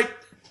he's just like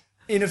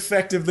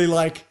ineffectively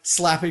like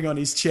slapping on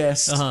his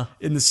chest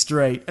in the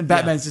street. And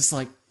Batman's just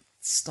like,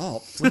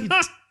 stop. What are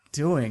you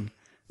doing?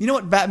 You know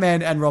what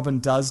Batman and Robin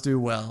does do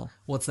well?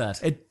 What's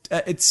that?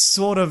 It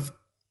sort of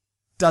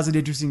does an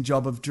interesting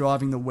job of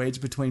driving the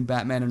wedge between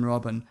Batman and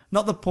Robin.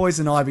 Not the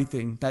poison ivy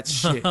thing, that's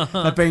shit.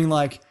 But being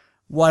like,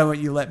 why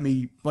don't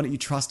you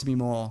trust me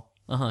more?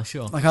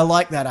 Sure. Like, I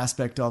like that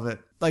aspect of it.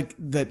 Like,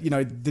 that,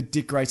 that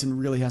Dick Grayson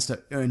really has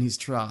to earn his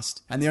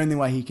trust. And the only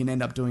way he can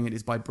end up doing it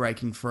is by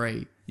breaking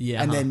free.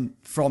 Yeah. And then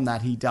from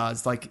that he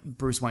does. Like,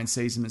 Bruce Wayne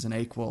sees him as an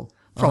equal.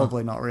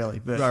 Probably not really,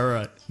 but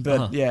Right.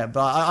 But yeah, but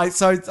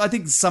I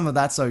think some of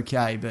that's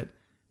okay, but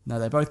no,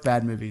 they're both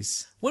bad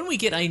movies. When we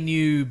get a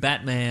new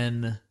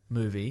Batman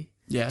movie,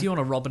 Yeah. do you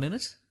want a Robin in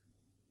it?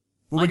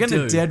 Well, we're I getting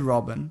do. a dead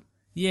Robin.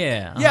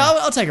 Yeah. Yeah,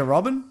 I'll take a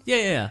Robin,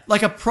 Yeah.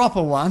 like a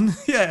proper one.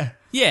 Yeah.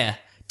 Yeah.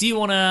 Do you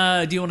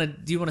wanna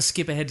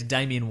skip ahead to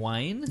Damian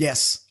Wayne?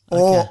 Yes.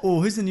 Okay.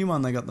 Or who's the new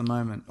one they got at the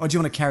moment? Or do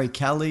you want to carry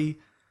Kelly?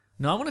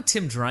 No, I want a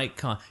Tim Drake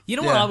kind. You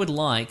know what Yeah. I would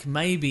like?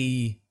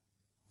 Maybe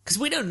because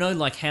we don't know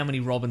like how many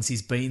Robins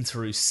he's been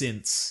through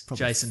since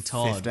Probably Jason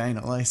Todd. 15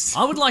 at least.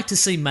 I would like to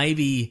see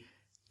maybe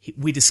he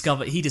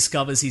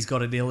discovers he's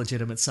got an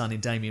illegitimate son in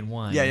Damian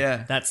Wayne.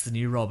 Yeah. That's the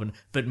new Robin.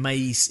 But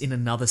maybe in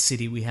another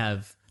city we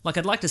have. Like,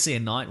 I'd like to see a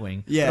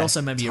Nightwing. Yeah, But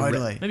also maybe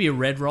totally. maybe a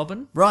Red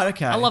Robin. Right,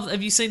 okay.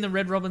 Have you seen the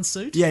Red Robin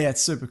suit? Yeah, it's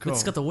super cool.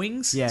 It's got the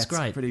wings. Yeah, it's great.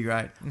 Mm-hmm. pretty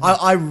great.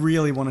 I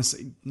really want to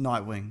see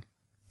Nightwing.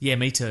 Yeah,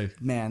 me too.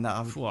 Man,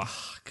 that would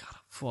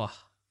Phew.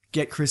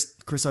 get Chris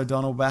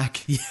O'Donnell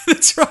back. Yeah,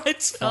 that's right.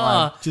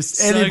 Fine. Just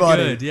so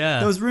anybody. good, yeah.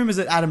 There was rumors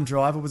that Adam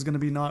Driver was going to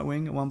be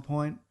Nightwing at one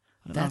point.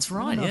 That's I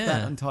don't right, know if yeah.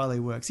 that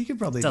entirely works. He could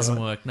probably Doesn't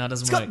do it. work. No, it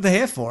doesn't He's work. got the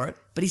hair for it.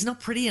 But he's not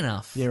pretty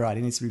enough. Yeah, right.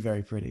 He needs to be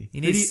very pretty. He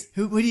needs-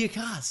 Who do you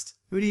cast?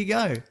 Who do you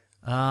go?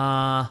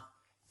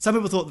 Some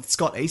people thought that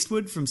Scott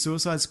Eastwood from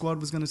Suicide Squad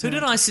was going to Who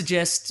turn would I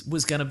suggest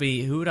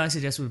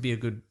would be a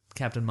good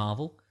Captain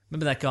Marvel?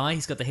 Remember that guy?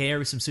 He's got the hair.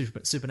 He's from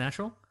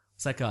Supernatural.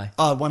 What's that guy?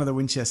 Oh, one of the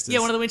Winchesters. Yeah,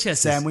 one of the Winchesters.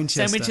 Sam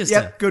Winchester. Sam Winchester.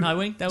 Yep, good.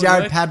 Nightwing. That would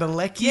Jared work.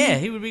 Padalecki. Yeah,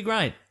 he would be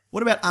great.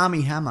 What about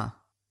Armie Hammer?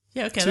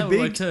 Yeah, okay, Too that would big?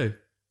 work too.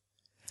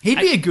 He'd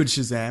be a good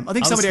Shazam. I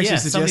think somebody actually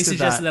somebody suggested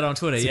suggested that on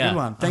Twitter, It's a yeah. good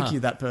one. Thank Uh-huh. you,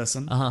 that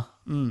person.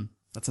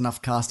 That's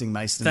enough casting,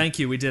 Mason. Thank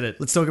you, we did it.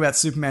 Let's talk about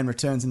Superman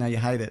Returns and how you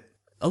hate it.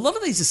 A lot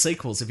of these are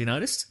sequels, have you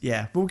noticed?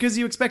 Yeah, well, because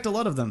you expect a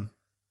lot of them.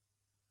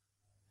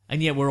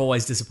 And yet we're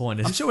always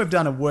disappointed. I'm sure we've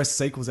done a worse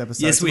sequels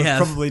episode. Yes, so we we've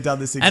have. probably done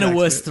this exact And a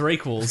worse bit.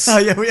 threequels. Oh,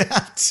 yeah, we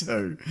have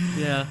too.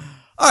 Yeah.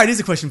 All right, here's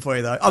a question for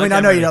you, though. I mean, Okay, I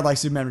know ready. you don't like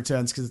Superman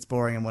Returns because it's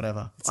boring and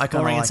whatever. I kinda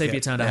Boring and like sepia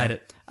it. toned, I hate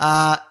it.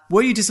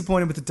 Were you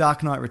disappointed with The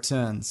Dark Knight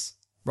Returns?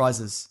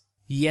 Rises?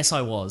 Yes,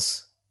 I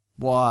was.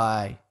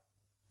 Why?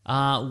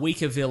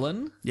 Weaker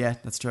villain. Yeah,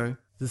 that's true.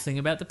 The thing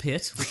about the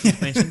pit, which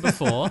we've mentioned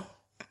before.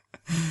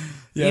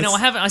 Yes. You know, I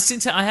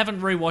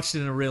haven't rewatched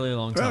it in a really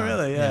long time. Oh,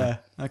 really? Yeah.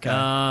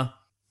 Okay.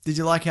 Did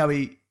you like how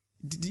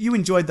you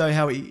enjoyed, though,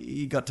 how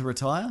he got to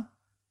retire?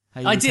 How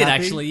he I was did,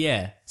 happy? actually,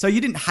 yeah. So you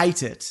didn't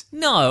hate it?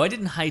 No, I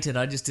didn't hate it.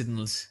 I just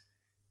didn't.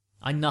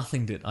 I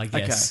nothinged it, I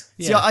guess.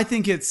 Okay. See, I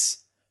think it's...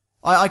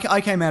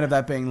 I came out of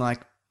that being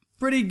like,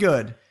 pretty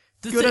good.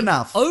 Good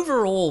enough.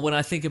 Overall, when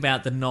I think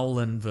about the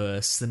Nolan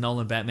verse, the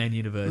Nolan Batman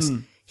universe,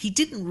 he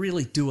didn't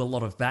really do a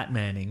lot of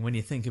Batmaning when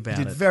you think about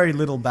He did it. very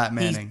little He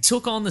Batmaning.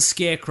 took on the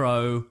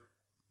Scarecrow,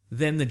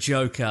 then the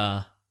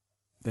Joker,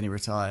 Then he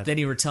retired. then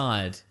he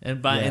retired,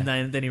 and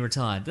then he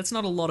retired. That's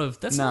not a lot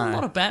of not a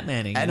lot of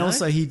Batmaning. And you know?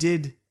 also he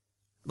did...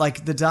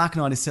 Like, The Dark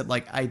Knight is set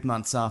like 8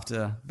 months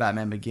after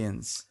Batman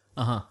Begins.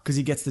 Because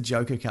he gets the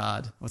Joker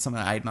card, or something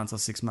like 8 months or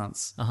 6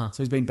 months. So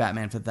he's been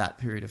Batman for that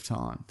period of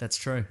time. That's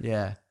true.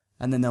 Yeah.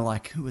 And then they're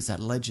like, who was that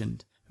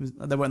legend?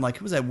 They weren't like,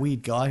 who was that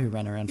weird guy who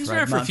ran around He was for 8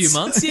 around for a months? few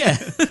months. Yeah,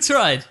 that's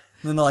right.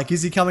 And then they're like,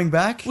 is he coming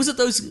back? Was it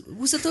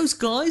those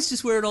guys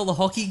just wearing all the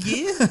hockey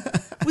gear?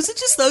 Was it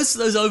just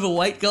those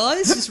overweight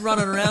guys just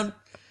running around,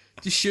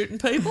 just shooting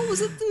people? Was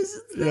it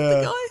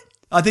the guy?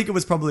 I think it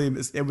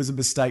was a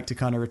mistake to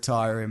kind of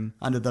retire him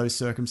under those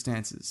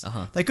circumstances.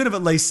 They could have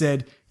at least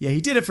said, yeah, he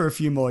did it for a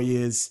few more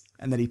years,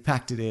 and then he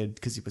packed it in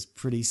because he was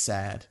pretty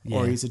sad,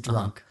 or he's a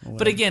drunk. Or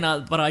But whatever. again,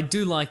 I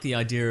do like the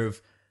idea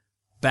of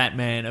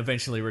Batman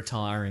eventually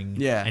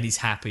retiring, and he's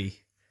happy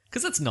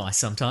because that's nice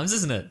sometimes,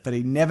 isn't it? But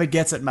he never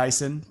gets it,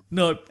 Mason.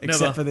 Nope,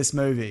 except never. for this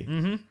movie.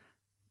 Mm-hmm.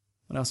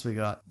 What else we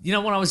got? You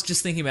know what I was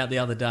just thinking about the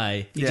other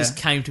day? It just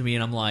came to me,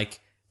 and I'm like,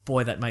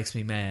 boy, that makes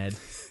me mad.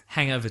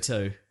 Hangover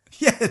 2.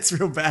 Yeah, it's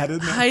real bad,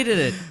 isn't it? Hated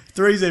it.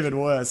 3's even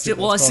worse. if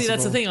Well, I it's see.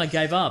 That's the possible. thing. I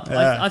gave up.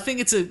 Yeah. I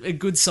think it's a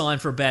good sign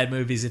for bad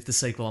movies if the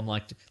sequel. I'm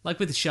like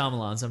with the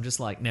Shyamalans, I'm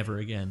just like never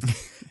again.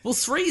 Well,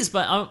 3 is,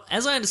 but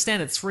as I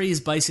understand it, 3 is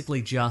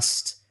basically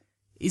just,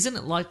 isn't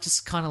it like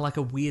just kind of like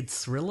a weird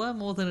thriller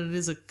more than it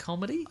is a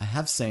comedy? I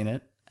have seen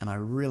it, and I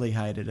really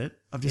hated it.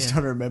 I'm just Yeah.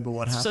 trying to remember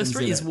what So happens.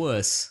 3 in is it.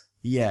 worse.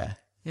 Yeah.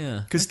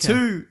 Yeah, Because okay.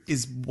 2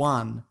 is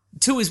 1.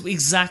 2 is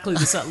exactly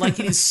the same. Like,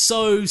 it is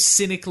so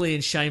cynically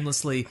and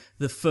shamelessly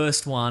the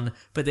first one,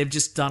 but they've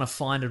just done a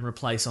find and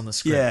replace on the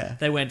script. Yeah.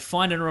 They went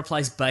find and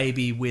replace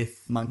baby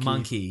with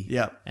Monkey.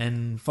 Yep.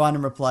 And Find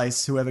and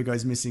replace whoever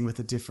goes missing with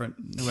a different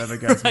whoever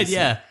goes Right, missing.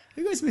 yeah.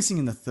 Who goes missing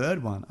in the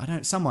third one?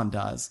 Someone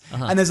does.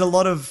 Uh-huh. And there's a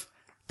lot of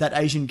that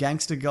Asian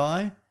gangster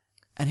guy,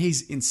 and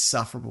he's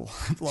insufferable.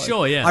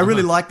 Sure, yeah, I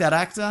really uh-huh. like that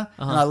actor,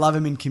 and I love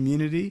him in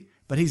Community,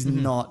 but he's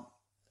not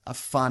a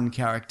fun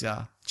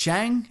character.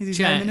 Chang is his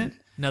name in it?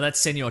 No, that's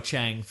Senor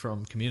Chang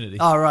from Community.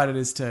 Oh, right, it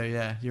is too,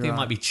 yeah. I You're think right. it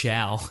might be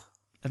Chow.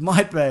 It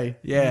might be,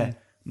 yeah.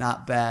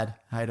 Nah, bad.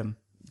 Hate him.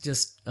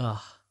 Just, ugh.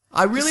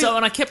 I really... So,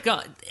 and I kept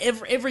going,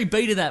 every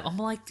beat of that, I'm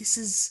like, this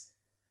is...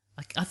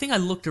 I think I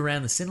looked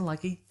around the cinema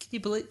like, can you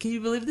believe this?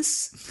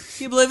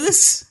 Can you believe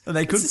this? And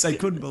they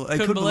couldn't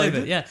believe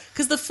it. Yeah,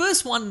 because the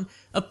first one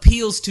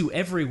appeals to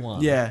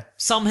everyone. Yeah.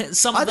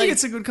 I think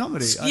it's a good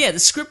comedy. Yeah, the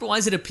script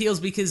wise it appeals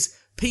because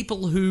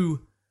people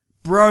who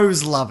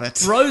Bros love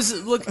it.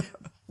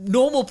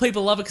 Normal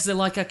people love it because they're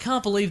like, I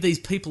can't believe these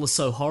people are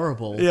so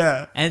horrible.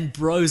 Yeah. And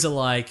bros are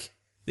like,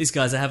 these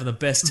guys are having the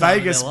best time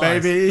Vegas, in their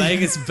life. baby.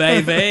 Vegas,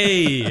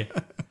 baby.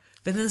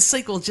 But then the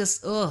sequel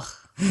just, awful.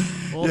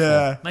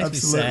 Yeah, Makes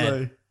absolutely.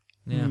 me sad.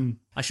 Yeah.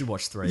 I should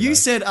watch 3. You though.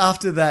 said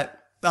after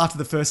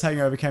the first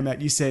Hangover came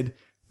out, you said,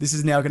 this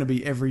is now going to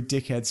be every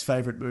dickhead's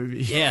favourite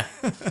movie. Yeah.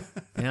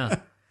 Yeah.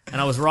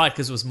 And I was right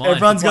because it was mine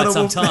Everyone's for quite got a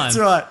some wolf. time. That's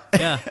right.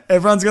 Yeah.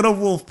 Everyone's got a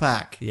wolf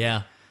pack.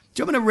 Yeah.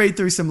 Do you want me to read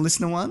through some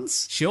listener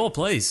ones? Sure,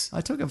 please.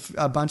 I took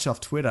a bunch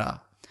off Twitter.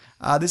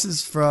 This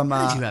is from...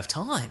 How did you have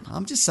time?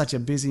 I'm just such a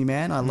busy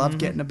man. I love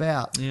getting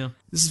about. Yeah.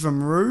 This is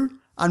from Rue.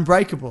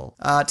 Unbreakable.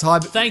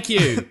 Thank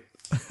you.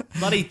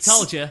 Bloody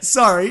told you.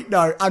 Sorry,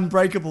 no.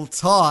 Unbreakable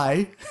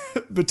tie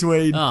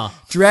between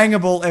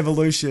Dragon Ball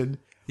Evolution,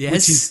 Yes.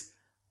 which is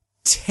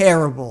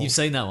terrible. You've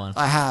seen that one.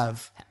 I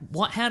have.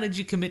 How did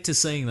you commit to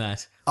seeing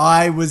that?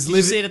 I was Did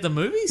you see it at the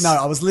movies? No,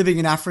 I was living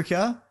in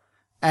Africa.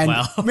 And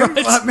Wow.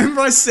 remember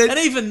I said... And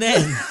even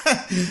then...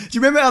 Do you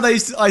remember how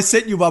I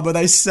sent you one where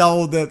they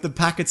sell the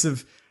packets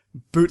of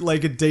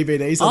bootlegged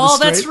DVDs on the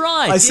street? That's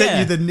right. I sent yeah.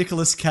 you the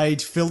Nicolas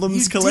Cage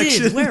films You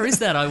collection. did. Where is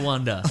that, I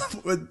wonder?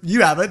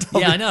 You have it.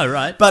 Yeah, I know,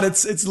 right? But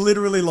it's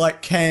literally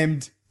like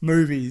canned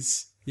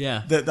movies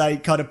Yeah. that they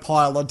kind of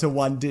pile onto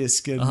one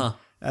disc and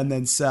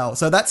then sell.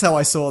 So that's how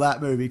I saw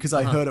that movie, because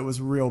I heard it was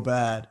real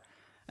bad.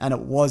 And it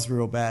was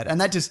real bad. And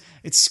that just,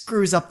 it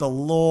screws up the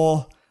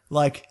lore.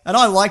 And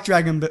I like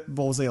Dragon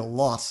Ball Z a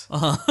lot.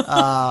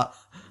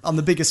 I'm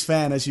the biggest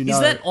fan, as you know.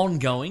 Is that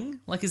ongoing?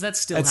 Is that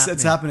still happening?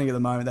 It's happening at the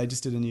moment. They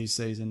just did a new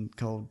season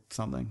called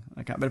something.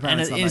 Okay, but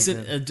apparently And it's not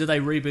that good. do they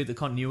reboot the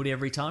continuity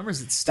every time, or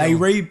is it still... They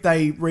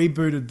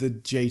rebooted the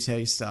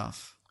GT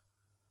stuff.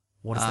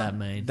 What does that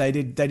mean? They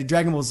did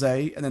Dragon Ball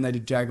Z, and then they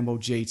did Dragon Ball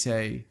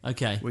GT.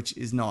 Okay. Which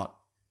is not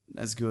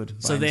as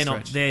good. So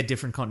they're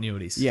different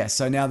continuities. Yeah,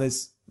 so now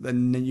there's the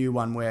new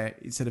one where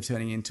instead of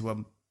turning into a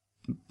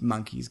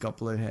monkey, he's got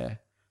blue hair.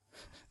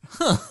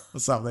 Or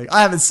something.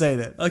 I haven't seen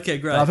it. Okay,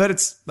 great. But I've heard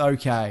it's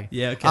okay.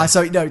 Yeah, okay.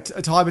 So, a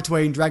tie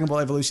between Dragon Ball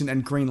Evolution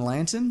and Green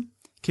Lantern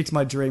kicked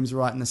my dreams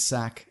right in the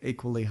sack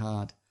equally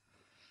hard.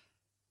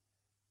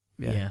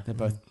 Yeah. They're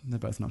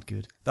both not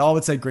good. Though I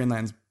would say Green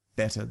Lantern's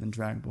better than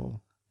Dragon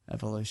Ball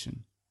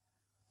Evolution.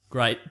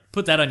 Great.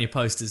 Put that on your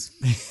posters.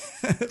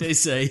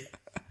 DC.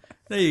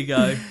 There you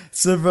go.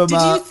 So from, did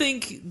you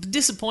think,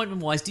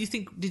 disappointment-wise, did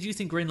you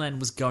think Green Lantern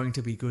was going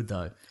to be good,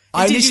 though?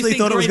 I initially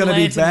thought it was going to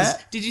be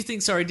bad. Did you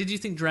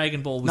think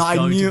Dragon Ball was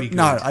going to be good?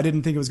 No, I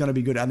didn't think it was going to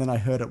be good, and then I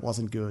heard it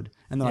wasn't good.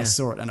 And then I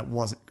saw it, and it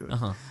wasn't good.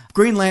 Uh-huh.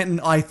 Green Lantern,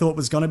 I thought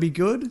was going to be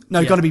good.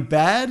 No, going to be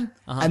bad.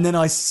 Uh-huh. And then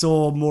I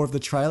saw more of the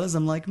trailers.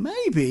 I'm like,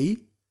 maybe.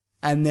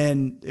 And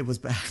then it was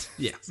bad.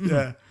 Yeah.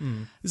 Yeah.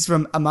 This is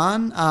from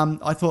Aman.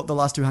 I thought the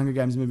last two Hunger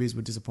Games movies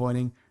were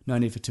disappointing. No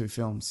need for 2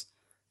 films.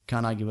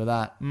 Can't argue with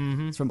that.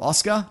 Mm-hmm. It's from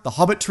Oscar. The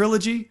Hobbit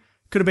trilogy.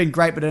 Could have been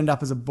great, but ended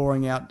up as a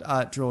boring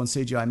drawn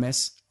CGI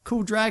mess.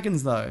 Cool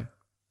dragons, though.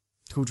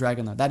 Cool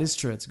dragon, though. That is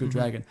true. It's a good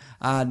dragon.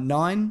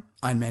 9,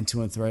 Iron Man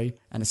 2 and 3,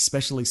 and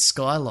especially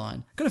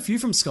Skyline. Got a few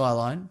from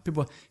Skyline.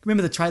 People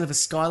remember the trailer for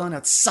Skyline? How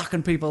it's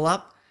sucking people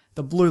up.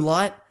 The blue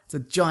light. It's a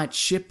giant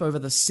ship over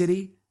the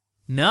city.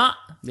 Nah.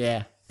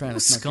 Yeah. It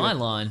was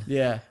Skyline.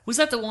 Yeah. Was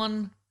that the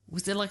one?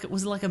 Was it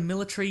like a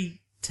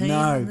military team?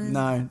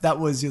 No. That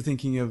was, you're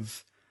thinking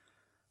of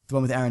the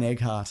one with Aaron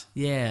Eckhart.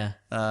 Yeah.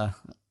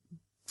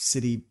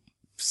 City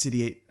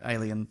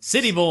alien.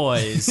 City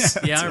Boys.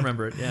 Yeah, I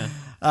remember it.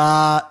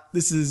 Yeah.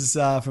 This is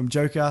from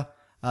Joker.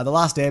 The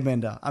Last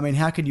Airbender. I mean,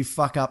 how could you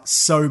fuck up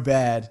so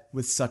bad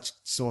with such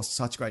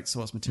great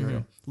source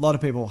material? A lot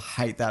of people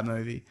hate that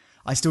movie.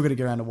 I still got to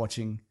get around to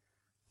watching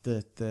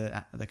the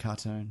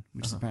cartoon,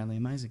 which is apparently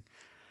amazing.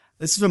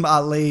 This is from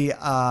Lee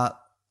Lavhay.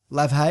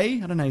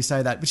 I don't know how you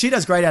say that, but she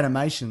does great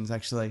animations.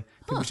 Actually,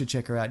 people should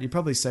check her out. You've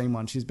probably seen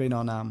one. She's been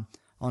on not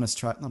Honest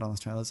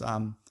Trailers.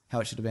 How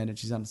It Should Have Ended.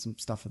 She's done some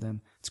stuff for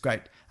them. It's great.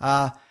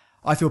 I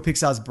feel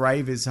Pixar's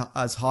Brave is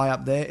as high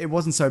up there. It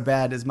wasn't so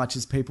bad as much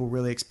as people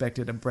really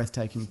expected a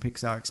breathtaking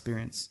Pixar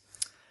experience.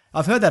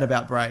 I've heard that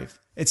about Brave.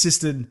 It's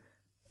just an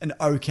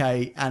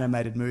okay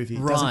animated movie.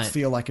 It doesn't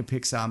feel like a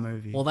Pixar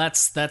movie. Well,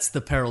 that's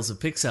the perils of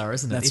Pixar,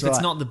 isn't it? That's if right.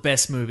 it's not the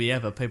best movie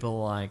ever,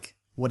 people are like...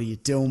 What are you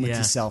doing with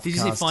yourself, Did you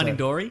see Finding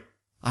Dory?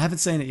 I haven't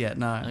seen it yet,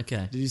 no.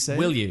 Okay. Did you see it?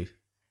 Will you?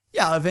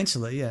 Yeah,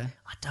 eventually, yeah.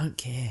 I don't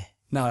care.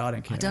 No, I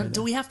don't care.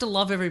 Do we have to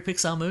love every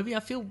Pixar movie? I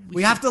feel...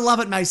 We have to love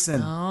it,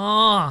 Mason.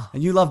 Oh.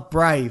 And you love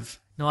Brave.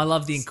 No, I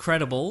love The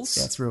Incredibles.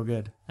 Yeah, it's real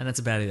good. And that's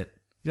about it.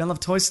 You don't love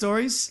Toy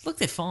Stories? Look,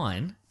 they're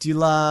fine. Do you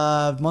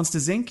love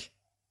Monsters, Inc.?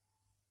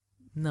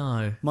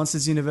 No.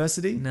 Monsters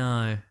University?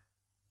 No.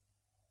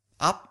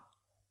 Up?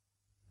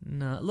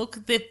 No.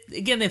 Look, they're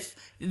movies...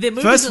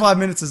 First 5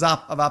 minutes of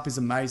Up is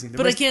amazing.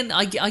 But again,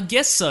 I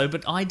guess so,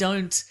 but I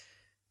don't...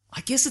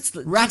 I guess it's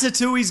the...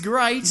 Ratatouille's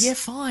great. Yeah,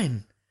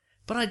 fine.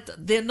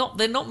 But they're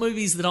not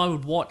movies that I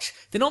would watch.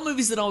 They're not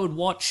movies that I would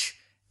watch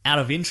out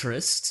of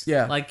interest.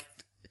 Yeah. Like,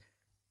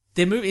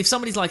 if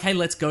somebody's like, hey,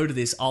 let's go to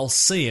this, I'll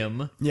see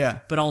them. Yeah.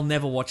 But I'll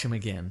never watch them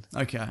again.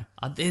 Okay.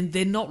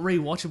 They're not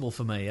rewatchable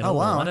for me at all. Oh,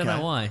 wow. I don't okay.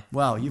 know why.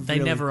 Wow, They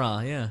never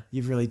are, yeah.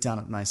 You've really done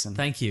it, Mason.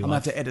 Thank you. I'm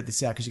going to have to edit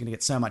this out because you're going to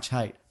get so much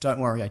hate. Don't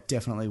worry, I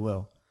definitely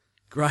will.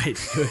 Great,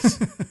 good.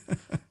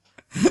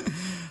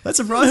 That's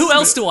a surprising. Who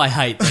else do I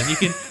hate then? You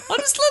can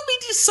let me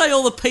just say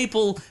all the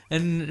people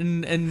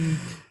and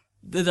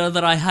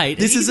that I hate.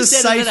 This is a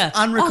safe,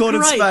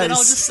 unrecorded great, space. Then I'll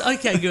just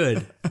okay,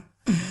 good.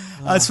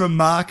 That's from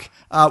Mark.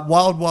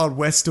 Wild Wild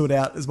West stood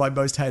out as my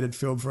most hated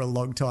film for a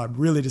long time.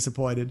 Really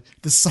disappointed.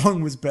 The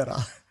song was better.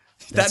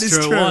 That's that is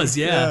true. It was,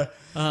 yeah.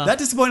 That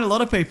disappointed a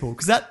lot of people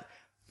because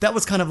that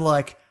was kind of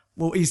like,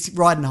 well, he's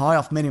riding high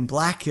off Men in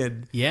Black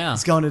and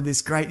he's going to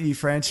this great new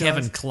franchise.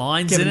 Kevin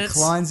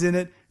Kline's in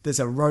it. There's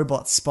a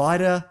robot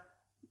spider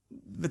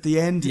at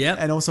the end,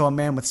 and also a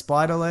man with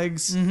spider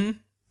legs. Mm-hmm.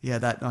 Yeah,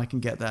 that I can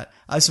get that.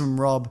 As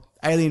from Rob,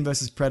 Alien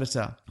versus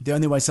Predator. The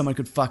only way someone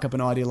could fuck up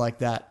an idea like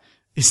that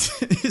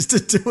is to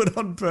do it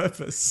on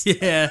purpose.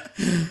 Yeah.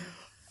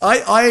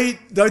 I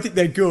don't think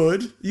they're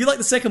good. You like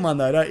the second one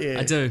though, don't you?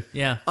 I do,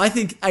 yeah. I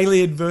think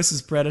Alien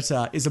versus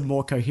Predator is a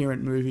more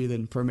coherent movie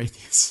than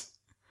Prometheus.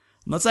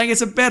 I'm not saying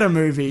it's a better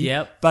movie,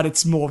 but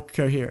it's more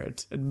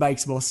coherent. It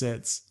makes more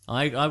sense.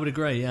 I would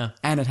agree, yeah.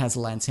 And it has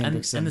Lance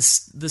Henriksen. And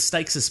the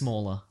stakes are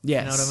smaller.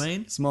 Yes. You know what I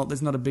mean? Small.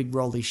 There's not a big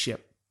rolly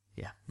ship.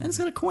 Yeah. And it's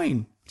got a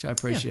queen, which I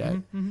appreciate. Yeah.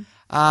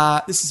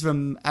 Mm-hmm. This is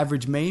from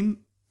Average Meme.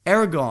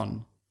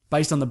 Aragon.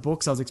 Based on the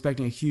books, I was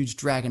expecting a huge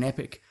dragon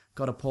epic.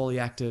 Got a poorly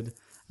acted,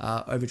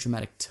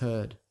 over-dramatic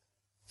turd.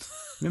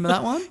 Remember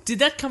that one? Did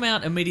that come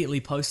out immediately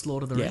post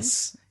Lord of the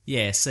Rings? Yes.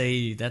 Yeah,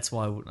 see, that's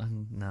why...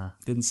 nah.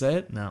 Didn't see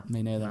it? No.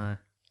 Me neither. No.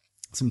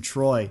 Some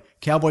Troy.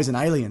 Cowboys and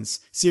Aliens.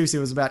 Seriously,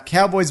 it was about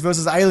cowboys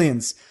versus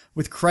aliens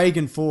with Craig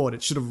and Ford.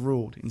 It should have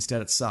ruled.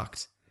 Instead, it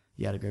sucked.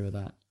 Yeah, I'd agree with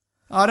that.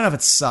 Oh, I don't know if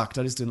it sucked.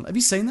 I just didn't... Have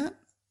you seen that?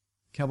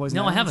 Cowboys and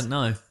Aliens? Aliens? No,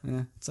 I haven't, no.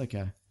 Yeah, it's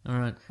okay. All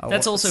right. Oh,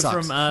 That's well, also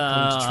sucks. from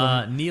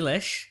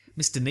Nilesh,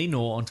 Mr.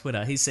 Ninor on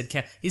Twitter. He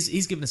said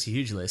he's given us a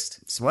huge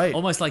list. Sweet.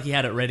 Almost like he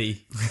had it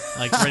ready,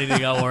 like ready to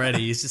go already.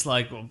 He's just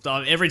like,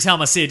 well, every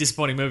time I see a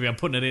disappointing movie, I'm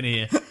putting it in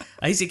here.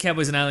 He said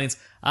Cowboys and Aliens.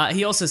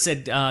 He also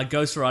said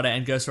Ghost Rider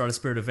and Ghost Rider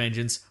Spirit of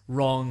Vengeance.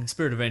 Wrong.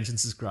 Spirit of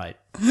Vengeance is great.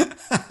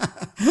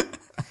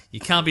 You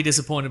can't be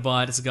disappointed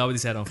by it. It's a guy with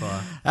his head on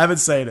fire. Haven't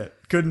seen it.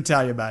 Couldn't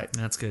tell you, mate.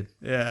 That's good.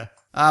 Yeah.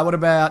 What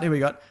about... Here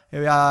we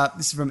are.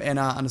 This is from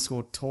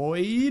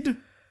NR_Toyd.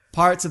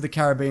 Pirates of the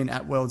Caribbean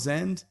at World's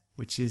End,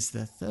 which is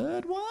the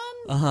third one?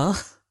 Uh-huh.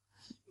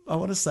 I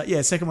want to say...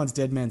 Yeah, second one's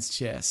Dead Man's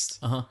Chest.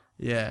 Uh-huh.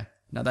 Yeah.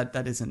 No,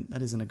 that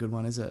isn't a good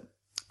one, is it?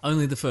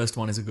 Only the first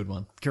one is a good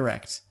one.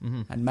 Correct.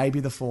 Mm-hmm. And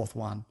maybe the fourth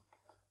one.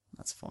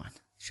 That's fine.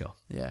 Sure.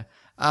 Yeah.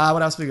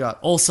 What else we got?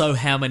 Also,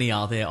 how many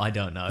are there? I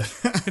don't know.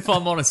 If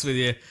I'm honest with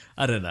you,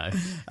 I don't know.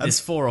 There's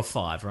 4 or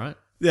 5, right?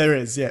 There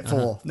is, yeah,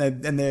 4.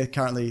 And they're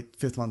currently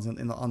fifth one's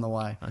on the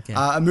way. Okay.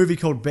 A movie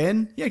called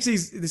Ben. Yeah, actually,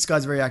 this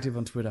guy's very active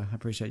on Twitter. I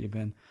appreciate you,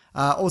 Ben.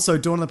 Also,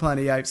 Dawn of the Planet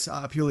of the Apes,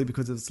 purely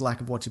because of its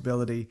lack of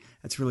watchability.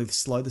 It's really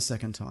slow the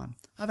second time.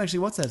 I've actually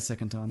watched that a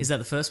second time. Is that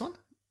the first one?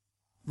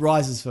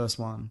 Rise's first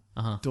one.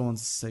 Uh-huh.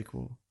 Dawn's the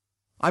sequel.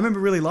 I remember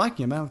really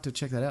liking it. I'll have to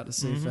check that out to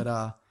see if it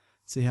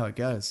see how it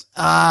goes.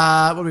 What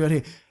have we got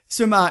here?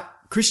 So,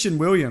 Christian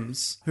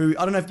Williams, who,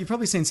 I don't know if you've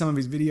probably seen some of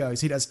his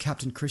videos. He does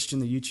Captain Christian,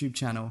 the YouTube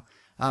channel.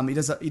 He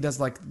does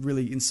like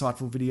really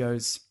insightful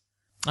videos.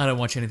 I don't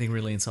watch anything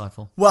really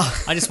insightful. Well,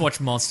 I just watch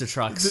monster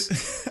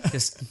trucks,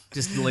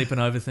 just leaping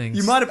over things.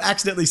 You might have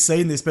accidentally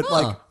seen this, but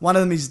like one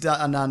of them is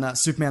done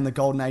Superman: The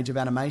Golden Age of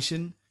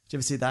Animation. Did you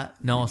ever see that?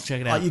 No, I'll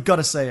check it out. You've got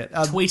to see it.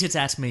 Tweet it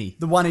at me.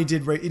 The one he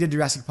did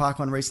Jurassic Park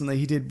one recently.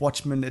 He did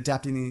Watchmen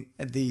adapting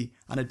the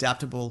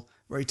unadaptable,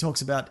 where he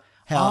talks about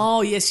how.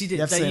 Oh yes, you did.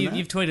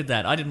 You've tweeted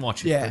that. I didn't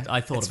watch it. Yeah, but I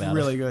thought about it. It's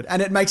really good,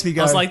 and it makes me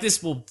go. I was like,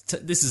 this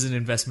is an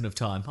investment of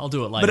time. I'll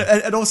do it later.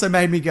 But it also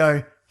made me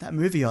go, that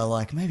movie I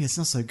like, maybe it's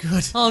not so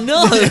good. Oh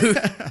no!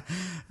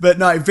 But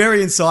no,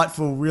 very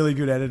insightful, really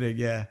good editing.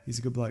 Yeah, he's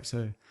a good bloke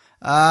too.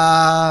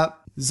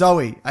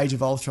 Zoe, Age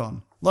of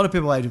Ultron. A lot of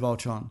people Age of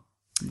Ultron.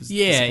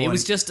 It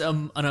was just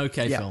an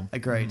okay film.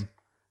 Agreed.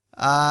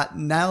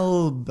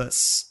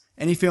 Nalbus.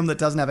 Any film that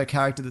doesn't have a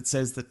character that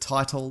says the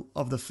title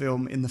of the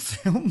film in the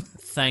film.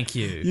 Thank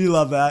you. You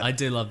love that. I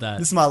do love that.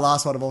 This is my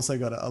last one. I've also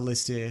got a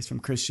list here. It's from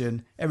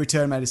Christian. Every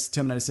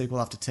Terminator sequel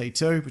after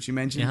T2, which you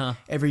mentioned. Uh-huh.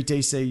 Every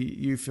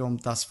DCU film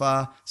thus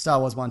far. Star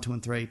Wars 1, 2,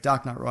 and 3.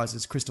 Dark Knight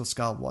Rises. Crystal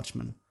Skull.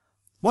 Watchmen.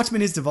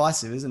 Watchmen is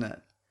divisive, isn't it?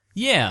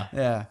 Yeah.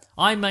 Yeah.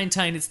 I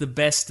maintain it's the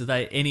best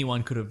that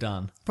anyone could have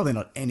done. Probably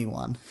not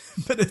anyone,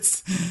 but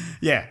it's...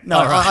 Yeah.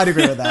 No, right. I'd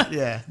agree with that.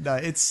 Yeah. No,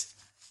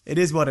 it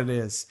is what it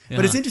is. Yeah.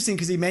 But it's interesting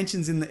because he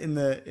mentions in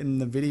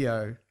the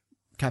video,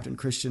 Captain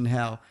Christian,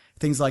 how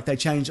things like they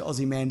changed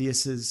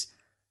Ozymandias's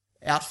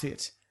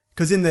outfit.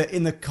 Because in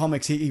the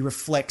comics, he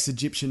reflects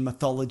Egyptian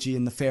mythology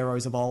and the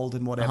pharaohs of old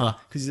and whatever,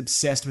 because he's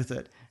obsessed with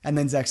it. And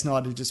then Zack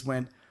Snyder just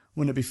went,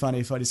 wouldn't it be funny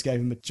if I just gave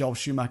him a Joel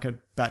Schumacher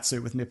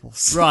batsuit with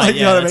nipples? Right, Like, yeah,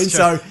 you know what I that's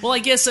mean? true. So Well, I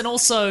guess, and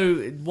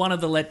also one of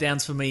the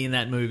letdowns for me in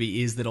that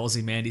movie is that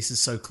Ozymandias is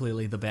so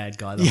clearly the bad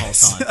guy the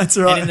Yes, whole time. that's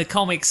right. And in the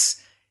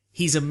comics,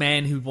 he's a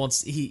man who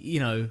wants, you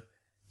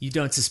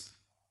don't just,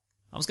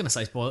 I was going to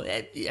say spoil,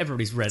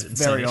 everybody's read it and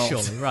Very seen it,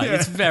 old. surely, right? Yeah.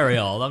 It's very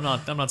old. I'm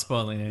not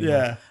spoiling anything.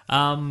 Yeah.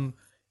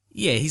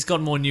 Yeah, he's got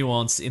more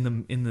nuance in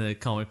the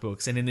comic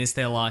books, and in this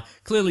they're like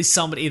clearly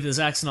somebody, either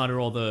Zack Snyder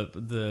or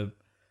the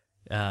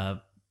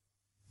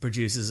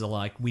producers are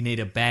like, we need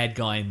a bad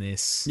guy in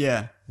this.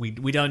 Yeah. We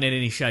don't need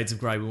any shades of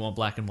grey. We want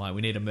black and white.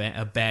 We need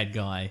a bad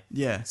guy.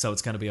 Yeah. So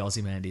it's going to be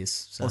Ozymandias.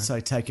 So. Also,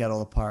 take out all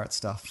the pirate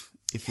stuff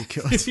if you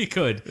could. if you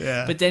could,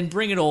 Yeah. But then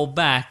bring it all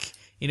back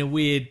in a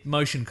weird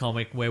motion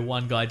comic where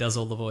one guy does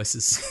all the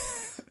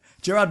voices.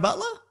 Gerard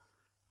Butler?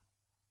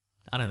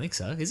 I don't think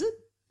so. Is it?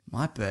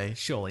 Might be.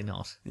 Surely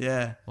not.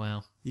 Yeah.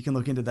 Wow. You can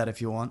look into that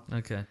if you want.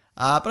 Okay.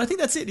 But I think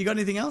that's it. You got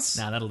anything else?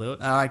 Nah, that'll do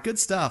it. All right, good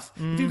stuff.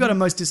 If you've got a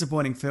most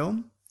disappointing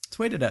film,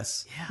 tweet at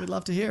us. Yeah. We'd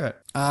love to hear it.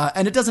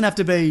 And it doesn't have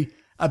to be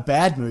a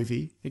bad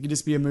movie. It could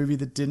just be a movie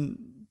that didn't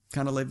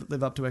kind of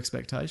live up to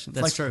expectations.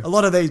 That's true. A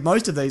lot of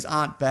most of these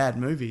aren't bad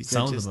movies.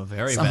 Some of them are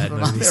very some bad of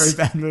them are movies.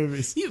 very bad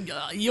movies.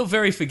 You're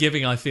very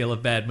forgiving, I feel,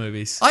 of bad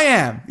movies. I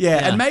am, yeah.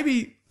 Yeah. And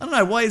maybe, I don't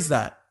know, why is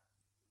that?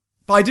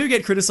 But I do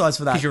get criticised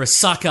for that. Because you're a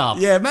suck up.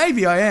 Yeah,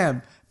 maybe I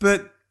am.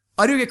 But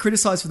I do get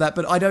criticised for that,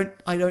 but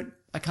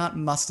I can't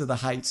muster the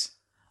hate.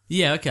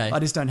 Yeah, okay. I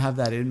just don't have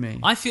that in me.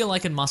 I feel I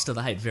can muster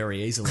the hate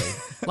very easily.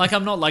 Like,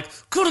 I'm not like,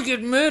 gotta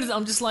get murdered.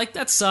 I'm just like,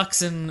 that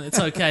sucks and it's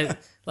okay.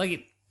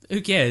 Like,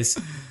 who cares?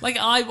 Like,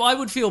 I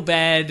would feel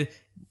bad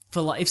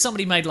for, like, if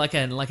somebody made like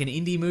an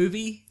indie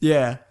movie.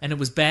 Yeah. And it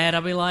was bad,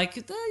 I'd be like,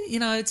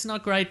 it's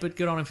not great, but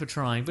good on him for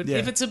trying. But Yeah.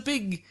 if it's a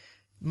big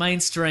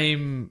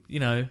mainstream,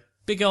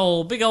 big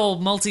old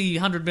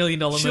multi-$100 million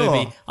Sure.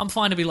 movie, I'm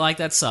fine to be like,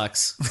 that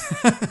sucks.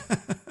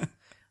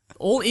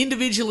 All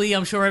individually,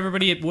 I'm sure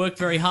everybody worked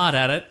very hard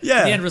at it.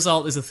 Yeah. The end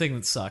result is a thing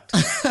that sucked.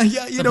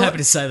 Yeah, I'm happy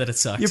to say that it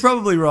sucked. You're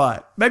probably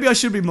right. Maybe I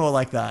should be more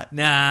like that.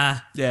 Nah.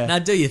 Yeah. Nah,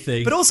 do your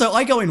thing. But also,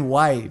 I go in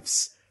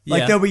waves. Like,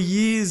 Yeah. there were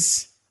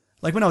years,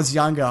 like when I was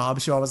younger, I'm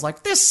sure I was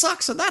like, this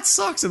sucks and that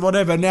sucks and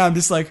whatever. Now I'm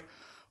just like,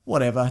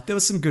 whatever. There were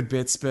some good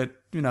bits, but,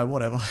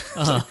 whatever.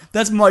 Uh-huh.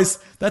 That's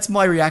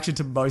my reaction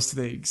to most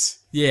things.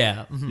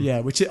 Yeah. Mhm. Yeah,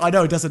 which I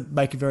know it doesn't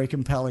make a very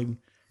compelling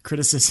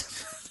criticism.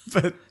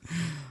 But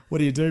what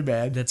do you do,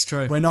 man? That's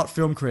true. We're not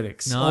film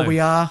critics. No. Or we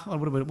are.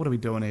 What are we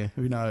doing here?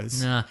 Who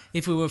knows? Nah.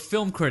 If we were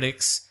film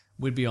critics,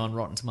 we'd be on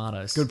Rotten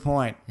Tomatoes. Good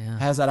point. Yeah.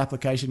 How's that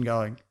application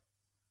going?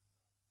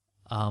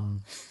 I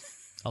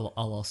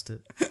lost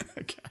it.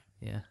 Okay.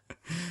 Yeah.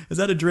 Is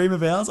that a dream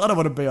of ours? I don't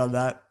want to be on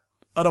that.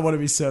 I don't want to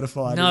be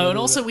certified. No, and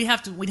also we'd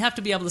have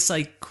to be able to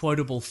say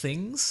quotable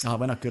things. Oh,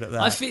 we're not good at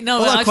that. I feel- no,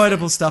 all that I-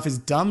 quotable stuff is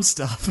dumb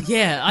stuff.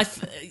 Yeah,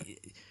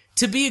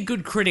 to be a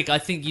good critic, I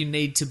think you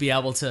need to be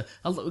able to.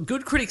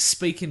 Good critics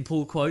speak in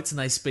pull quotes and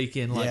they speak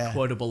in Yeah.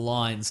 quotable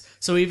lines.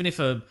 So even if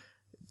the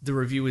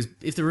review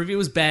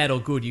is bad or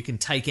good, you can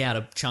take out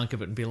a chunk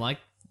of it and be like,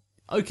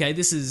 okay,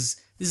 this is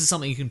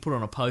something you can put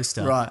on a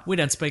poster. Right. We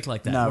don't speak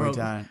like that. No, we We're-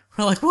 don't.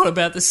 We're like, what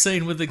about the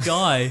scene with the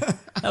guy?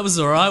 That was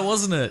all right,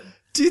 wasn't it?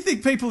 Do you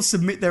think people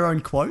submit their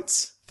own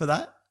quotes for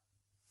that?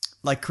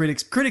 Like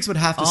critics would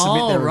have to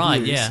submit their right,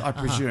 reviews, yeah. I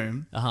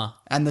presume. Uh-huh.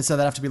 And so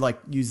they'd have to be like,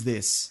 use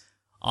this.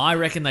 I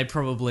reckon they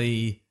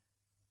probably...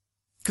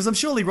 Because I'm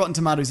surely Rotten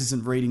Tomatoes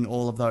isn't reading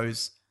all of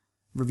those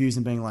reviews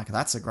and being like,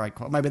 that's a great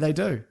quote. Maybe they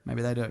do.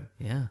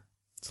 Yeah.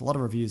 It's a lot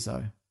of reviews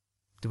though.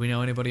 Do we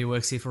know anybody who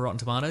works here for Rotten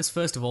Tomatoes?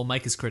 First of all,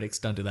 make us critics.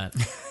 Don't do that.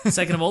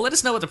 Second of all, let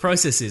us know what the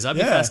process is. I'd be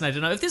Yeah. fascinated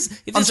to know. If there's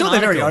I'm sure an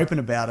they're very article- open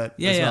about it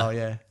Yeah, as yeah. well,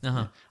 yeah.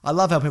 Uh-huh. I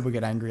love how people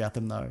get angry at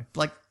them though.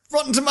 Like,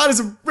 Rotten Tomatoes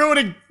are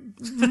ruining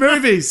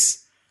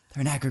movies.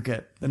 They're an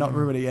aggregate. They're not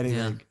ruining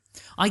anything.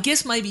 I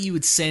guess maybe you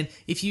would send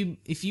if you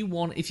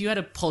had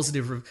a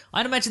positive.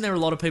 I'd imagine there are a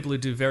lot of people who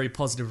do very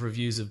positive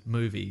reviews of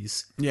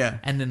movies. Yeah.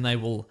 And then they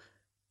will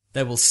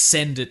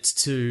send it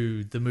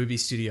to the movie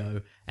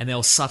studio and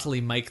they'll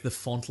subtly make the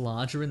font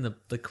larger in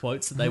the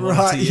quotes that they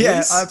want to use.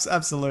 Yeah,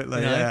 absolutely.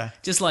 You know? Yeah.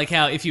 Just like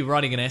how if you're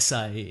writing an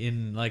essay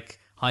in like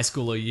high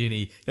school or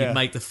uni, Yeah. you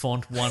make the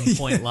font 1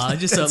 point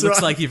larger so it that's looks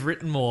right. like you've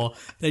written more.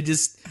 They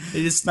just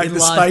Make the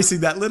enlarge-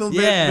 spacing that little bit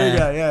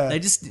bigger, yeah. They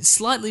just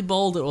slightly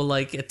bold it or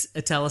like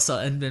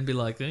italicize and then be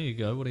like, there you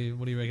go. What do you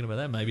reckon about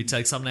that? Maybe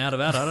take something out of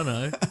that. I don't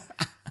know.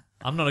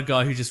 I'm not a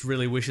guy who just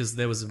really wishes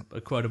there was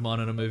a quote of mine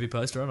on a movie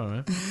poster. I don't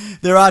know.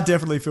 There are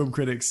definitely film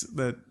critics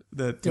that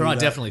There do are that.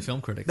 definitely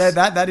film critics.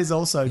 That is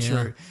also Yeah.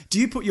 true. Do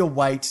you put your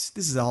weight?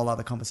 This is a whole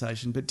other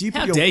conversation. But do you put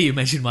How your dare you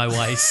mention my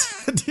waist?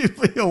 do you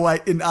put your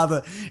weight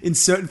in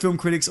certain film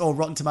critics or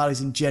Rotten Tomatoes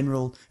in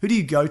general? Who do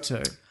you go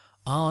to?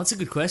 Oh, that's a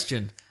good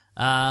question.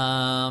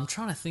 I'm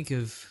trying to think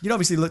of. You'd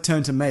obviously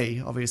turn to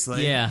me.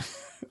 Obviously, Yeah,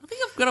 I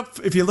think I've got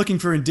a. If you're looking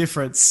for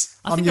indifference,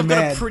 I I'm think your I've got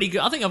man. a pretty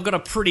good. I think I've got a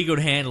pretty good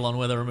handle on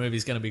whether a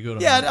movie's going to be good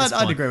or Yeah, not. at this I'd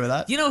point. agree with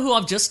that. You know who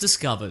I've just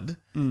discovered,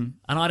 and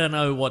I don't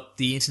know what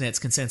the internet's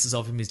consensus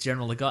of him is.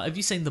 General, the guy. Have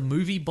you seen the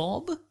movie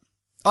Bob?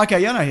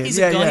 Okay, yeah, I know him. He's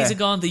a guy. He's a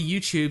guy on the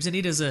YouTubes, and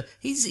he does a.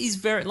 He's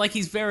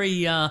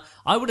very. I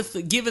would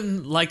have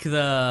given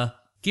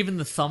given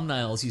the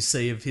thumbnails you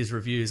see of his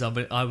reviews.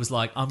 I was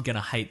like, I'm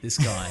gonna hate this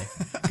guy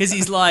because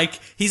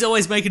he's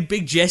always making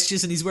big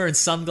gestures and he's wearing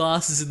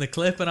sunglasses in the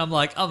clip, and I'm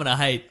like, I'm gonna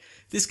hate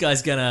this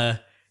guy's gonna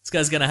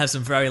have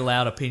some very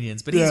loud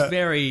opinions, but he's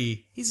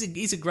very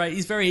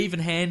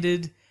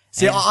even-handed.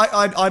 See,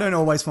 I don't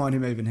always find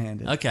him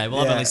even-handed. Okay,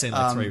 well, I've only seen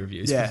like 3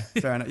 reviews. Yeah,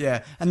 fair enough.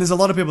 Yeah, and there's a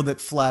lot of people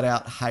that flat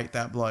out hate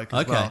that bloke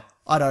as well.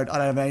 I don't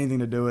have anything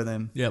to do with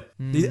him. Yep.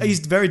 He's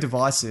very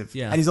divisive.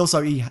 Yeah. And he's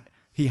also, he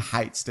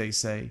hates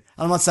DC. And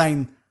I'm not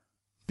saying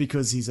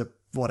because he's a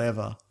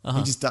whatever.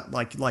 He just,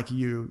 like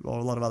you or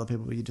a lot of other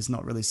people, you're just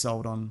not really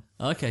sold on.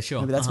 Okay,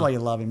 sure. Maybe that's why you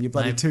love him. You're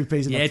bloody two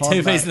peas in the pod.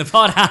 Yeah, 2 peas in the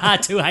pod.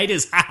 2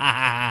 haters.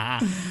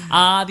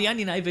 The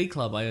Onion AV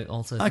Club, I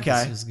also think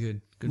is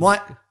good.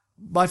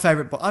 My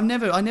favourite, I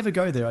never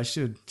go there. I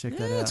should check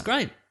that out. It's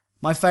great.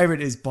 My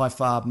favourite is by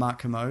far Mark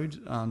Kermode,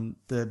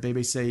 the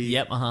BBC.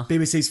 Yep.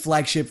 BBC's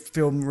flagship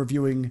film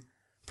reviewing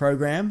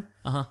program.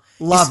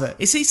 Love it.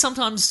 Is he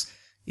sometimes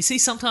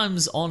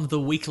on the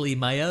Weekly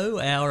Mayo,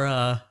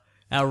 our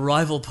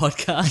rival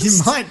podcast? He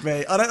might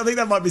be. I think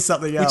that might be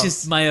something else. Which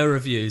is Mayo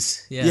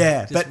Reviews.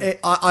 Yeah. But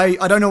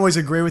I don't always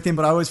agree with him,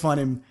 but I always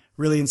find him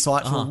really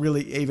insightful,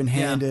 really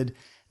even-handed.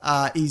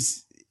 Yeah.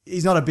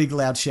 He's not a big,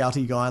 loud,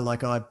 shouty guy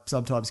like I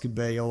sometimes could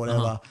be or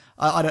whatever.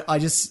 I don't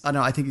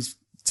know. I think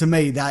to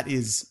me, that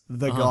is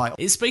the guy.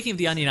 Speaking of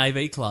the Onion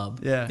AV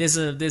Club, yeah. there's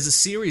a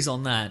series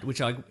on that,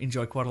 which I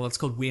enjoy quite a lot. It's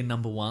called We're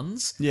Number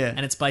Ones. Yeah.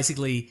 And it's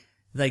basically,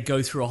 they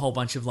go through a whole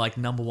bunch of like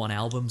number one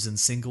albums and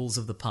singles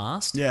of the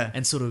past. Yeah.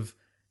 And sort of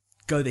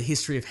go the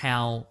history of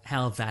how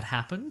that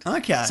happened.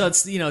 Okay. So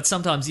it's, it's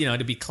sometimes,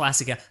 to be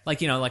classic,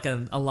 like an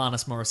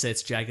Alanis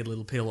Morissette's Jagged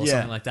Little Pill or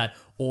something like that,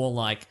 or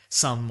like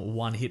some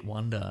one-hit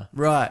wonder.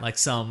 Right. Like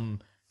some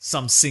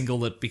single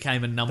that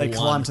became a number one. They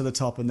climbed to the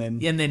top and then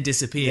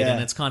disappeared. Yeah.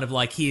 And it's kind of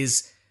like,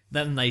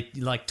 then they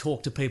like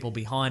talk to people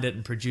behind it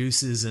and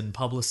producers and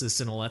publicists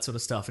and all that sort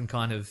of stuff and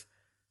kind of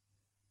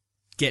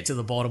get to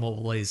the bottom of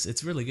all these.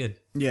 It's really good.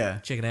 Yeah.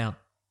 Check it out.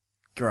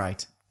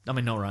 Great. I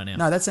mean, not right now.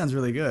 No, that sounds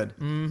really good.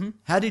 Mm-hmm.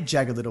 How did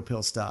Jagged Little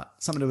Pill start?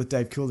 Something to do with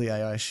Dave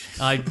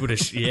Coulier, I would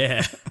have,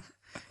 yeah.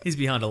 He's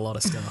behind a lot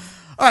of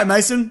stuff. All right,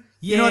 Mason.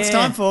 Yeah. You know what it's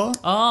time for?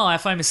 Oh, our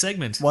famous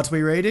segment. What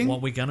we reading?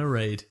 What we gonna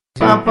read.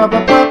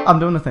 I'm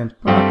doing the thing.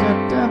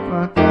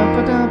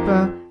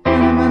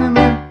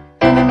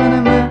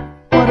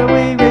 What are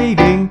we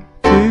reading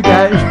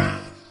today?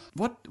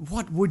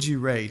 What would you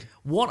read?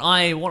 What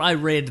I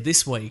read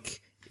this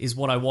week is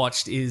what I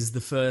watched is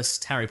the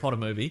first Harry Potter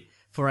movie.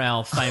 For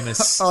our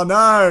famous... Oh,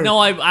 no.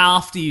 No,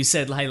 after you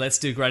said, hey, let's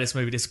do Greatest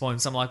Movie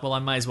Disappointments, I'm like, well, I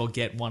may as well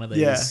get one of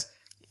these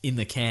in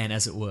the can,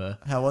 as it were.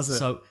 How was it?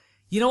 So,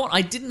 you know what?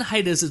 I didn't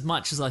hate it as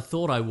much as I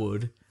thought I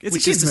would. It's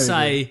which a is to good movie.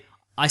 say,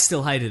 I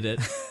still hated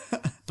it,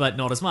 but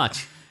not as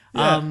much.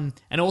 Yeah.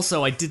 And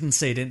also, I didn't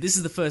see it this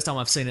is the first time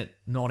I've seen it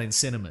not in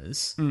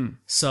cinemas.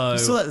 So You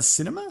saw that at the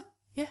cinema?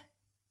 Yeah.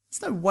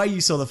 There's no way you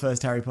saw the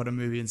first Harry Potter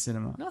movie in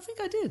cinema. No, I think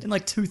I did. In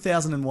like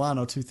 2001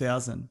 or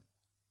 2000.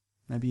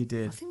 Maybe you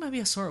did. I think maybe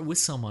I saw it with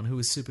someone who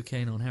was super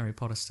keen on Harry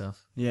Potter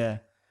stuff. Yeah.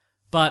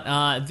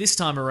 But this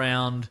time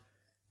around,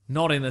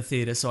 not in the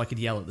theatre so I could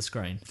yell at the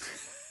screen,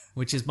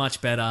 which is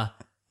much better.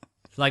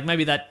 Like,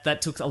 maybe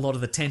that took a lot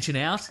of the tension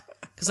out.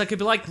 Because I could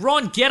be like,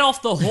 Ron, get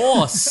off the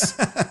horse.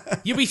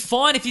 You'll be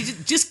fine if you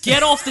just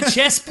get off the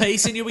chess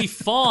piece and you'll be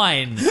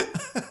fine.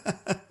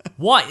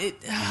 Why?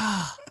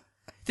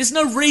 There's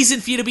no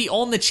reason for you to be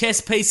on the chess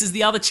piece as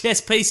the other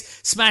chess piece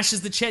smashes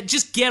the chess.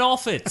 Just get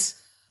off it.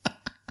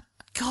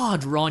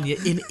 God, Ron, you're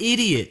an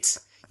idiot.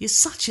 You're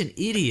such an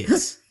idiot.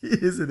 He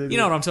is an idiot. You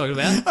know what I'm talking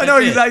about? I know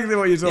exactly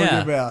what you're talking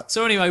about.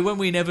 So anyway, when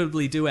we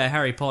inevitably do our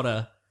Harry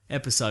Potter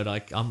episode,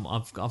 I've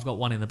got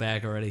one in the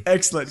bag already.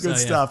 Excellent, good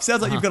stuff.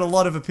 Sounds like you've got a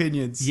lot of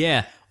opinions.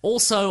 Yeah.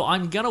 Also,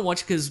 I'm gonna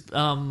watch because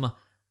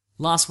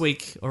last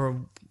week or a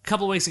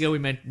couple of weeks ago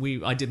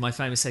I did my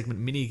famous segment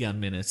Minigun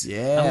Minute.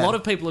 Yeah. And a lot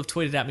of people have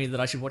tweeted at me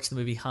that I should watch the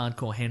movie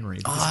Hardcore Henry.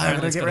 I'm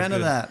gonna get around to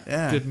that.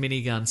 Yeah. Good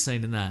minigun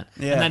scene in that.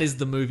 Yeah. And that is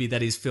the movie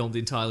that is filmed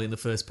entirely in the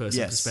first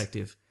person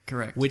perspective.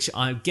 Correct. Which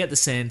I get the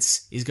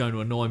sense is going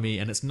to annoy me,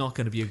 and it's not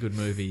going to be a good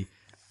movie,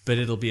 but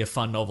it'll be a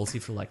fun novelty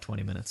for like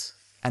 20 minutes.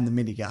 And the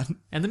minigun.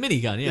 And the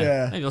minigun,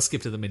 yeah. Maybe I'll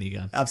skip to the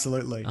minigun.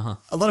 Absolutely. A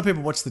lot of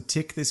people watched The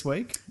Tick this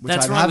week, which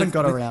That's I right, haven't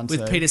got around to.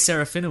 With Peter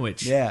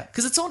Serafinowicz. Yeah.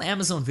 Because it's on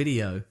Amazon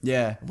Video.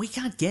 Yeah. We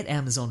can't get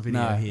Amazon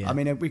Video here. I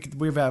mean,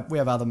 we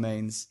have other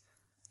means.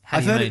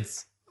 How do you mean?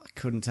 I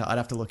couldn't tell. I'd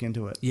have to look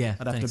into it. Yeah,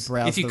 I'd have thanks. to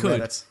browse the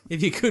Reddit.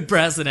 If you could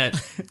browse the net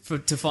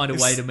to find a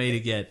way to me to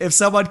get. If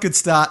someone could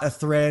start a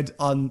thread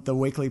on the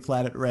Weekly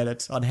Planet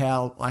Reddit on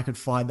how I could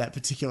find that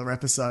particular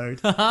episode,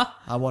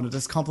 I want it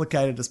as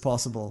complicated as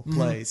possible,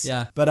 please.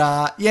 yeah. But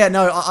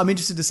I'm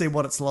interested to see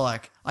what it's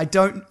like.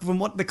 From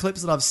what the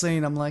clips that I've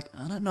seen, I'm like,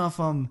 I don't know if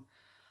I'm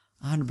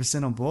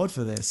 100% on board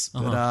for this,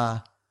 but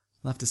I'll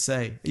have to see.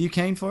 Are you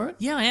keen for it?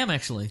 Yeah, I am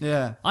actually.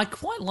 Yeah. I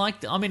quite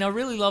liked I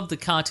really loved the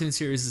cartoon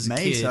series as a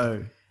Me kid.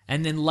 too.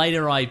 And then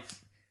later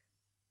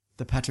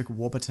The Patrick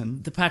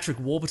Warburton. The Patrick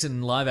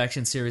Warburton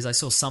live-action series, I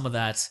saw some of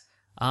that.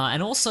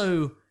 And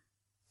also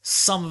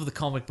some of the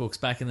comic books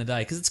back in the day.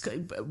 Because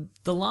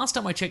the last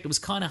time I checked, it was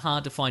kind of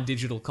hard to find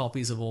digital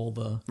copies of all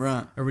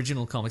the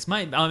original comics.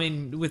 I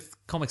mean, with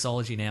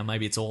Comixology now,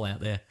 maybe it's all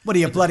out there. What are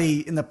you,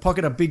 bloody in the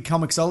pocket of big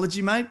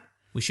Comixology, mate?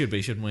 We should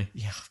be, shouldn't we?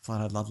 Yeah,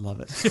 blood, I'd love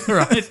it.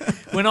 Right.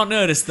 We're not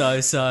Nerdist, though,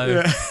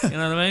 so you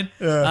know what I mean?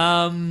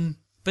 Yeah.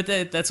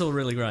 But that's all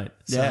really great.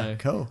 So, yeah,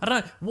 cool. I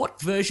don't know,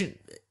 what version...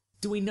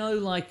 Do we know,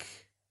 like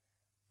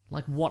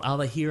what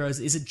other heroes?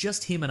 Is it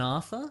just him and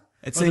Arthur?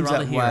 It seems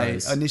that way,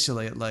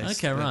 initially at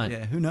least. Okay, right.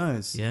 Yeah, who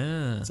knows?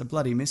 Yeah. It's a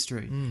bloody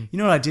mystery. You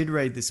know what I did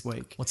read this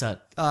week? What's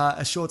that?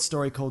 A short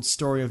story called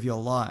Story of Your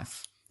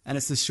Life. And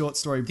it's the short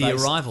story The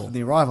Arrival.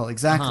 The Arrival,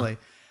 exactly.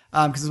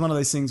 Because it's one of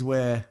those things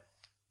where...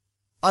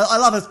 I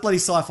love a bloody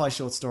sci-fi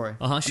short story.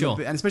 Sure.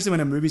 And especially when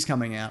a movie's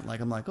coming out,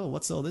 like I'm like, oh,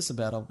 what's all this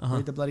about? I'll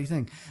read the bloody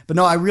thing. But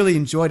no, I really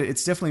enjoyed it.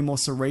 It's definitely more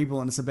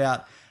cerebral, and it's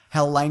about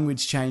how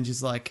language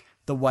changes, like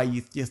the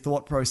way your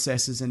thought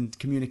processes and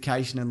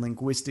communication and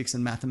linguistics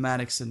and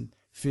mathematics and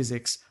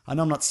physics. I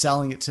know I'm not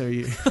selling it to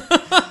you,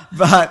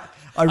 but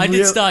I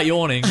did start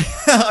yawning.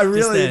 I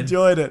really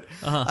enjoyed it.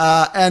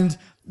 And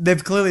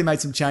they've clearly made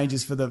some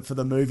changes for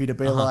the movie to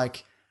be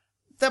like,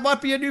 that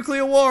might be a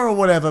nuclear war or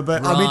whatever,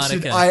 but I'm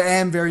interested. Okay. I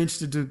am very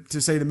interested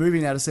to see the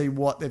movie now, to see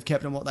what they've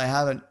kept and what they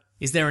haven't.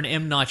 Is there an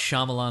M. Night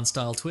Shyamalan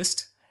style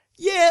twist?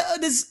 Yeah,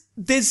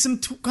 there's some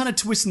kind of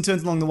twists and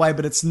turns along the way,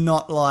 but it's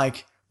not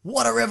like,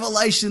 what a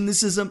revelation,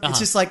 this is it's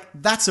just like,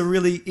 that's a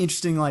really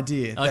interesting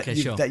idea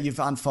that you've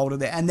unfolded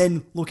there. And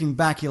then looking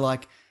back, you're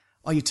like,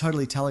 oh, you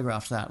totally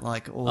telegraphed that,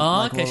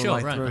 all the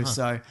way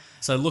through.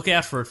 So look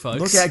out for it, folks.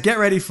 Look out, get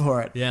ready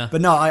for it. Yeah.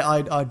 But no,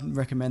 I'd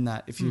recommend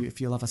that if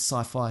you love a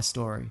sci-fi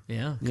story.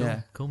 Yeah, cool.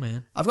 Yeah. Cool,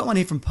 man. I've got one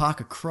here from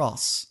Parker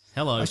Cross.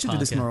 Hello, I should Parker.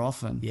 do this more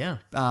often. Yeah.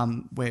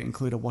 Where it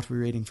included what we're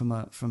reading from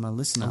a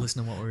listener. A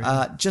listener, what we're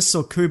reading. Just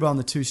saw Kubo on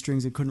the Two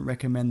Strings and couldn't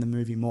recommend the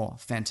movie more.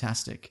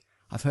 Fantastic.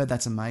 I've heard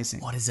that's amazing.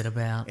 What is it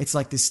about? It's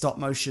like this stop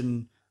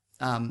motion.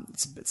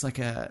 It's like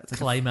a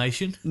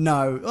claymation.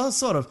 No, well,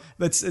 sort of.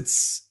 But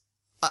it's.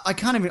 I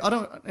can't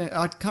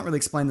really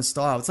explain the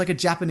style. It's like a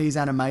Japanese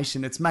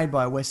animation. It's made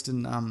by a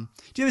Western.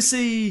 Do you ever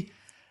see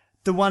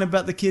the one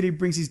about the kid who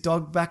brings his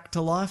dog back to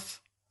life?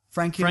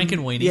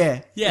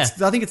 Frankenweenie. Yeah.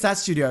 I think it's that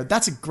studio.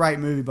 That's a great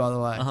movie, by the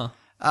way.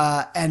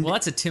 And well,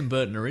 that's a Tim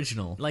Burton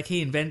original. Like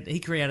he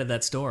created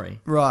that story,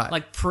 right?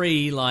 Like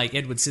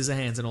Edward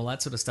Scissorhands and all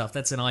that sort of stuff.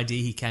 That's an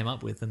idea he came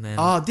up with, and then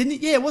didn't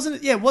it? Yeah, wasn't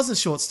it? Yeah, it was a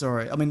short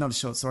story. I mean, not a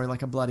short story,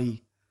 like a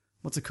bloody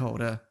what's it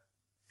called? A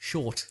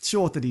short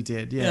that he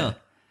did. Yeah.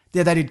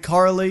 Yeah, they did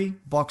Coralie,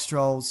 Box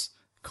Trolls,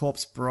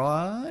 Corpse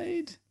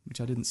Bride, which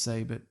I didn't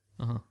see, but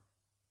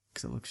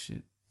because it looks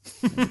shit.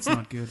 It's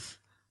not good.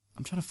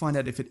 I'm trying to find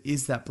out if it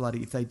is that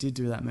bloody, if they did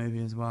do that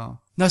movie as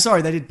well. No,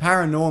 sorry, they did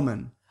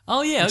Paranorman.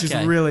 Oh, yeah, which is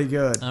really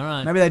good. All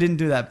right. Maybe they didn't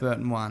do that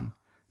Burton one,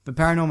 but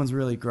Paranorman's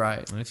really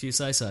great. If you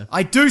say so.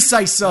 I do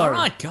say so. All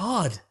right,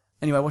 God.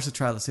 Anyway, watch the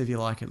trailer, see if you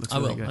like it. Looks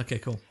really good. Okay,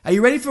 cool. Are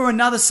you ready for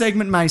another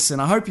segment, Mason?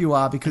 I hope you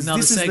are, because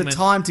this is the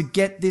time to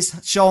get this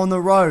show on the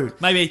road.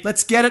 Maybe.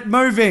 Let's get it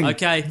moving.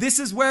 Okay. This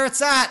is where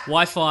it's at.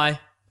 Wi-Fi.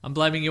 I'm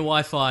blaming your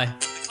Wi-Fi. The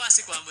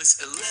classic one was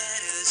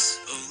letters,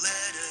 oh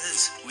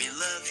letters, we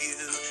love you.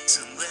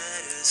 Some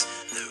letters,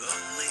 they're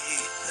only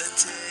a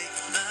day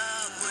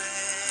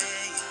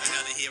away. I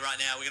know they're here right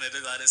now. We're going to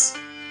do letters.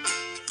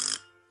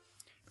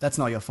 That's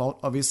not your fault,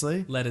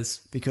 obviously.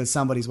 Letters. Because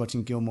somebody's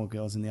watching Gilmore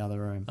Girls in the other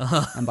room.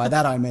 And by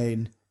that I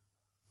mean,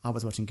 I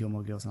was watching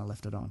Gilmore Girls and I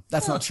left it on.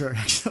 That's not true,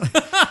 actually.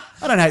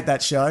 I don't hate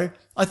that show.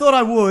 I thought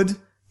I would.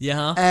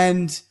 Yeah.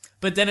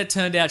 But then it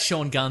turned out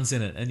Sean Gunn's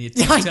in it, and you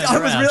turned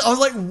around. I was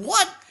like,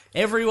 what?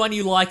 Everyone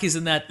you like is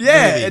in that movie.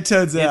 It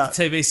turns out.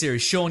 The TV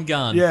series. Sean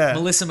Gunn. Yeah.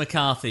 Melissa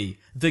McCarthy.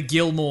 The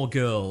Gilmore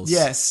Girls.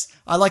 Yes.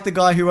 I like the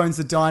guy who owns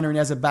the diner and he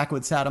has a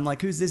backwards hat. I'm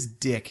like, who's this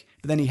dick?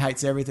 But then he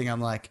hates everything.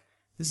 I'm like,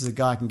 this is a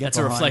guy I can get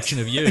behind. That's a reflection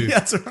of you.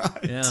 That's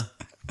right. Yeah.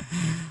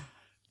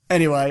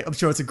 Anyway, I'm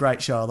sure it's a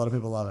great show. A lot of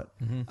people love it.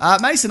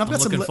 Mm-hmm. Mason, I'm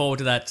looking forward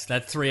to that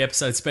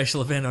 3-episode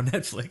special event on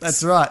Netflix.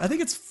 That's right. I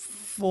think it's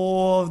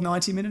 4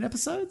 90-minute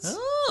episodes.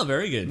 Oh,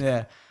 very good.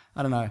 Yeah.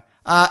 I don't know.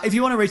 If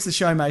you want to reach the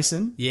show,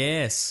 Mason.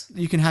 Yes.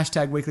 You can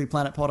hashtag Weekly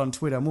Planet Pod on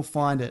Twitter and we'll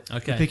find it.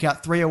 Okay. We pick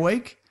out 3 a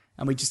week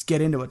and we just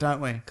get into it,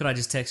 don't we? Could I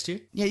just text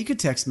you? Yeah, you could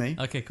text me.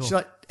 Okay,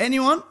 cool.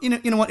 Anyone? You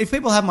know what? If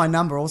people have my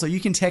number also, you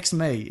can text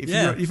me.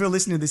 If you're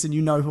listening to this and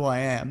you know who I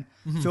am,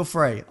 feel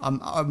free.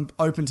 I'm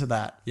open to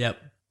that. Yep.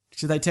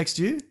 Should they text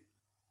you?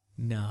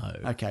 No.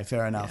 Okay,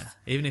 fair enough.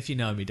 Yeah. Even if you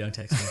know me, don't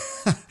text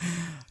me.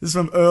 This is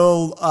from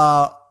Earl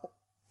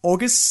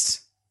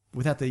August,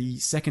 without the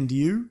second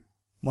U.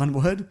 One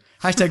word.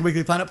 Hashtag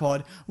Weekly Planet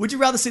Pod. Would you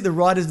rather see the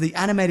writers of the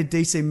animated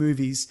DC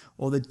movies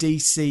or the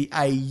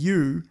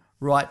DCAU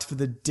write for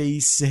the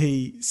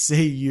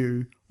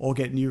DCCU or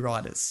get new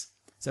writers?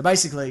 So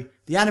basically,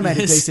 the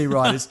animated DC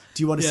writers,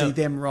 do you want to see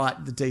them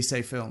write the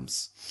DC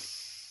films?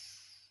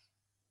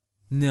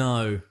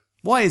 No.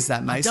 Why is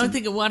that, Mason? I don't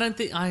think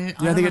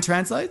it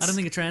translates? I don't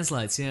think it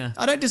translates, yeah.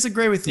 I don't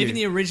disagree with you. Even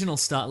the original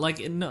stuff, like,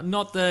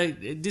 not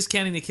the...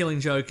 Discounting the Killing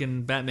Joke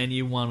and Batman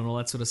Year One and all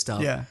that sort of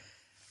stuff. Yeah.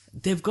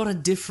 They've got a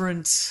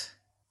different...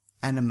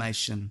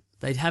 Animation.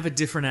 They'd have a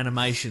different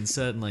animation,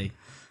 certainly.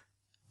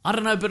 I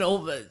don't know, but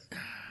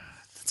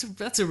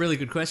that's a really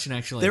good question,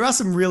 actually. There are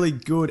some really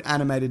good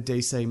animated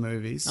DC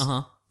movies.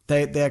 Uh-huh.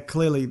 They're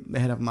clearly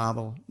ahead of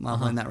Marvel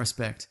in that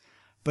respect.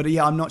 But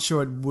yeah, I'm not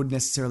sure it would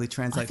necessarily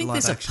translate to live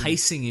action. I think there's a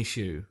pacing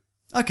issue.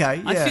 Okay,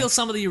 yeah. I feel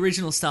some of the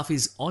original stuff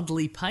is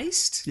oddly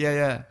paced.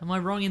 Yeah. Am I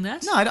wrong in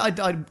that? No,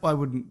 I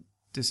wouldn't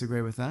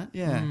disagree with that.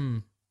 Yeah.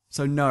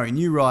 So no,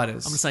 new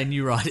writers. I'm going to say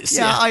new writers.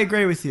 Yeah, I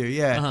agree with you.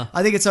 Yeah. Uh-huh.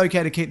 I think it's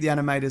okay to keep the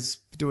animators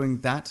doing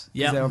that.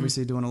 Yeah. They're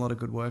obviously doing a lot of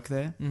good work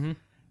there. Mm-hmm.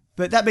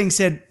 But that being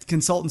said,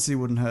 consultancy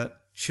wouldn't hurt.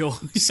 Sure.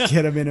 Just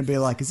get them in and be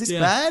like, is this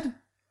bad?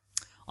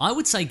 I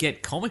would say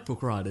get comic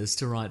book writers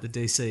to write the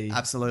DC.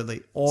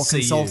 Absolutely. Or CU.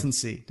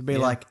 consultancy to be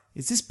like,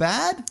 is this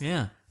bad?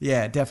 Yeah.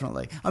 Yeah,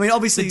 definitely. I mean,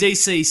 obviously... The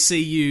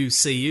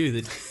DCCU,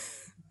 the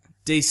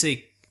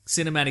DC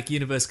Cinematic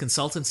Universe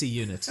Consultancy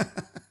Unit.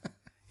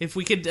 If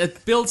we could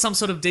build some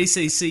sort of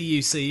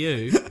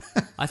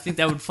DCCU, I think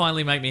that would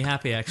finally make me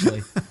happy,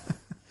 actually.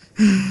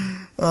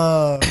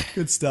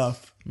 Good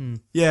stuff.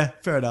 Yeah,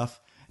 fair enough.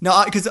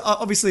 No, because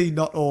obviously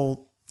not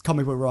all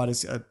comic book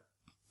writers are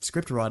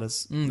script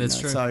writers. That's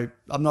true. So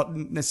I'm not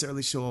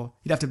necessarily sure.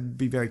 You'd have to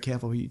be very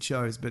careful who you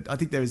chose, but I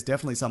think there is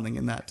definitely something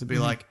in that to be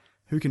like,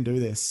 who can do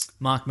this?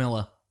 Mark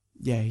Miller.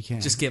 Yeah, he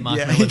can. Just get Mark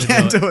Miller he to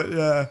can do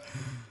it.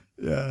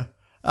 Yeah.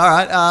 All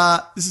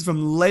right. This is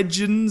from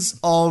Legends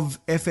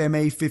of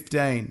FME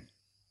 15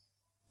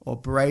 or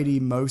Brady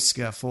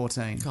Mosca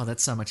 14. God,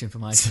 that's so much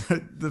information.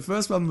 So the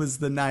first one was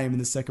the name and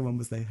the second one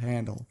was the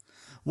handle.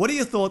 What are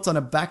your thoughts on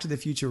a Back to the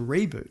Future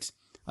reboot?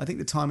 I think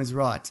the time is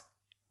right,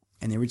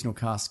 and the original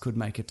cast could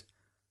make it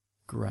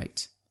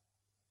great.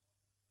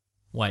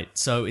 Wait,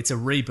 so it's a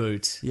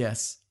reboot,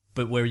 Yes.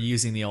 but we're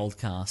using the old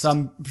cast. So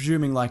I'm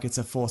presuming like it's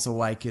a Force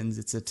Awakens,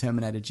 it's a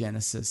Terminator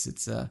Genesis,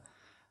 it's a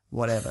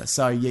whatever.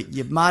 So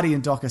you Marty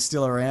and Doc are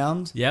still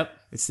around. Yep.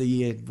 It's the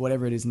year,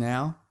 whatever it is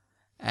now.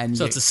 And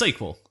So it's a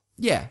sequel.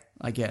 Yeah,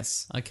 I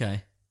guess.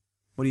 Okay.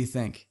 What do you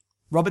think?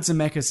 Robert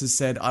Zemeckis has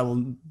said,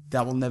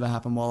 that will never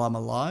happen while I'm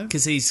alive.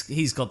 Because he's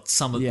got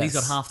he's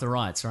got half the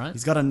rights, right?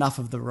 He's got enough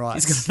of the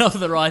rights. He's got enough of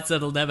the rights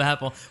that'll never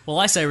happen. Well,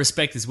 I say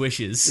respect his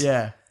wishes.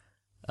 Yeah.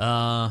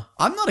 I'm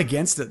not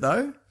against it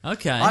though.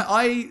 Okay.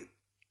 I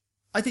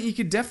think you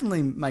could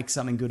definitely make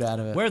something good out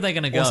of it. Where are they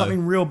going to go? Or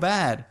something real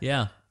bad.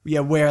 Yeah.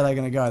 Yeah, where are they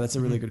going to go? That's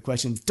a really good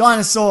question.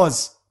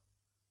 Dinosaurs!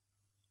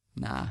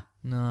 Nah.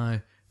 No.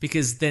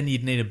 Because then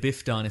you'd need a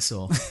Biff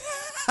dinosaur.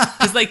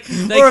 They,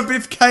 or a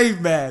Biff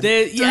caveman.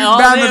 There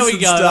we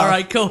go. All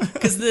right, cool.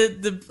 Because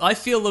I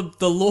feel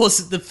the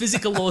laws, the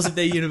physical laws of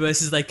their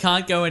universe is they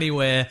can't go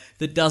anywhere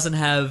that doesn't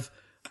have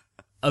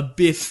a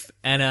Biff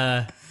and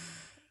a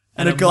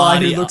guy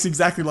Marty. who looks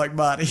exactly like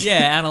Marty.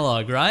 Yeah,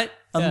 analog, right?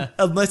 Yeah.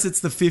 Unless it's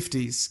the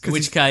 50s. In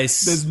which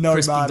case, there's no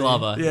Crispin Marty.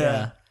 Glover.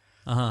 Yeah.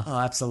 Uh-huh. Oh,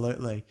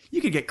 absolutely.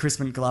 You could get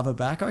Crispin Glover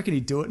back. I reckon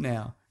he'd do it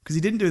now. Because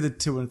he didn't do the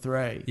 2 and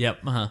 3. Yep.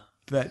 Uh-huh.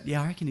 But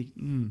yeah, I reckon he...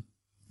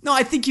 No,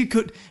 I think you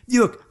could...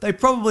 Look, they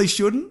probably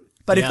shouldn't.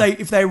 But Yeah.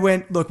 if they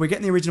went, look, we're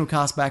getting the original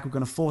cast back, we're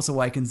going to Force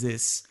Awakens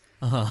this.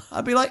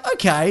 I'd be like,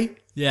 okay.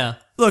 Yeah.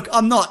 Look,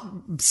 I'm not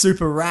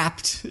super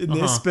wrapped in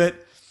this, but...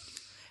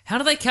 How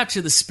do they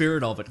capture the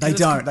spirit of it? They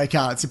don't. They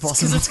can't. It's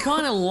impossible. Because it's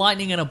kind of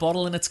lightning in a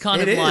bottle, and it's kind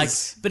It of like...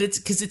 is. But it's...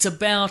 Because it's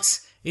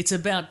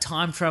about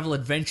time travel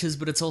adventures,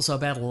 but it's also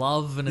about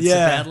love, and it's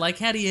Yeah. about, like,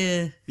 how do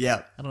you...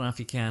 Yeah. I don't know if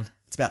you can.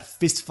 It's about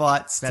fist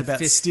fights. It's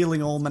about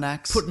stealing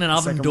almanacs. Putting an The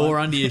oven second door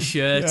one. under your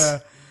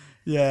shirt.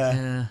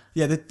 Yeah.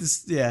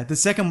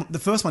 The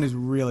first one is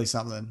really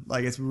something.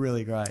 Like, it's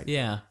really great.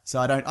 Yeah.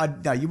 So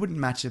no, you wouldn't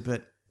match it,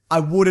 but I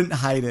wouldn't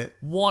hate it.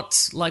 What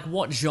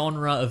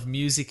genre of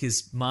music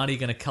is Marty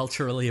going to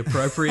culturally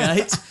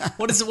appropriate?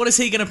 What is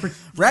he going to...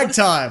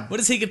 Ragtime. What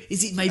is he going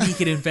to... Maybe he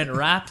could invent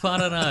rap? I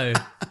don't know.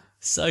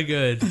 So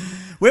good.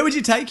 Where would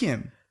you take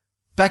him?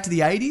 Back to the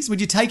 80s? Would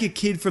you take a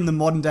kid from the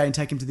modern day and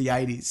take him to the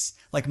 80s?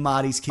 Like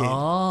Marty's kid?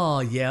 Oh,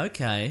 yeah,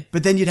 okay.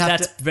 But then you'd have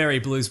That's very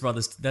Blues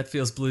Brothers. That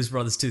feels Blues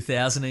Brothers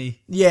 2000-y.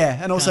 Yeah,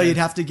 and also kind of-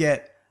 you'd have to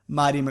get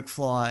Marty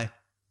McFly.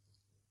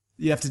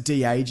 You'd have to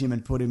de-age him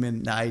and put him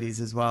in the 80s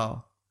as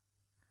well.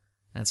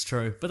 That's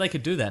true. But they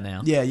could do that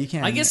now. Yeah, you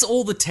can. I guess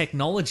all the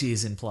technology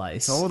is in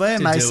place. It's all there,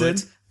 to Mason. Do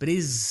it, but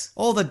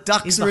all the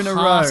ducks is are in the a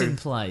row. heart in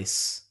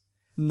place?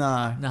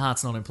 No. The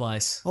heart's not in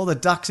place. All the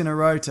ducks in a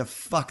row to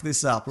fuck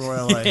this up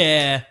royally.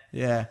 Yeah.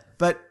 Yeah.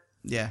 But,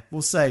 yeah,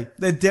 we'll see.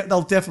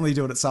 They'll definitely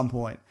do it at some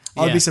point.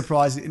 I'd Yeah. be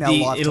surprised in our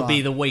lifetime. It'll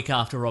be the week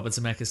after Robert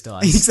Zemeckis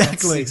dies.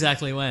 Exactly. That's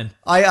exactly when.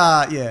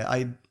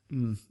 I'd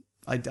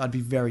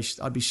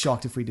be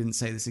shocked if we didn't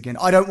see this again.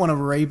 I don't want a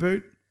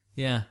reboot.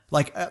 Yeah.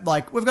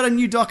 Like we've got a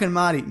new Doc and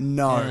Marty.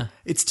 No. Yeah.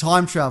 It's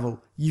time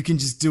travel. You can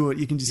just do it.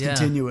 You can just Yeah.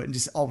 continue it and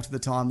just alter the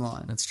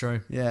timeline. That's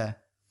true. Yeah.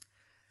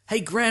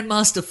 Hey,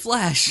 Grandmaster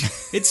Flash,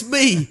 it's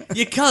me,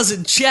 your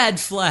cousin Chad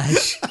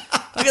Flash.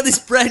 I got this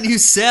brand new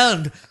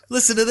sound.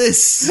 Listen to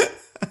this.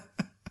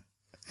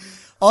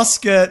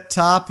 Oscar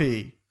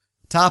Tarpey.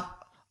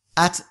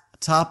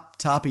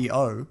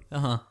 Tarpey-O.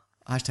 Uh-huh.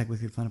 Hashtag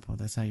Wicked Planetpod,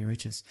 that's how you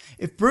reach us.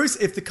 If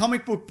the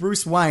comic book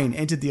Bruce Wayne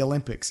entered the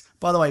Olympics,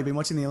 by the way, you been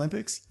watching the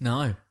Olympics?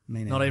 No. Me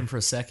neither. Not even for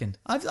a second.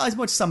 I've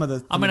watched some of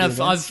the.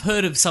 I've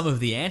heard of some of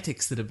the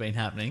antics that have been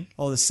happening.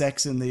 All the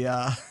sex and the.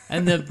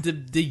 And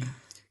the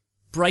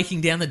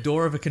breaking down the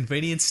door of a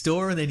convenience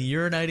store and then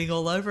urinating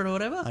all over it or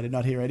whatever. I did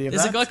not hear any of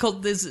There's that. a guy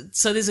called there's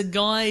a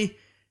guy,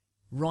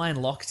 Ryan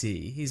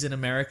Lochte. He's an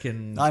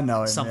American. I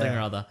know him, something yeah.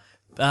 or other,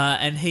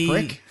 and he.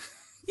 Prick?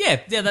 Yeah,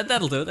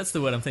 that'll do it. That's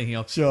the word I'm thinking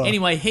of. Sure.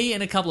 Anyway, he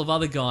and a couple of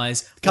other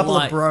guys. Couple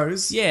were of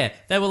bros. Yeah,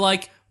 they were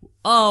like,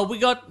 "Oh, we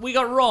got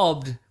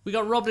robbed. We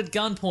got robbed at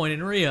gunpoint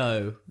in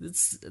Rio.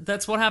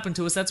 That's what happened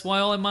to us. That's why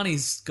all our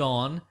money's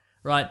gone,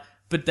 right?"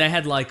 But they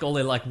had like all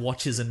their like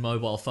watches and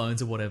mobile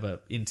phones or whatever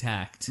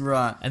intact,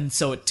 Right. And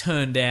so it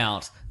turned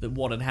out that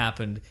what had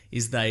happened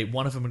is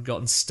one of them had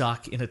gotten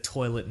stuck in a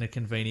toilet in a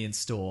convenience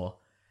store,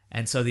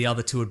 and so the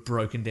other two had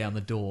broken down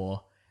the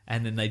door,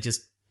 and then they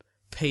just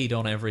peed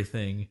on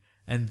everything.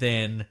 And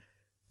then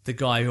the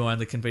guy who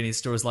owned the convenience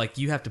store was like,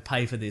 "You have to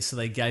pay for this." So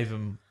they gave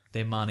him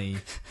their money.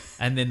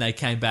 And then they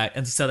came back.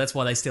 And so that's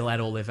why they still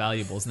had all their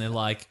valuables. And they're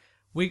like,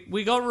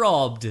 we got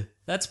robbed.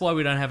 That's why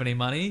we don't have any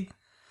money.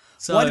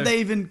 So Why did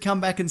they even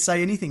come back and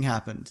say anything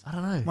happened? I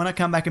don't know. Why not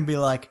come back and be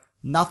like,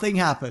 nothing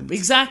happened?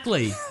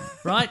 Exactly.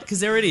 Right? Because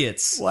they're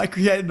idiots. Why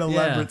create an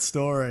elaborate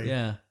story?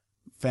 Yeah.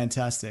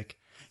 Fantastic.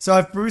 So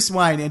if Bruce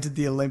Wayne entered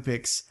the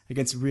Olympics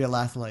against real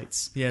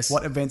athletes, Yes.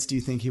 what events do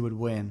you think he would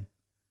win?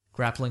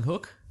 Grappling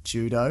hook?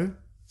 Judo?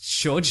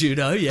 Sure,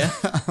 judo, yeah.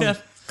 Yeah.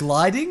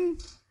 Gliding?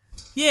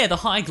 Yeah, the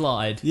high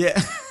glide. Yeah.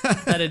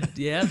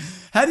 Yeah.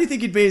 How do you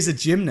think he'd be as a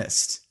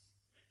gymnast?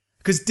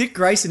 Because Dick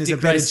Grayson is a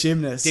better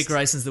gymnast. Dick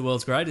Grayson's the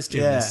world's greatest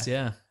gymnast,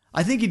 yeah.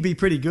 I think he'd be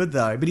pretty good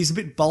though, but he's a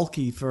bit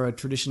bulky for a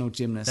traditional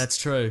gymnast. That's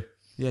true.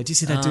 Yeah, did you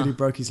see that dude who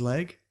broke his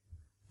leg?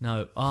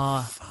 No.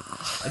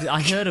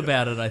 I heard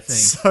about it, I think.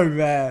 So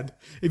bad.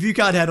 If you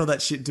can't handle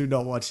that shit, do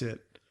not watch it.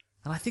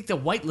 And I think the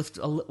weightlifter,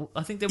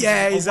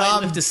 his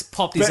arm weightlifter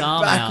popped his bent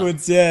arm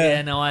backwards, out. yeah.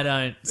 Yeah, no, I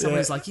don't.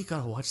 Somebody's Yeah. like, you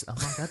gotta watch that. I'm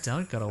like, I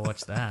don't gotta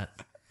watch that.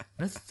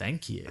 No,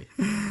 thank you.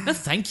 No,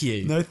 thank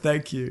you. No,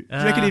 thank you. Do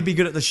you reckon he'd be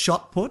good at the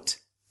shot put?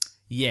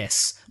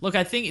 Yes. Look,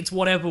 I think it's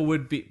whatever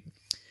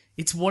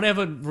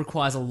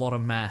requires a lot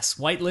of mass.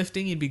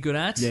 Weightlifting, he'd be good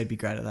at. Yeah, he'd be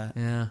great at that.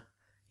 Yeah.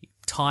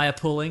 Tire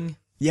pulling.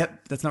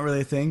 Yep, that's not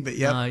really a thing, but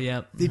yep. No,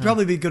 yep. He'd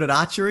probably be good at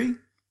archery.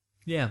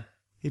 Yeah.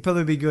 He'd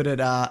probably be good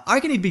at, I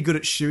reckon he'd be good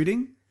at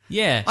shooting.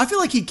 Yeah. I feel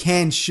like he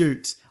can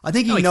shoot. I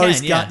think Oh, he he knows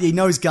can, yeah. he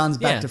knows guns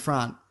back Yeah. to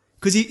front.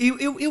 Because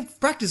he'll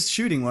practice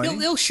shooting, won't he?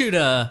 He'll shoot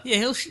a... Yeah,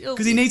 he'll...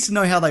 Because he needs to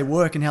know how they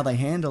work and how they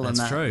handle and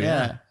That's that. true,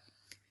 yeah.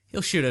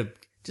 He'll shoot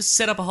just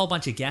set up a whole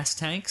bunch of gas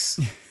tanks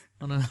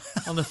on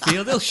the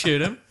field. He'll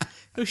shoot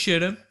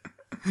him.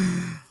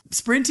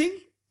 Sprinting?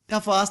 How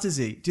fast is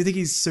he? Do you think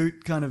his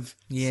suit kind of...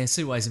 Yeah,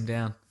 Sue weighs him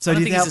down. So I do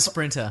don't you think think he's a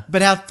sprinter.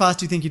 But how fast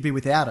do you think he'd be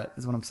without it,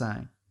 is what I'm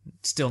saying.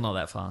 Still not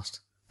that fast.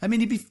 I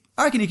mean,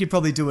 I reckon he could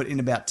probably do it in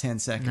about 10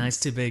 seconds. No, he's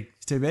too big.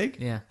 It's too big?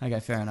 Yeah. Okay,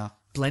 fair enough.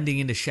 Blending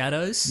into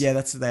shadows. Yeah,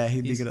 that's there.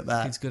 He'd be good at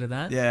that. He's good at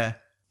that. Yeah.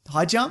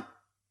 High jump?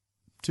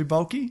 Too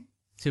bulky?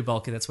 Too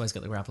bulky, that's why he's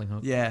got the grappling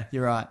hook. Yeah,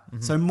 you're right.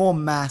 Mm-hmm. So more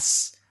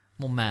mass,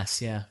 More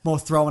mass, yeah. more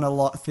throwing a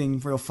lot thing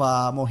real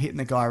far, more hitting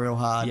the guy real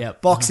hard.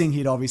 Yep. Boxing,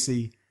 he'd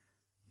obviously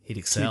He'd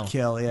excel.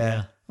 kill, yeah. Yeah.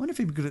 I wonder if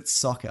he'd be good at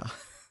soccer.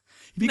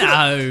 He'd be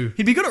No.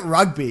 he'd be good at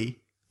rugby.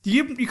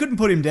 You couldn't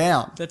put him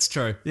down. That's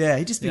true. Yeah,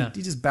 he'd just Yeah.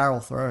 he'd just barrel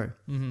through.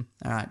 Mm-hmm.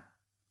 All right.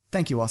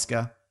 Thank you,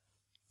 Oscar.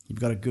 You've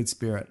got a good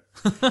spirit.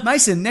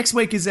 Mason, next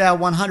week is our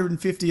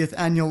 150th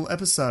annual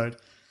episode.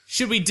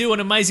 Should we do an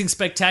amazing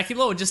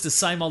spectacular or just the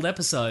same old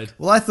episode?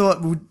 Well, I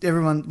thought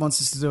everyone wants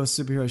us to do a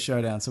superhero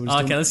showdown, so we'll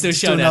just Okay, let's do a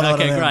just showdown. another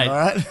one Okay, of them, great. all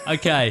right?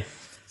 Okay.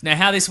 Now,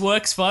 how this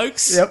works,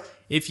 folks. Yep.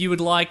 If you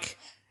would like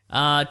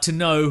to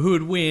know who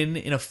would win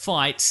in a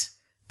fight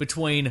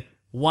between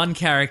one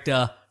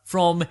character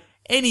from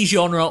any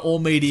genre or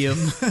medium.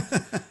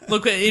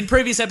 Look, in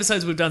previous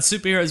episodes, we've done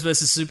superheroes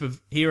versus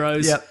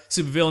superheroes, Yep.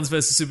 supervillains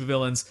versus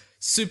supervillains,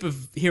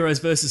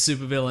 superheroes versus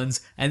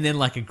supervillains, and then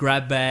like a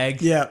grab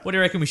bag. Yeah. What do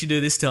you reckon we should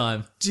do this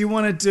time? Do you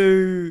want to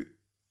do...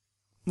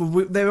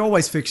 Well, they're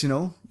always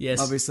fictional. Yes.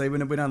 Obviously, we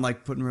don't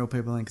like putting real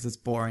people in because it's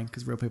boring,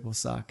 because real people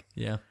suck.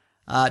 Yeah.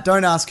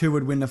 Don't ask who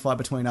would win the fight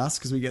between us,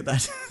 because we get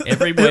that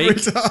Every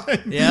week.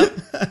 time. Yeah.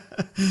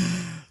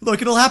 Look,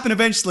 it'll happen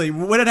eventually.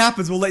 When it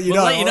happens, we'll let you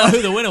know. We'll let you know alright?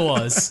 who the winner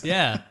was.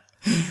 Yeah.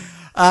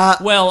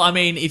 Well, I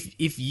mean,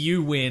 if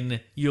you win,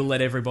 you'll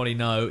let everybody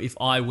know. If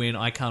I win,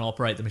 I can't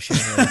operate the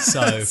machinery.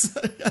 So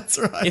That's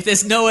right. if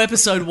there's no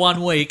episode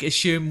 1 week,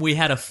 assume we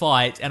had a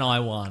fight and I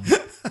won.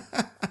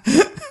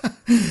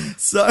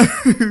 So,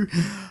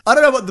 I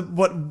don't know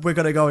what we're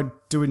going to go and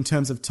do in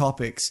terms of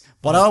topics,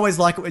 but I always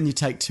like it when you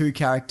take two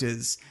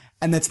characters,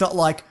 and it's not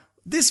like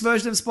this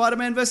version of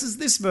Spider-Man versus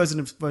this version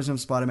of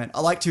Spider-Man.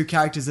 I like two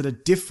characters that are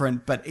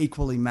different but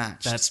equally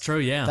matched. That's true,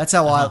 yeah. That's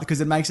how because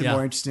it makes it Yeah.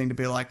 more interesting to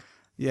be like,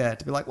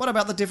 what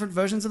about the different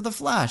versions of the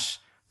Flash?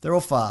 They're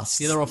all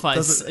fast. Yeah, they're all fast,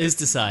 Does it- is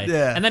to say.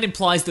 Yeah. And that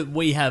implies that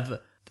we have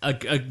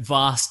a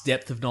vast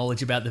depth of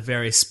knowledge about the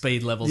various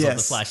speed levels of the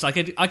Yes. Flash.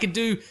 Like I could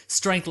do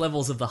strength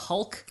levels of the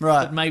Hulk,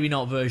 Right. but maybe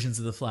not versions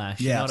of the Flash.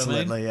 Yeah, you know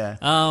absolutely, what I mean? yeah.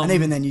 Um, And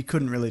even then, you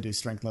couldn't really do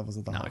strength levels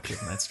of the No, I Hulk.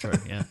 couldn't. That's true.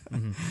 Yeah.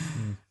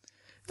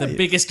 The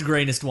biggest,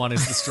 greenest one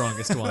is the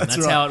strongest one. That's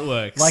right. how it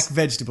works. Like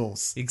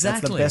vegetables.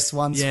 Exactly. That's the best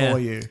ones Yeah. for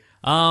you.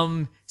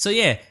 So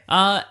yeah.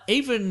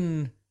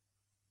 Even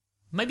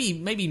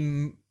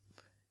maybe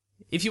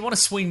if you want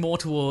to swing more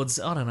towards,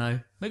 I don't know,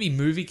 maybe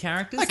movie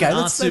characters. Okay, that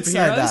let's aren't say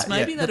superheroes. that.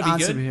 Maybe yeah, that'd that be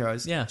aren't good.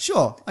 superheroes. Yeah.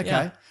 Sure. Okay.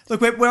 Yeah.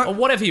 Look, we're Or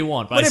whatever you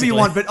want. whatever you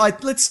basically. want,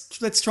 but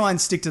let's try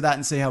and stick to that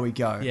and see how we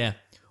go. Yeah.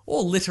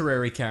 Or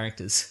literary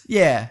characters.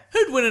 Yeah.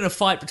 Who'd win in a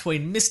fight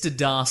between Mr.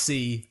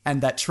 Darcy?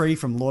 And that tree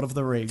from Lord of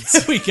the Rings.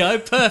 There we go.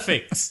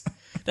 Perfect.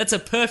 That's a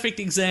perfect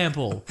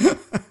example.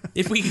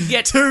 If we can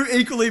get Two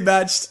equally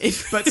matched,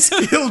 but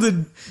skilled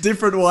in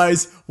different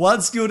ways.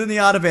 One's skilled in the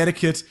art of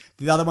etiquette.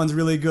 The other one's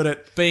really good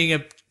at being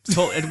a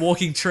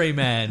walking tree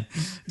man.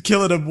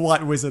 killing a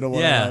white wizard or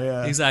whatever. Yeah,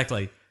 Yeah,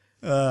 exactly.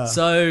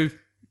 So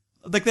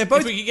Like they're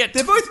both, If we could get-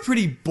 they're both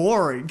pretty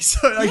boring. So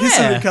I guess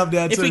it would come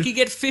down if to we could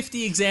get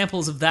 50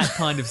 examples of that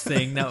kind of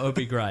thing, that would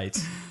be great.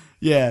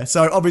 yeah.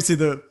 So obviously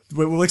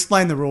we'll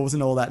explain the rules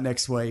and all that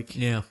next week.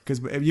 Yeah.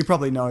 because you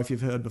probably know if you've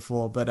heard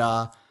before, but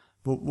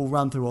we'll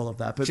run through all of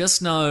that. But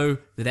Just know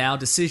that our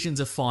decisions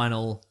are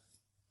final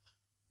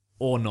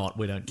or not.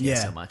 We don't care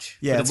so much.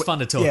 Yeah, But it's fun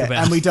to talk yeah,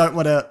 about. and we don't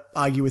want to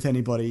argue with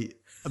anybody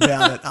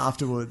about it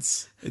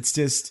afterwards. It's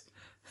just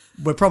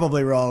we're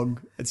probably wrong.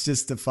 It's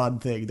just a fun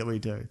thing that we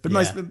do. But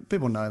most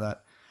people know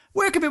that.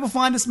 Where can people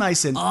find us,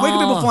 Mason? Where can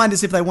people find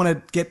us if they want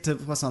to get to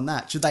us on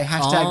that? Should they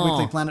hashtag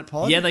Weekly Planet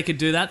Pod? Yeah, they could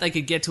do that. They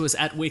could get to us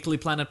at Weekly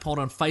Planet Pod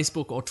on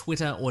Facebook or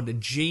Twitter or the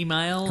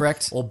Gmail.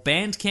 Correct. Or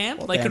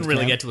Bandcamp. Or They couldn't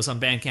really Bandcamp. get to us on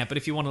Bandcamp, but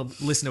if you want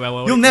to listen to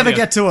our You'll never audio-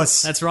 get to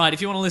us. That's right.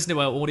 If you want to listen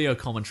to our audio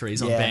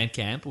commentaries on Yeah.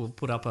 Bandcamp, we'll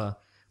put up a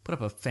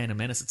Phantom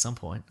Menace at some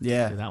point.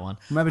 Yeah. Do that one.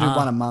 Maybe do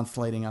one a month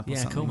leading up or Yeah,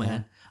 something. cool,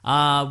 man.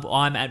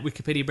 I'm at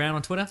Wikipedia Brown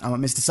on Twitter. I'm at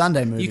Mr.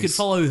 Sunday Movies. You could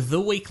follow The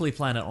Weekly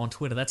Planet on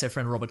Twitter. That's our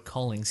friend Robert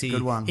Collings.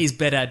 Good one. He's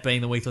better at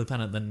being The Weekly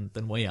Planet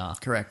than we are.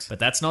 Correct. But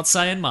that's not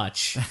saying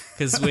much,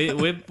 because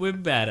we're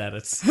bad at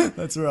it.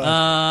 That's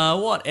right.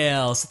 What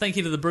else? Thank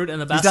you to The Brute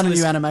and the He's Basilisk. done a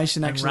new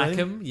animation, and actually.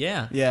 Rackham.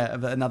 Yeah. Yeah,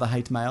 of another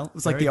hate mail. It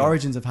was like Very the good.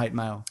 origins of hate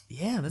mail.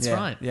 Yeah, that's Yeah,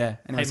 right. yeah.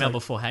 Anyway, Hate Mail so-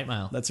 before Hate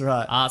Mail. That's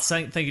right.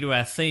 Thank you to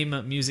our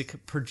theme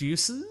music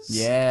producers.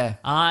 Yeah.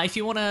 If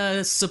you want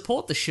to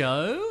support the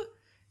show,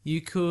 you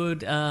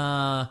could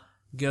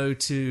go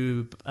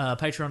to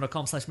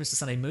patreon.com/Mr.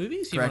 Sunday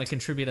Movies. If you want to Correct.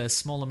 contribute a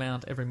small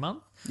amount every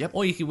month. Yep.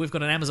 Or we've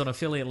got an Amazon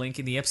affiliate link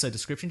in the episode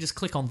description. Just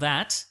click on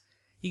that.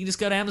 You can just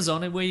go to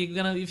Amazon, and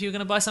if you're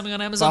gonna buy something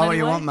on Amazon, Buy what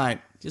you anyway, want, mate.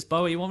 Just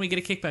buy what you want. We get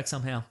a kickback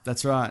somehow.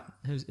 That's right.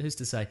 Who's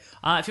to say? If you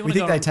We want to think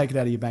go they on- take it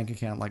out of your bank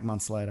account like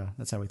months later.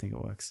 That's how we think it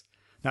works.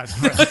 No,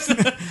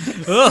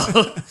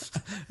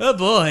 oh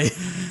boy.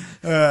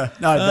 I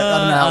don't know how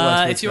it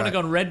works. but If it's you want to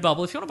great. go on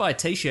Redbubble, if you want to buy a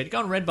t-shirt, go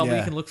on Redbubble. Yeah.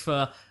 You can look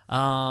for.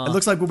 It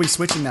looks like we'll be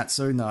switching that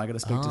soon, though. I got to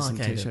speak to some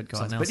okay, t-shirt good. guys.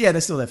 So now But it's- yeah,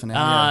 they're still there for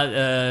now.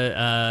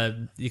 yeah.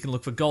 You can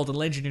look for Golden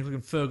Legend. You can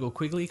look for Fergal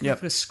Quigley. You can Yep.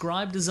 look for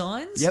Scribe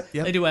Designs. Yep.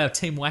 They do our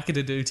Team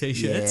Wackadoo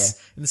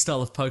t-shirts in the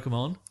style of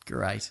Pokemon.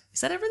 Great.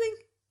 Is that everything?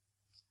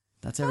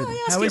 That's everything.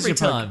 I ask every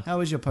time.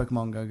 How is your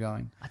Pokemon Go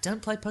going? I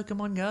don't play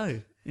Pokemon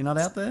Go. You're not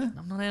out there?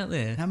 I'm not out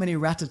there. How many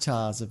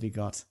Rattatas have you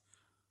got?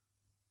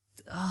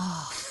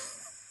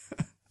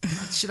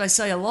 Should I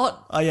say a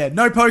lot? Oh yeah,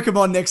 no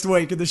Pokemon next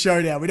week in the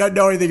showdown. We don't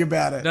know anything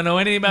about it. Don't know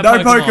anything about No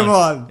Pokemon.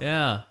 Pokemon.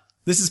 Yeah.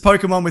 This is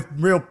Pokemon with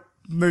real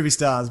movie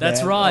stars. That's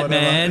man. right,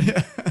 Whatever.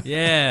 man.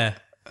 Yeah.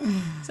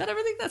 Is that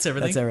everything? That's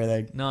everything. That's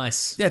everything.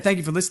 Nice. Yeah, thank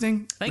you for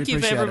listening. Thank We you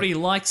for appreciate everybody it. who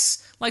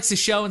likes the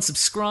show and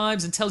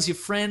subscribes and tells your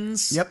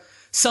friends. Yep.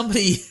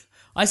 Somebody,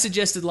 I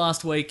suggested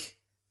last week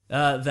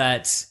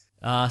that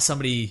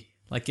somebody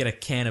get a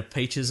can of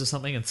peaches or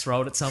something and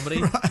throw it at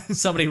somebody.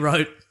 Somebody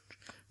wrote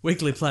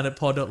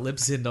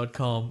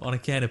weeklyplanetpod.libsyn.com on a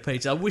can of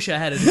peaches. I wish I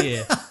had it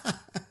here.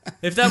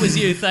 If that was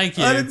you, thank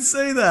you. I didn't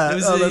see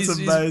that. That's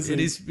amazing.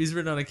 He's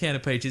written on a can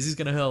of peaches. He's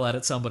going to hurl that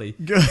at somebody.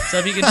 Good. So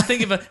if you can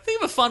think of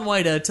a fun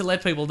way to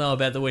let people know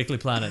about the Weekly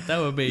Planet, that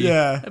would be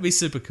that'd be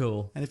super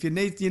cool. And if you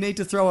need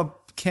to throw a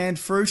canned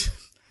fruit,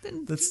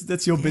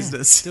 that's your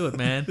business. Do it,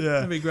 man. Yeah.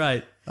 That'd be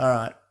great. All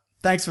right.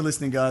 Thanks for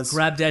listening, guys.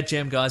 Grab that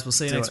gem, guys. We'll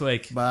see you Do next it.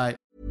 week. Bye.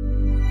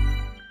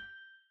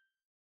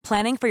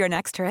 Planning for your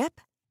next trip?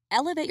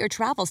 Elevate your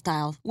travel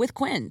style with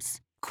Quince.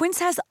 Quince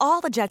has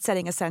all the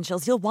jet-setting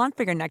essentials you'll want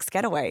for your next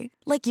getaway,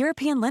 like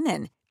European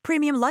linen,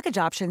 premium luggage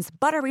options,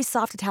 buttery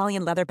soft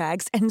Italian leather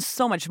bags, and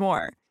so much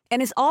more.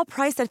 And is all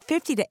priced at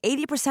 50 to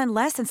 80%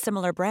 less than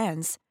similar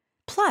brands.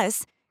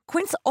 Plus,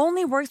 Quince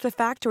only works with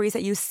factories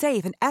that use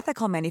safe and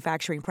ethical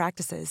manufacturing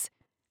practices.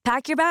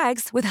 Pack your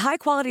bags with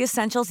high-quality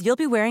essentials you'll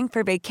be wearing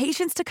for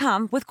vacations to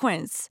come with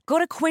Quince. Go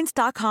to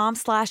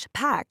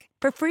quince.com/pack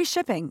for free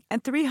shipping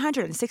and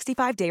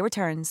 365-day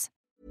returns.